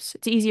rainbows.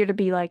 It's easier to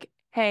be like,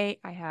 hey,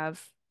 I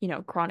have,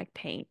 chronic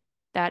pain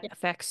that yeah.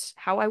 affects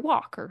how I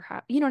walk or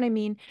how, you know what I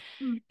mean?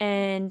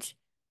 And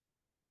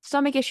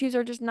stomach issues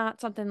are just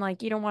not something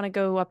like you don't want to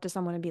go up to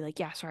someone and be like,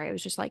 yeah, sorry, I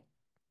was just like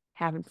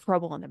having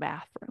trouble in the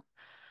bathroom.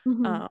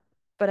 Mm-hmm. Um,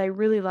 but I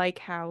really like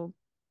how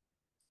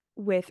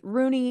with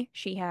Rooney,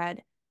 she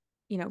had,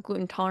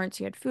 gluten intolerance,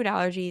 she had food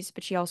allergies,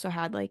 but she also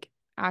had like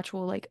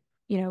actual like,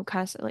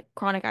 kind of like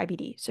chronic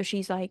IBD. So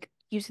she's like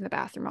using the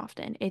bathroom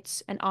often.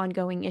 It's an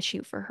ongoing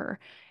issue for her.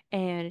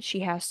 And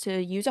she has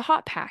to use a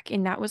hot pack.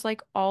 And that was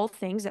like all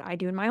things that I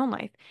do in my own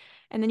life.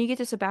 And then you get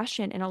to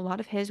Sebastian, and a lot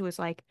of his was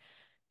like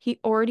he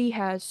already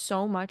has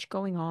so much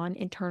going on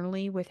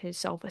internally with his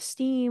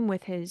self-esteem,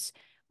 with his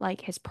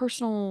like his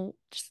personal,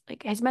 just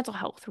like his mental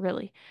health,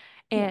 really.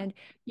 Yeah. And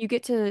you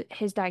get to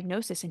his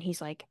diagnosis, and he's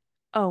like,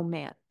 oh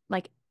man,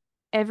 like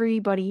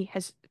everybody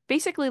has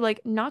basically, like,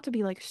 not to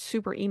be like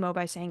super emo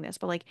by saying this,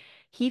 but like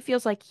he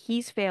feels like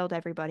he's failed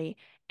everybody.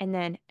 And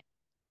then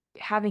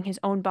having his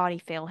own body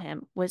fail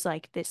him was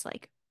like this,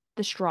 like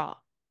the straw,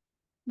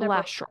 the That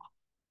last broke. straw.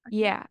 Yeah.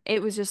 Yeah,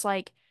 it was just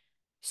like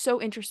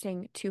so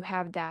interesting to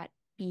have that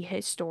be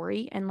his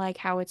story and like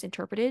how it's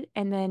interpreted.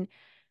 And then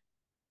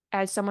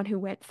as someone who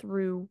went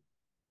through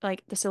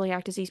like the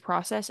celiac disease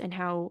process and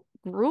how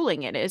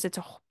grueling it is, it's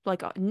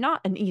like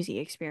not an easy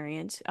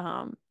experience.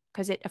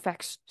 Because it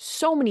affects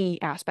so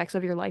many aspects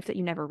of your life that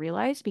you never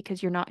realize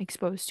because you're not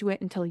exposed to it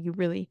until you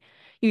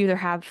either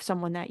have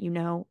someone that you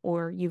know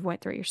or you've went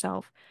through it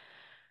yourself.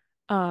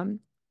 Um,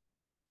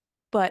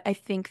 but I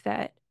think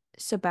that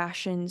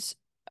Sebastian's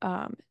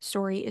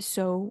story is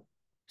so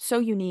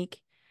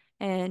unique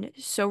and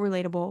so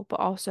relatable, but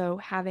also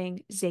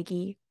having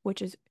Ziggy,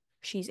 which is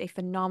she's a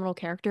phenomenal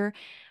character.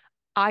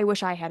 I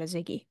wish I had a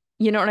Ziggy.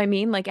 You know what I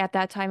mean? Like, at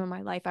that time in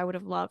my life, I would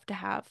have loved to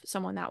have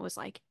someone that was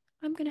like,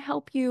 I'm gonna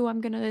help you. I'm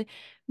gonna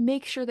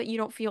make sure that you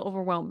don't feel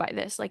overwhelmed by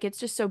this. Like, it's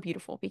just so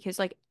beautiful because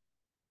like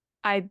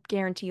I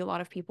guarantee a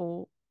lot of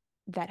people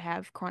that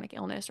have chronic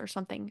illness or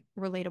something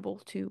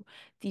relatable to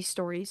these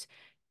stories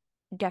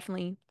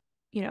definitely,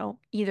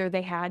 either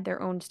they had their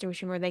own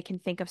situation where they can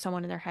think of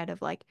someone in their head of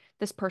like,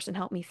 this person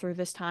helped me through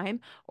this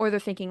time, or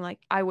they're thinking like,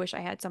 I wish I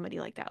had somebody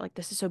like that. Like,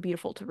 this is so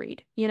beautiful to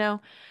read, you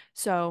know?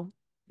 So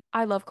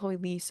I love Chloe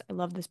Leese. I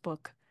love this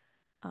book.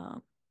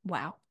 Um,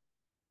 wow.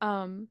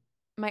 Um,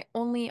 my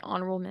only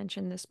honorable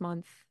mention this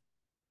month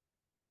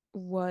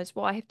was,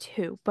 well, I have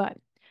two, but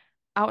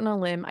out on a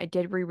limb, I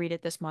did reread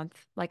it this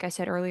month. Like I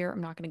said earlier,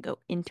 I'm not going to go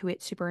into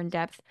it super in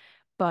depth,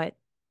 but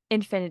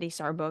Infinity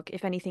Star book,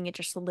 if anything, it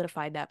just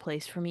solidified that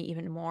place for me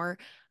even more.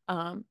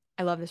 I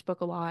love this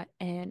book a lot,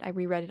 and I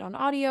reread it on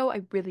audio.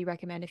 I really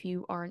recommend if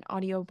you are an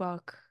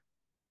audiobook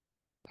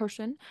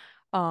person.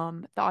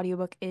 The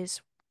audiobook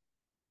is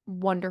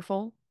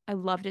wonderful. I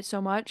loved it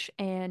so much.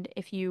 And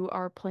if you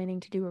are planning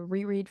to do a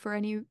reread for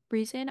any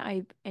reason,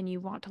 and you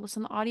want to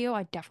listen to audio,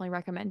 I definitely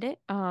recommend it.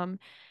 And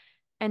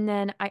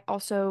then I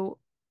also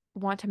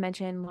want to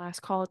mention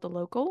Last Call at the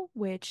Local,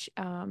 which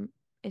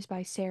is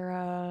by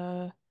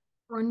Sarah.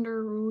 Brenda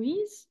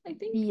Ruiz, I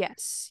think.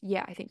 Yes,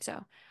 yeah, I think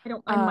so. I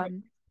might Um, have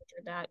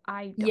butchered that.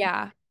 I don't.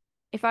 yeah.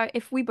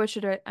 If we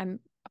butchered it, I'm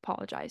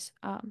apologize.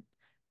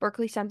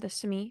 Berkeley sent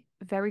this to me.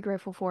 Very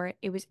grateful for it.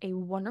 It was a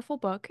wonderful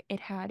book. It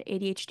had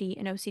ADHD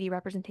and OCD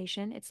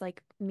representation. It's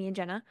like me and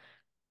Jenna.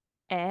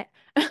 Eh.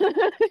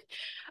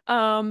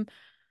 Um,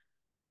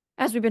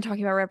 as we've been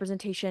talking about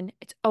representation,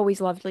 it's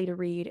always lovely to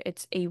read.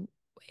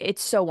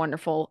 It's so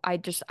wonderful. I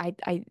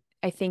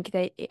think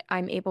that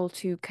I'm able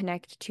to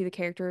connect to the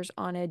characters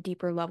on a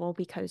deeper level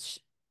because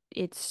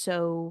it's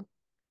so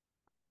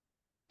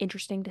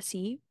interesting to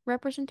see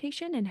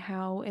representation and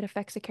how it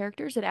affects the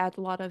characters. It adds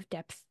a lot of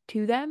depth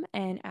to them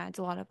and adds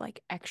a lot of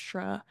like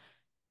extra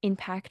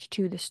impact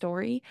to the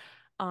story.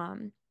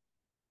 Um,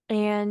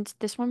 and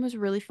this one was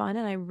really fun,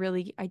 and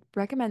I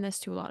recommend this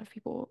to a lot of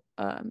people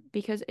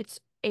because it's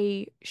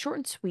a short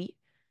and sweet.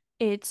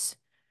 It's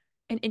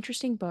an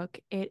interesting book.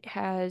 It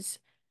has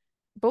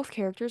both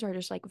characters are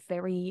just like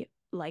very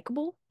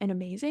likable and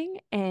amazing,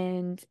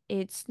 and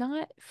it's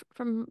not,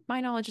 from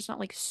my knowledge, it's not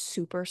like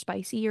super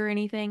spicy or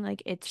anything.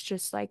 Like it's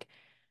just like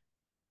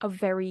a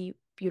very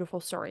beautiful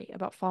story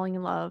about falling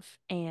in love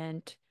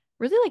and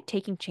really like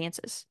taking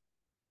chances.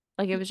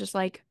 Like it was just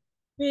like,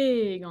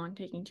 Big on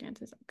taking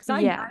chances because I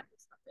yeah,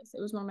 just got this.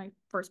 It was one of my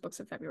first books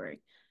of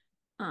February.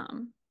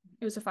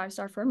 It was a 5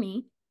 star for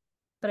me,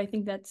 but I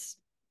think that's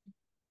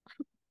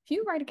if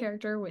you write a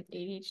character with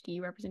ADHD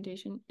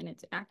representation and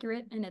it's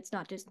accurate and it's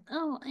not just,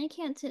 oh, I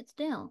can't sit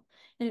still,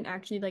 and it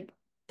actually like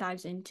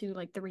dives into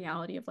like the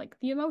reality of like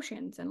the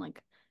emotions and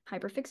like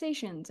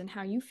hyperfixations and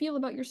how you feel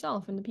about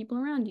yourself and the people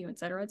around you, et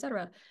cetera, et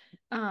cetera.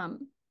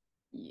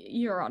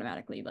 You're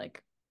automatically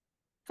like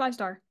 5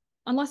 star,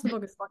 unless the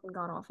book is fucking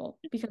god awful.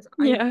 Because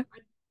yeah,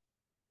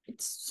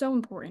 it's so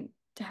important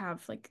to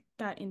have like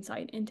that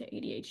insight into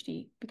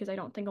ADHD because I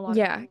don't think a lot of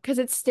yeah, because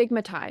it's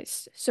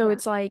stigmatized. So yeah.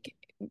 it's like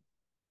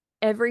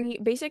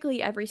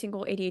basically every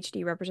single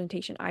ADHD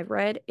representation I've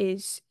read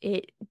is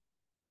it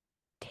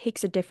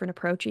takes a different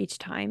approach each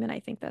time, and I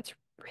think that's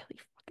really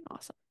fucking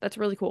awesome. That's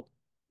really cool.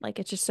 Like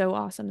it's just so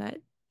awesome that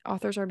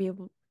authors are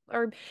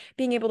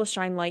being able to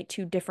shine light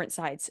to different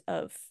sides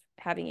of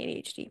having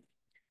ADHD.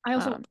 I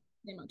also Um, won't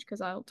say much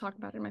because I'll talk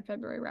about it in my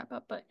February wrap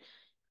up, but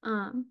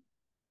um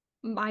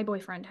my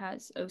boyfriend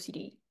has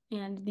OCD,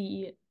 and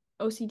the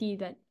OCD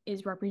that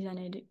is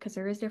represented, because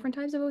there is different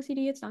types of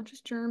OCD, it's not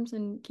just germs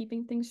and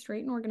keeping things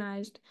straight and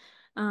organized.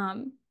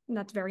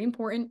 That's very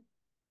important.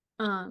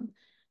 Um,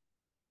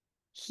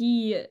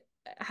 he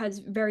has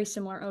very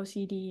similar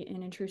OCD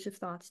and intrusive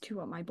thoughts to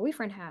what my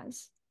boyfriend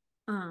has.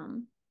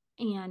 Um,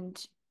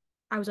 and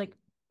I was like,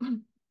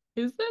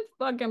 is this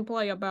fucking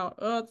play about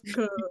us?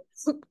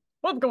 'Cause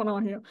what's going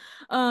on here?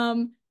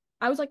 Um,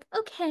 I was like,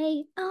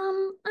 okay,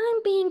 I'm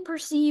being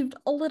perceived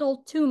a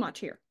little too much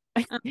here.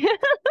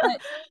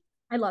 But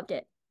I loved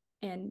it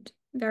and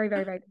very,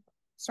 very, very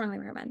strongly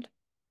recommend.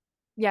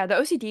 yeah, the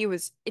OCD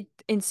was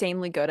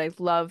insanely good.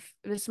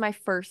 This is my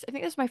first, I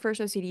think this is my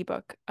first OCD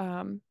book,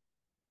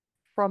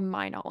 from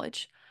my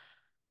knowledge.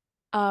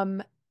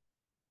 Um,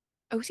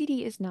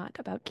 OCD is not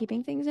about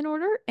keeping things in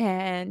order,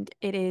 and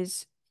it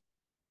is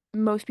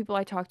most people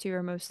I talk to,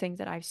 or most things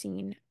that I've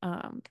seen,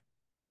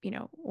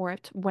 or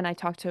when I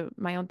talk to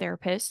my own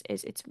therapist,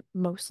 is it's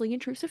mostly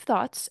intrusive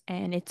thoughts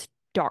and it's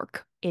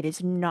dark. It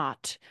is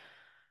not,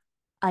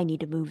 I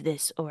need to move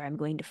this or I'm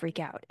going to freak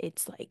out.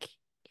 It's like,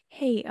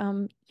 hey,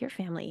 your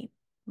family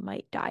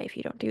might die if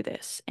you don't do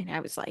this. And I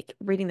was like,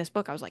 reading this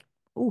book, I was like,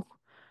 ooh,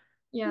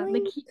 Yeah,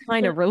 I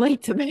kind of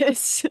relate to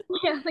this.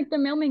 yeah, like the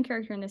male main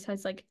character in this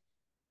has like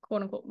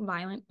quote unquote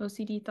violent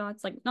OCD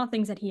thoughts, like not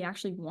things that he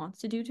actually wants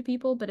to do to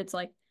people, but it's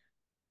like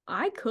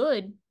I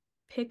could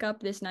pick up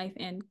this knife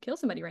and kill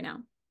somebody right now.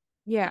 Like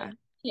Yeah.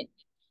 it,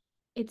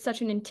 it's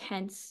such an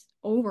intense,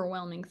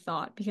 overwhelming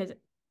thought because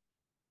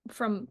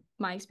from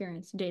my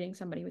experience dating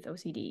somebody with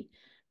OCD,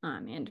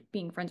 and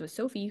being friends with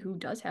Sophie who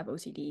does have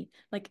OCD,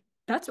 like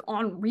that's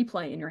on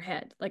replay in your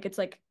head. Like it's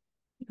like,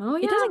 oh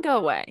It yeah, doesn't go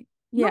away.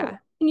 no. Yeah.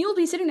 And you'll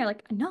be sitting there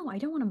like, no, I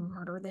don't want to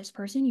murder this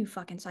person, you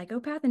fucking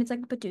psychopath. And it's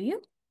like, but do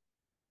you?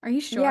 Are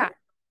you sure? Yeah.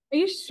 Are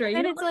you sure And you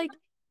then don't it's want like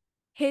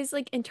his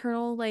like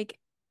internal like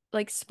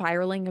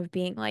spiraling of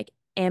being like,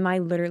 am I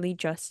literally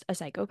just a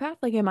psychopath?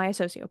 Like, am I a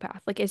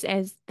sociopath? Like, is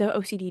the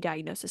OCD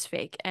diagnosis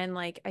fake? And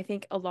like, I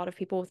think a lot of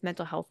people with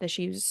mental health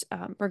issues,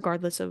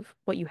 regardless of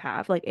what you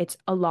have, like, it's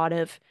a lot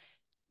of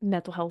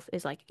mental health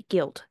is like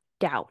guilt,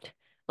 doubt.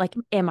 Like,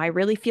 am I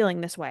really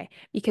feeling this way?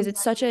 Because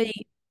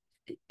exactly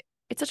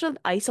it's such an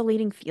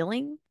isolating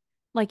feeling.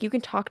 Like, you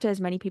can talk to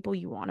as many people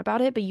you want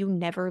about it, but you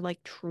never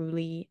like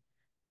truly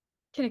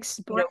can get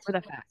express over the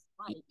what fact.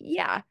 it's like.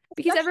 Yeah,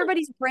 because Especially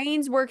everybody's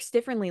brains works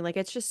differently. Like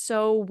it's just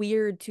so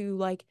weird to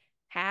like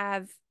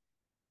have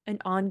an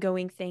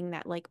ongoing thing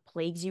that like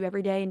plagues you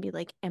every day and be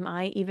like, am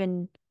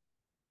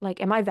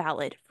I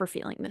valid for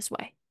feeling this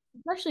way?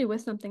 Especially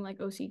with something like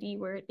OCD,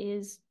 where it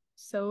is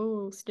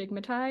so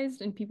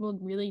stigmatized and people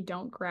really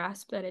don't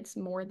grasp that it's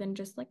more than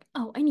just like,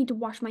 oh, I need to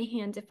wash my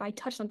hands if I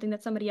touch something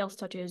that somebody else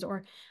touches,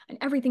 or and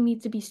everything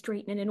needs to be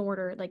straight and in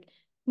order. Like,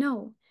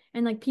 no.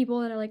 And like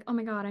people that are like, oh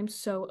my God, I'm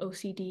so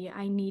OCD.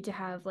 I need to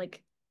have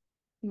like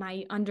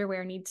my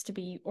underwear needs to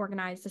be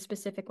organized a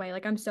specific way.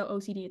 Like I'm so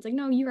OCD. It's like,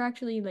 no, you're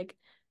actually like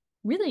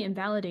really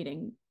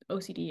invalidating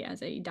OCD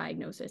as a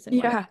diagnosis and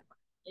what it Yeah.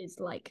 is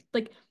like.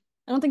 Like,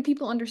 I don't think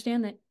people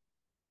understand that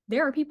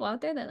there are people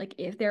out there that like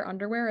if their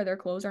underwear or their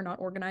clothes are not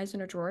organized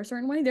in a drawer a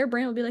certain way, their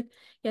brain will be like,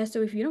 yeah,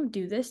 so if you don't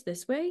do this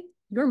way,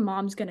 your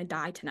mom's gonna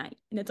die tonight.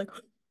 And it's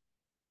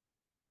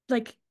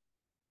like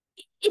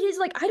it is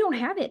like I don't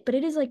have it, but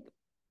it is like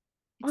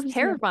It's obviously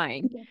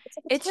terrifying. it's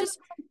like a It's just,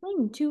 terrifying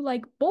thing to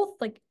like both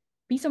like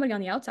be somebody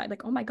on the outside,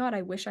 like, oh my God,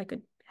 I wish I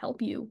could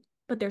help you,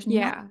 but there's nothing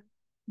yeah.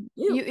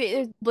 to do. It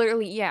is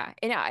literally, yeah.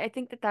 And I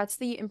think that that's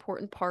the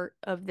important part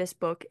of this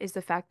book is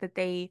the fact that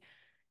they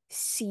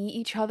see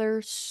each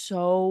other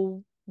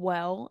so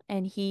well.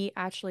 And he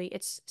actually,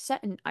 it's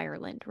set in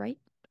Ireland, right?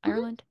 Mhm.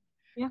 Ireland.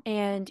 Yeah.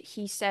 And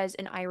he says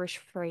an Irish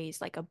phrase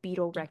like a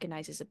beetle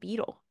recognizes a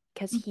beetle.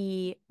 Because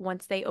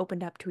once they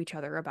opened up to each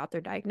other about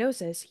their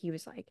diagnosis, he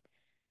was like,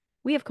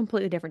 we have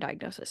completely different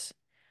diagnosis.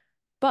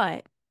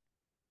 But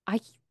I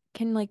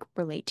can like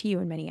relate to you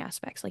in many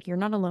aspects. Like you're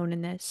not alone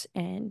in this.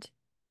 And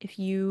if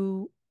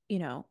you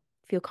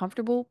feel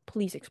comfortable,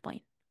 please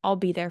explain. I'll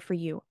be there for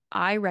you.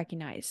 I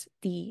recognize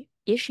the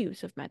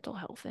issues of mental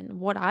health and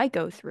what I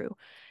go through.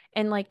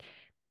 And like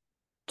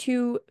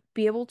to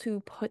be able to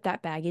put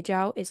that baggage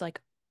out is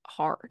like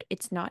hard.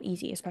 It's not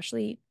easy,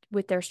 especially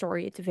with their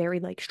story. It's very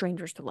like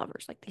strangers to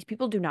lovers. Like these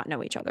people do not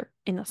know each other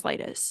in the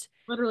slightest.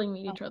 Literally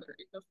meet Oh. each other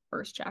in the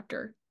first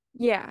chapter.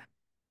 Yeah. It's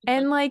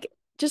And like like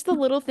just the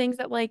little things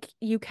that like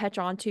you catch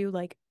on to,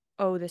 like,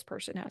 oh, this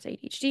person has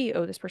ADHD,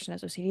 oh, this person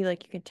has OCD,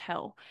 like you can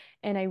tell.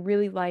 And I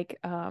really like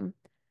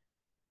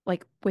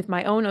with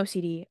my own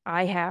OCD,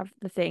 I have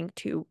the thing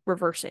to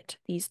reverse it,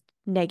 these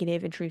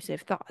negative,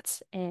 intrusive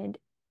thoughts. And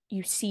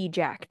you see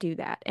Jack do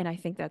that. And I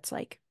think that's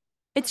like,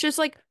 it's just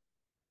like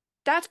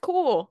that's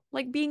cool.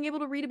 Like being able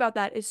to read about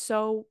that is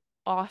so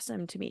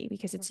awesome to me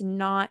because it's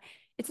not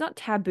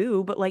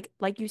taboo, but like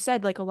you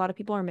said, like a lot of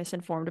people are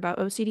misinformed about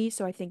OCD,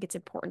 so I think it's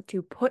important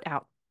to put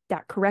out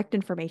that correct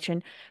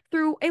information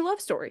through a love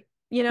story,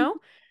 you know?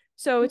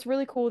 So it's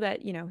really cool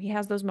that, he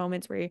has those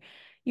moments where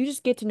you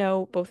just get to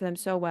know both of them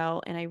so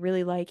well, and I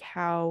really like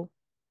how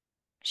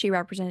she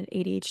represented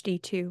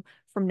ADHD too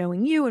from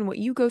knowing you and what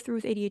you go through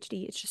with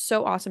ADHD. It's just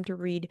so awesome to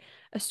read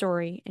a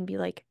story and be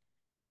like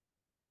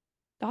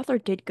the author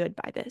did good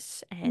by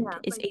this and yeah,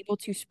 is like able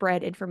to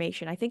spread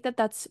information. I think that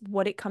that's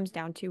what it comes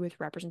down to with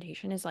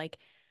representation is like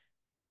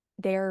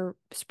they're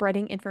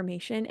spreading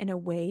information in a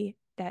way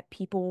that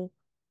people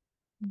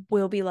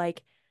will be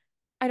like,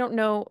 I don't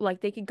know,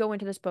 like they could go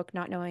into this book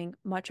not knowing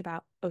much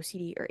about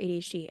OCD or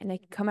ADHD and they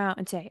could come out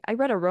and say, I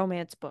read a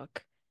romance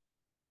book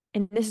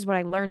and this is what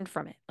I learned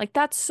from it. Like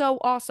that's so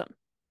awesome.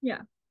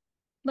 yeah.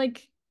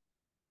 Like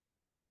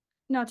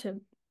not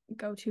to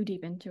go too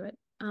deep into it,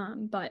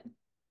 but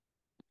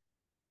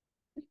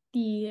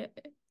the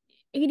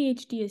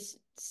ADHD is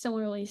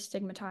similarly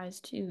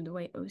stigmatized to the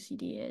way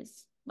OCD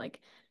is.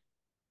 Like,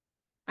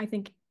 I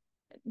think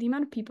the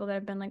amount of people that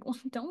have been like, well,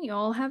 don't we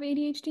all have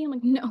ADHD? I'm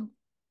like, no,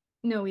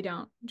 no, we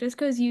don't. Just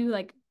because you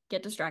like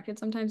get distracted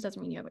sometimes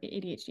doesn't mean you have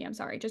ADHD. I'm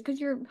sorry. Just because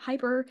you're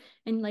hyper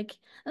and like,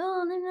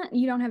 oh,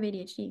 you don't have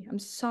ADHD. I'm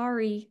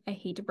sorry. I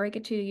hate to break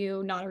it to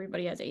you. Not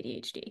everybody has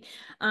ADHD.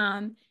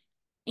 Um,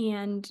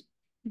 and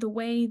the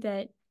way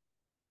that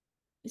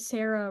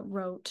Sarah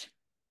wrote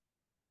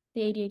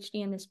the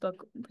ADHD in this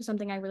book was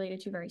something I related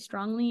to very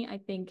strongly. I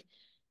think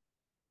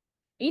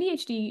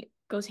ADHD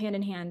goes hand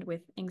in hand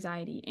with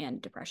anxiety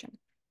and depression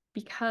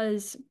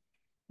because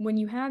when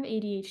you have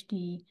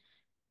ADHD,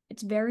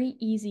 it's very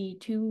easy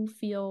to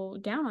feel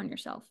down on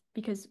yourself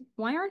because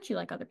why aren't you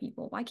like other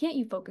people? Why can't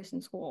you focus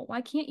in school? Why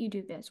can't you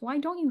do this? Why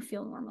don't you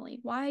feel normally?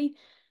 Why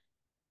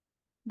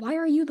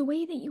are you the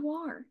way that you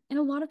are? And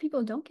a lot of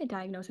people don't get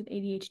diagnosed with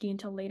ADHD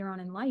until later on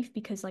in life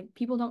because like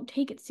people don't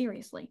take it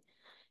seriously.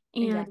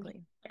 And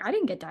Exactly. I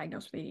didn't get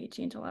diagnosed with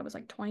ADHD until I was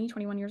like 20,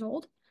 21 years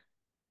old.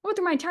 I went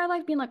through my entire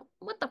life being like,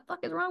 what the fuck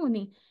is wrong with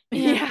me?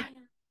 And Yeah.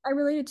 I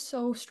related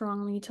so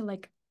strongly to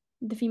like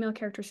the female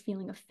character's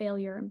feeling of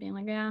failure and being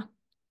like, yeah,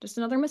 just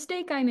another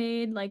mistake I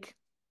made. Like,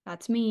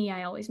 that's me.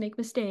 I always make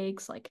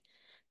mistakes. Like,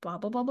 blah,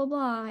 blah, blah, blah,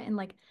 blah. And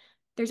like,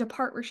 there's a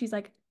part where she's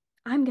like,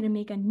 I'm gonna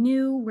make a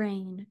new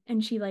rain.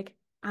 And she like,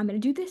 I'm gonna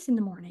do this in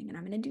the morning and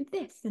I'm gonna do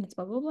this. And it's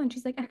blah, blah, blah. And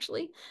she's like,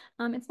 actually,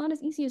 it's not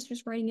as easy as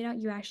just writing it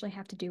out. You actually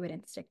have to do it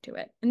and stick to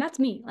it. And that's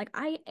me. Like,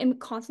 I am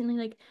constantly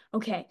like,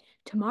 okay,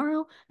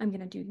 tomorrow I'm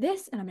gonna do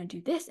this and I'm gonna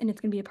do this and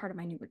it's gonna be a part of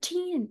my new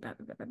routine and blah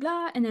blah blah blah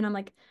blah. And then I'm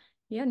like,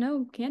 yeah,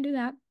 no, can't do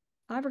that.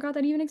 I forgot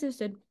that even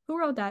existed. Who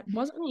wrote that?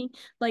 Wasn't me.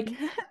 Like,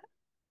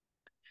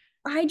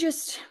 I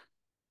just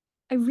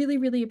I really,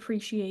 really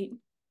appreciate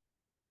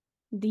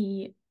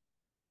the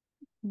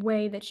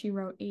way that she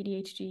wrote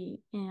ADHD,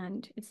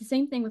 and it's the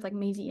same thing with like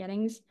Maisie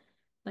Eddings.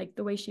 Like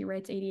the way she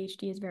writes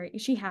ADHD is very,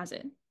 she has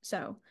it.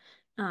 So,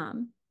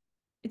 um,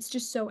 it's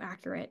just so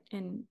accurate,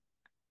 and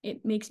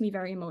it makes me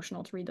very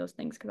emotional to read those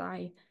things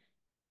because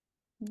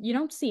you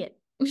don't see it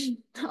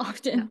No.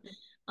 often.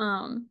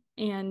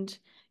 And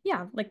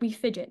yeah, like we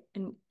fidget,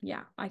 and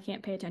yeah, I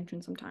can't pay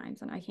attention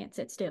sometimes and I can't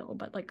sit still.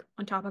 But like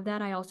on top of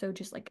that, I also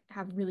just like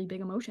have really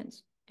big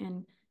emotions,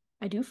 and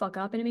I do fuck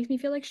up and it makes me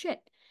feel like shit.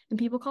 And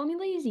people call me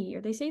lazy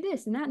or they say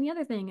this and that and the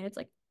other thing. And it's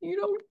like, you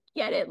don't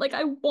get it. Like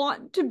I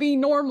want to be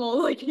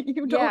normal. Like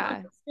you don't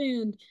Yeah.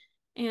 understand.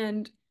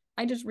 And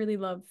I just really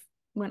love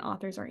when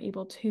authors are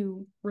able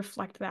to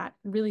reflect that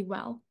really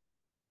well,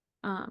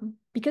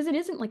 because it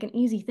isn't like an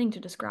easy thing to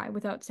describe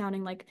without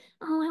sounding like,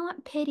 oh, I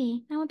want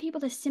pity. I want people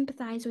to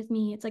sympathize with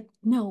me. It's like,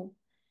 no,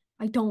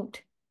 I don't.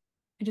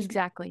 I just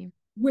Exactly.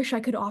 wish I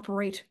could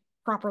operate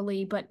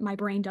properly, but my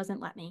brain doesn't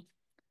let me.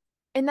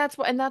 And that's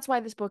why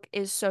this book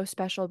is so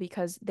special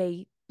because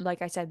they,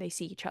 like I said, they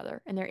see each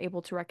other and they're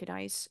able to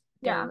recognize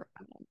Yeah. their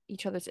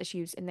each other's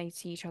issues and they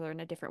see each other in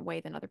a different way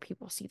than other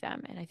people see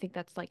them. And I think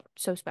that's like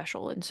so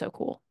special and so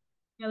cool.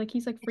 Yeah, like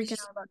he's like It's freaking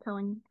just out about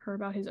telling her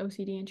about his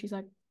OCD, and she's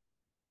like,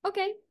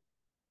 okay,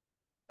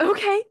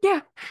 okay,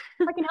 yeah.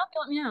 if I can help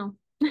you,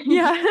 let me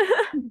Yeah.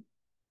 know.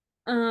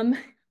 Um,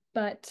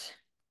 but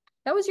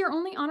that was your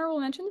only honorable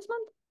mention this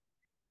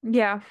month?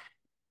 Yeah.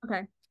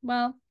 Okay.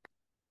 Well,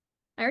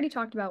 I already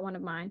talked about one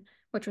of mine,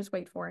 which was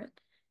Wait For It.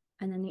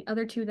 And then the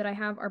other two that I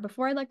have are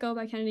Before I Let Go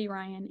by Kennedy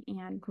Ryan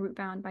and Group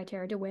Bound by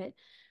Tara DeWitt.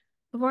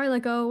 Before I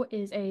Let Go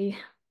is a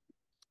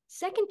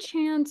second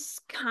chance,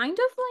 kind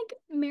of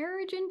like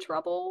marriage in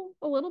trouble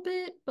a little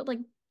bit, but like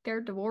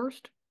they're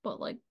divorced, but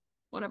like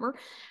whatever.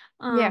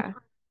 Um, Yeah.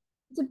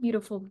 it's a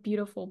beautiful,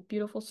 beautiful,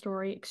 beautiful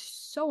story. It's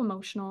so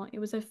emotional. It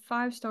was a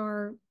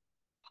 5-star,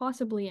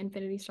 possibly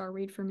Infinity Star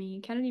read for me.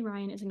 Kennedy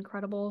Ryan is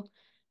incredible.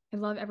 I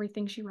love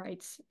everything she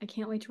writes. I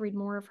can't wait to read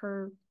more of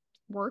her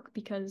work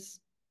because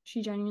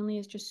she genuinely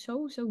is just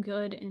so, so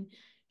good. And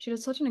she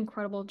does such an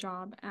incredible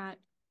job at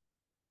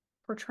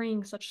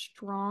portraying such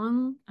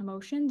strong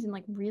emotions and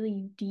like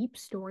really deep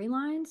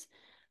storylines.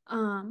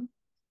 Um,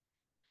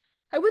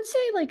 I would say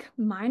like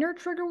minor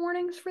trigger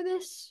warnings for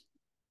this.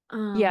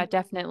 Yeah, Um,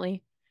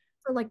 definitely.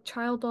 for like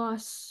child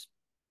loss,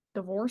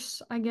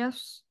 divorce, I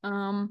guess.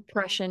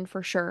 Depression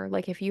for sure.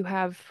 Like if you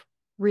have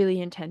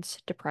really intense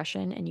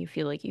depression and you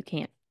feel like you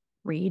can't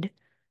read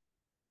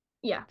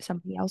Yeah.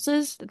 somebody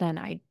else's, then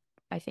I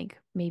think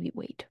maybe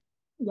wait.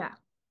 Yeah.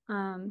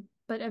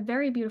 But a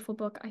very beautiful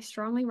book. I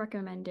strongly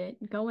recommend it.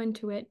 Go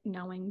into it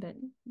knowing that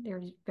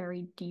there's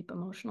very deep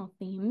emotional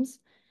themes,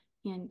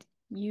 and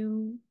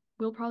you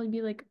will probably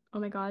be like, "Oh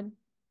my God,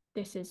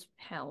 this is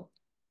hell."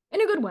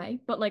 In a good way,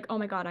 but like, "Oh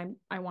my God,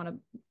 I want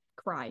to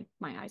cry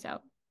my eyes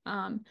out."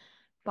 Um,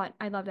 but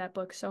I love that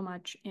book so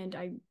much, and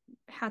I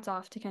hats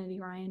off to Kennedy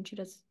Ryan. She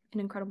does an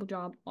incredible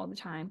job all the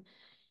time.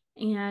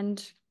 And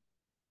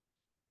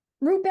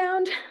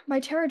Rootbound by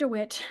Tara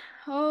DeWitt.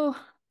 Oh,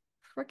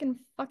 frickin'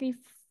 fucky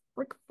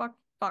frick fuck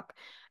fuck.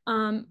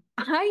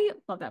 I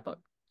love that book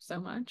so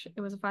much. It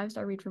was a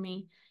 5-star read for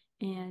me,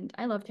 and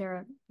I love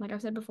Tara. Like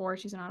I've said before,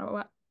 she's an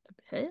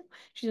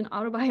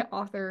autobi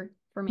author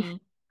for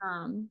me.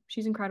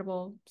 She's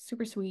incredible,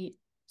 super sweet,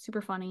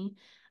 super funny.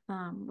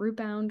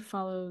 Rootbound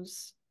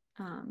follows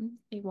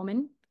a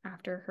woman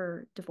after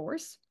her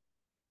divorce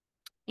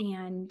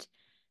and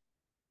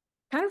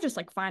kind of just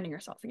like finding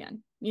herself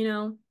again, you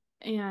know?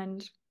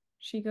 And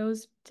she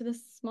goes to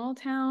this small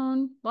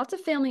town, lots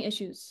of family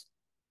issues.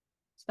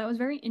 So that was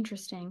very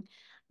interesting.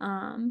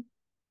 Um,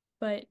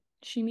 but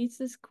she meets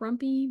this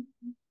grumpy,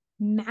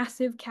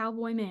 massive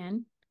cowboy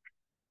man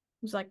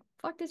who's like,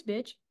 fuck this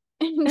bitch.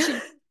 And she,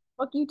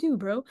 fuck you too,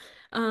 bro.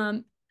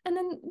 Um, and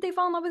then they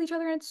fall in love with each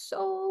other and it's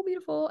so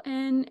beautiful.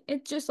 And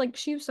it's just like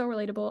she was so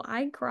relatable.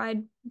 I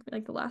cried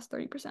like the last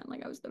 30%.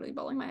 Like I was literally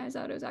bawling my eyes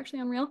out. It was actually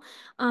unreal.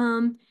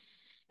 Um,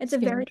 it's a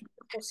very Scared.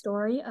 beautiful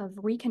story of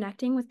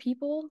reconnecting with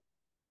people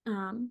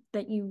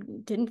that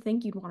you didn't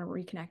think you'd want to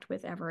reconnect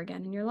with ever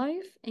again in your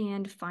life,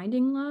 and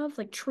finding love,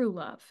 like true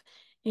love,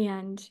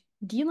 and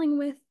dealing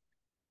with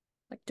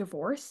like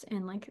divorce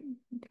and like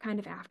the kind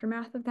of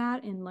aftermath of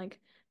that, and like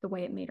the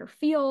way it made her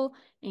feel.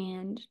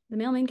 And the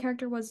male main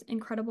character was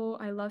incredible.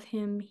 I love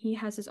him. He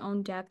has his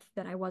own depth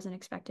that I wasn't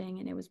expecting,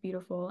 and it was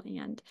beautiful.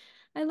 And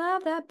I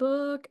love that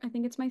book. I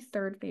think it's my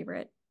third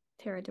favorite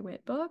Tara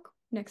DeWitt book,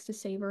 next to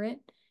Savor It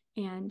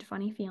and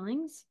Funny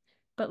Feelings.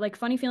 But like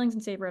Funny Feelings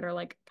and Savor It are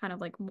like kind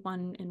of like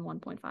 1 and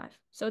 1.5.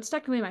 So it's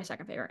technically my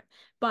second favorite.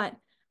 But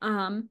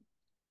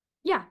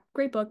yeah,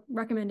 great book.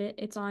 Recommend it.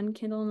 It's on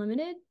Kindle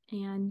Unlimited,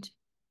 and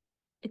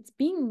it's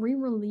being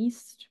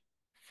re-released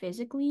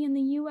physically in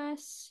the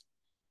US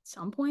at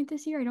some point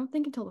this year. I don't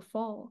think until the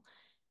fall.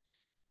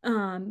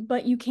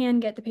 But you can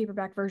get the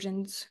paperback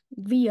versions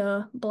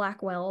via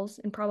Blackwell's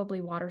and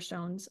probably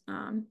Waterstones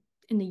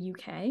in the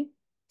UK.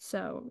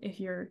 So if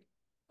you're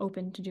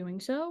open to doing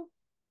so,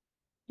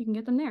 you can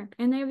get them there.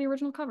 And they have the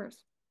original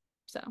covers.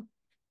 So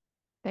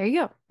There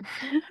you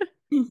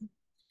go.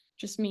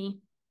 just me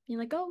Being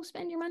like, go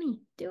spend your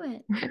money, do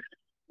it.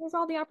 There's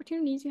all the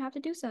opportunities you have to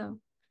do so.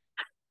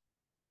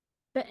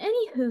 But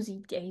any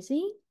whoosie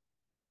daisy,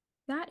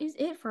 that is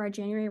it for our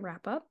January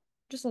wrap up.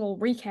 Just a little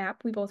recap.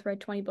 We both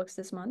read 20 books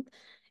this month,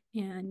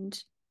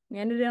 and we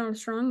ended it on a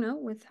strong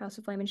note with House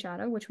of Flame and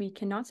Shadow, which we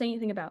cannot say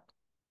anything about.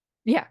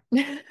 Yeah.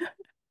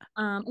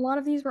 A lot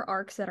of these were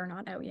arcs that are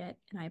not out yet,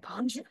 and I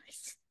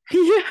apologize.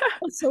 Yeah.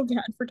 I'm so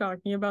bad for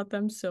talking about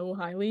them so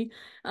highly.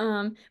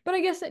 But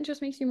I guess it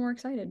just makes you more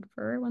excited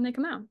for when they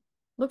come out.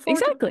 Look forward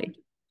to Exactly.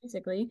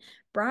 basically.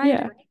 Bride,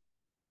 Yeah.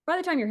 by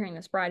the time you're hearing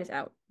this, Bride is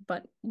out.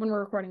 But when we're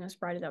recording this,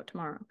 Bride is out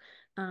tomorrow.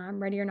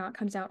 Ready or Not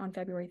comes out on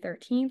February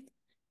 13th,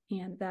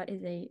 and that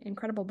is a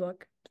incredible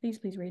book. Please,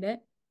 please read it.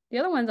 The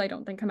other ones I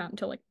don't think come out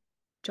until like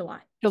July.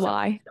 So,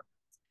 July.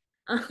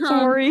 um,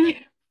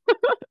 Sorry.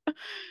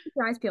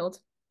 your eyes peeled.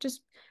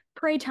 Just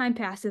pray time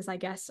passes, I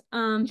guess.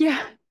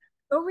 Yeah.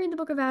 Go read the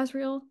Book of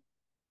Asriel.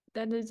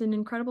 That is an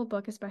incredible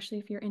book, especially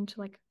if you're into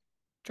like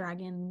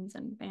dragons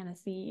and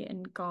fantasy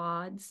and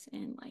gods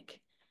and like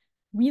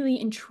really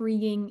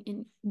intriguing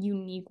and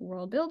unique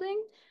world building.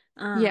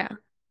 Yeah.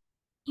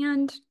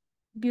 And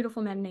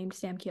beautiful man named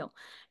Sam Keel.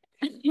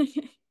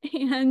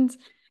 And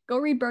go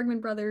read Bergman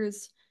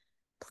Brothers.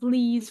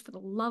 Please, for the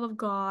love of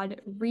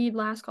God, read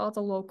Last Call at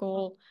the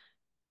Local,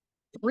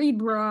 read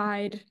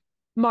Bride,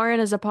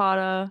 Mariana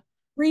Zapata.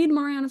 read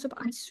Mariana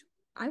Zapata.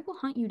 I will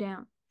hunt you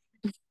down.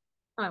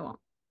 I won't.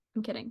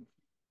 I'm kidding.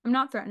 I'm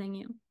not threatening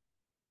you.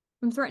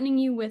 I'm threatening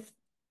you with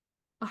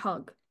a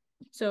hug.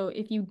 So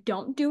if you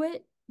don't do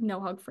it, no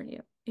hug for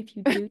you. If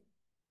you do,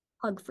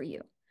 hug for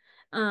you.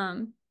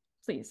 Um,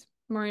 Please.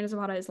 Mariana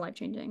Zapata is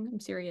life-changing. I'm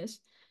serious.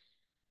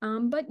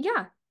 But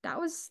yeah,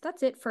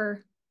 that's it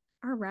for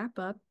our wrap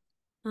up.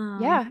 Um,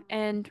 Yeah.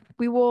 And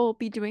we will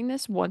be doing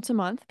this once a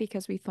month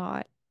because we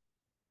thought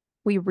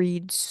we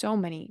read so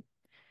many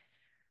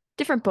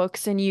different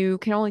books and you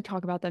can only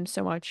talk about them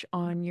so much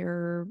on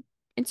your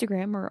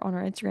Instagram or on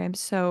our Instagram.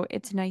 So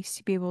it's nice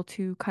to be able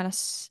to kind of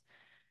just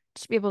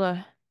be able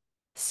to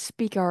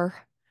speak our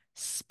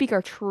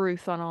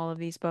truth on all of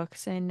these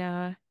books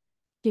and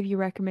give you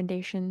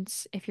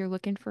recommendations if you're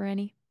looking for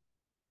any.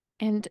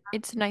 And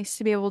it's nice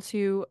to be able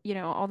to,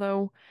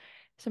 although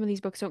some of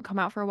these books don't come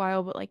out for a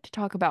while, but like to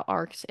talk about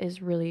arcs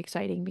is really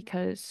exciting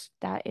because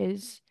that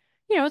is,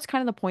 it's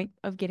kind of the point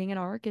of getting an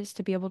arc is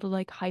to be able to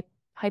like hype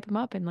them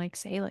up and like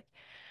say like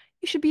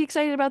you should be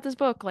excited about this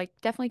book. Like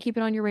definitely keep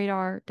it on your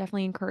radar.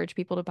 Definitely encourage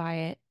people to buy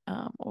it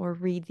or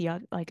read the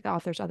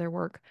author's other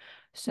work.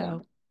 yeah.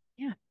 So,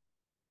 yeah.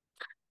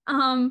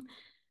 Um,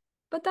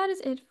 but that is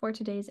it for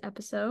today's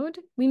episode.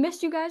 We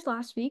missed you guys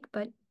last week,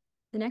 but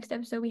the next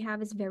episode we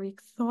have is very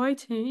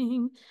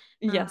exciting.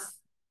 Uh, Yes.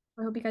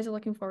 I hope you guys are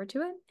looking forward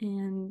to it,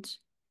 and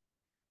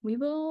we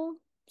will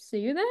see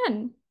you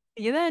then.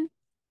 See you then.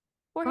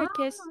 Bye. Forehead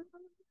kiss.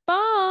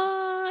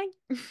 Bye.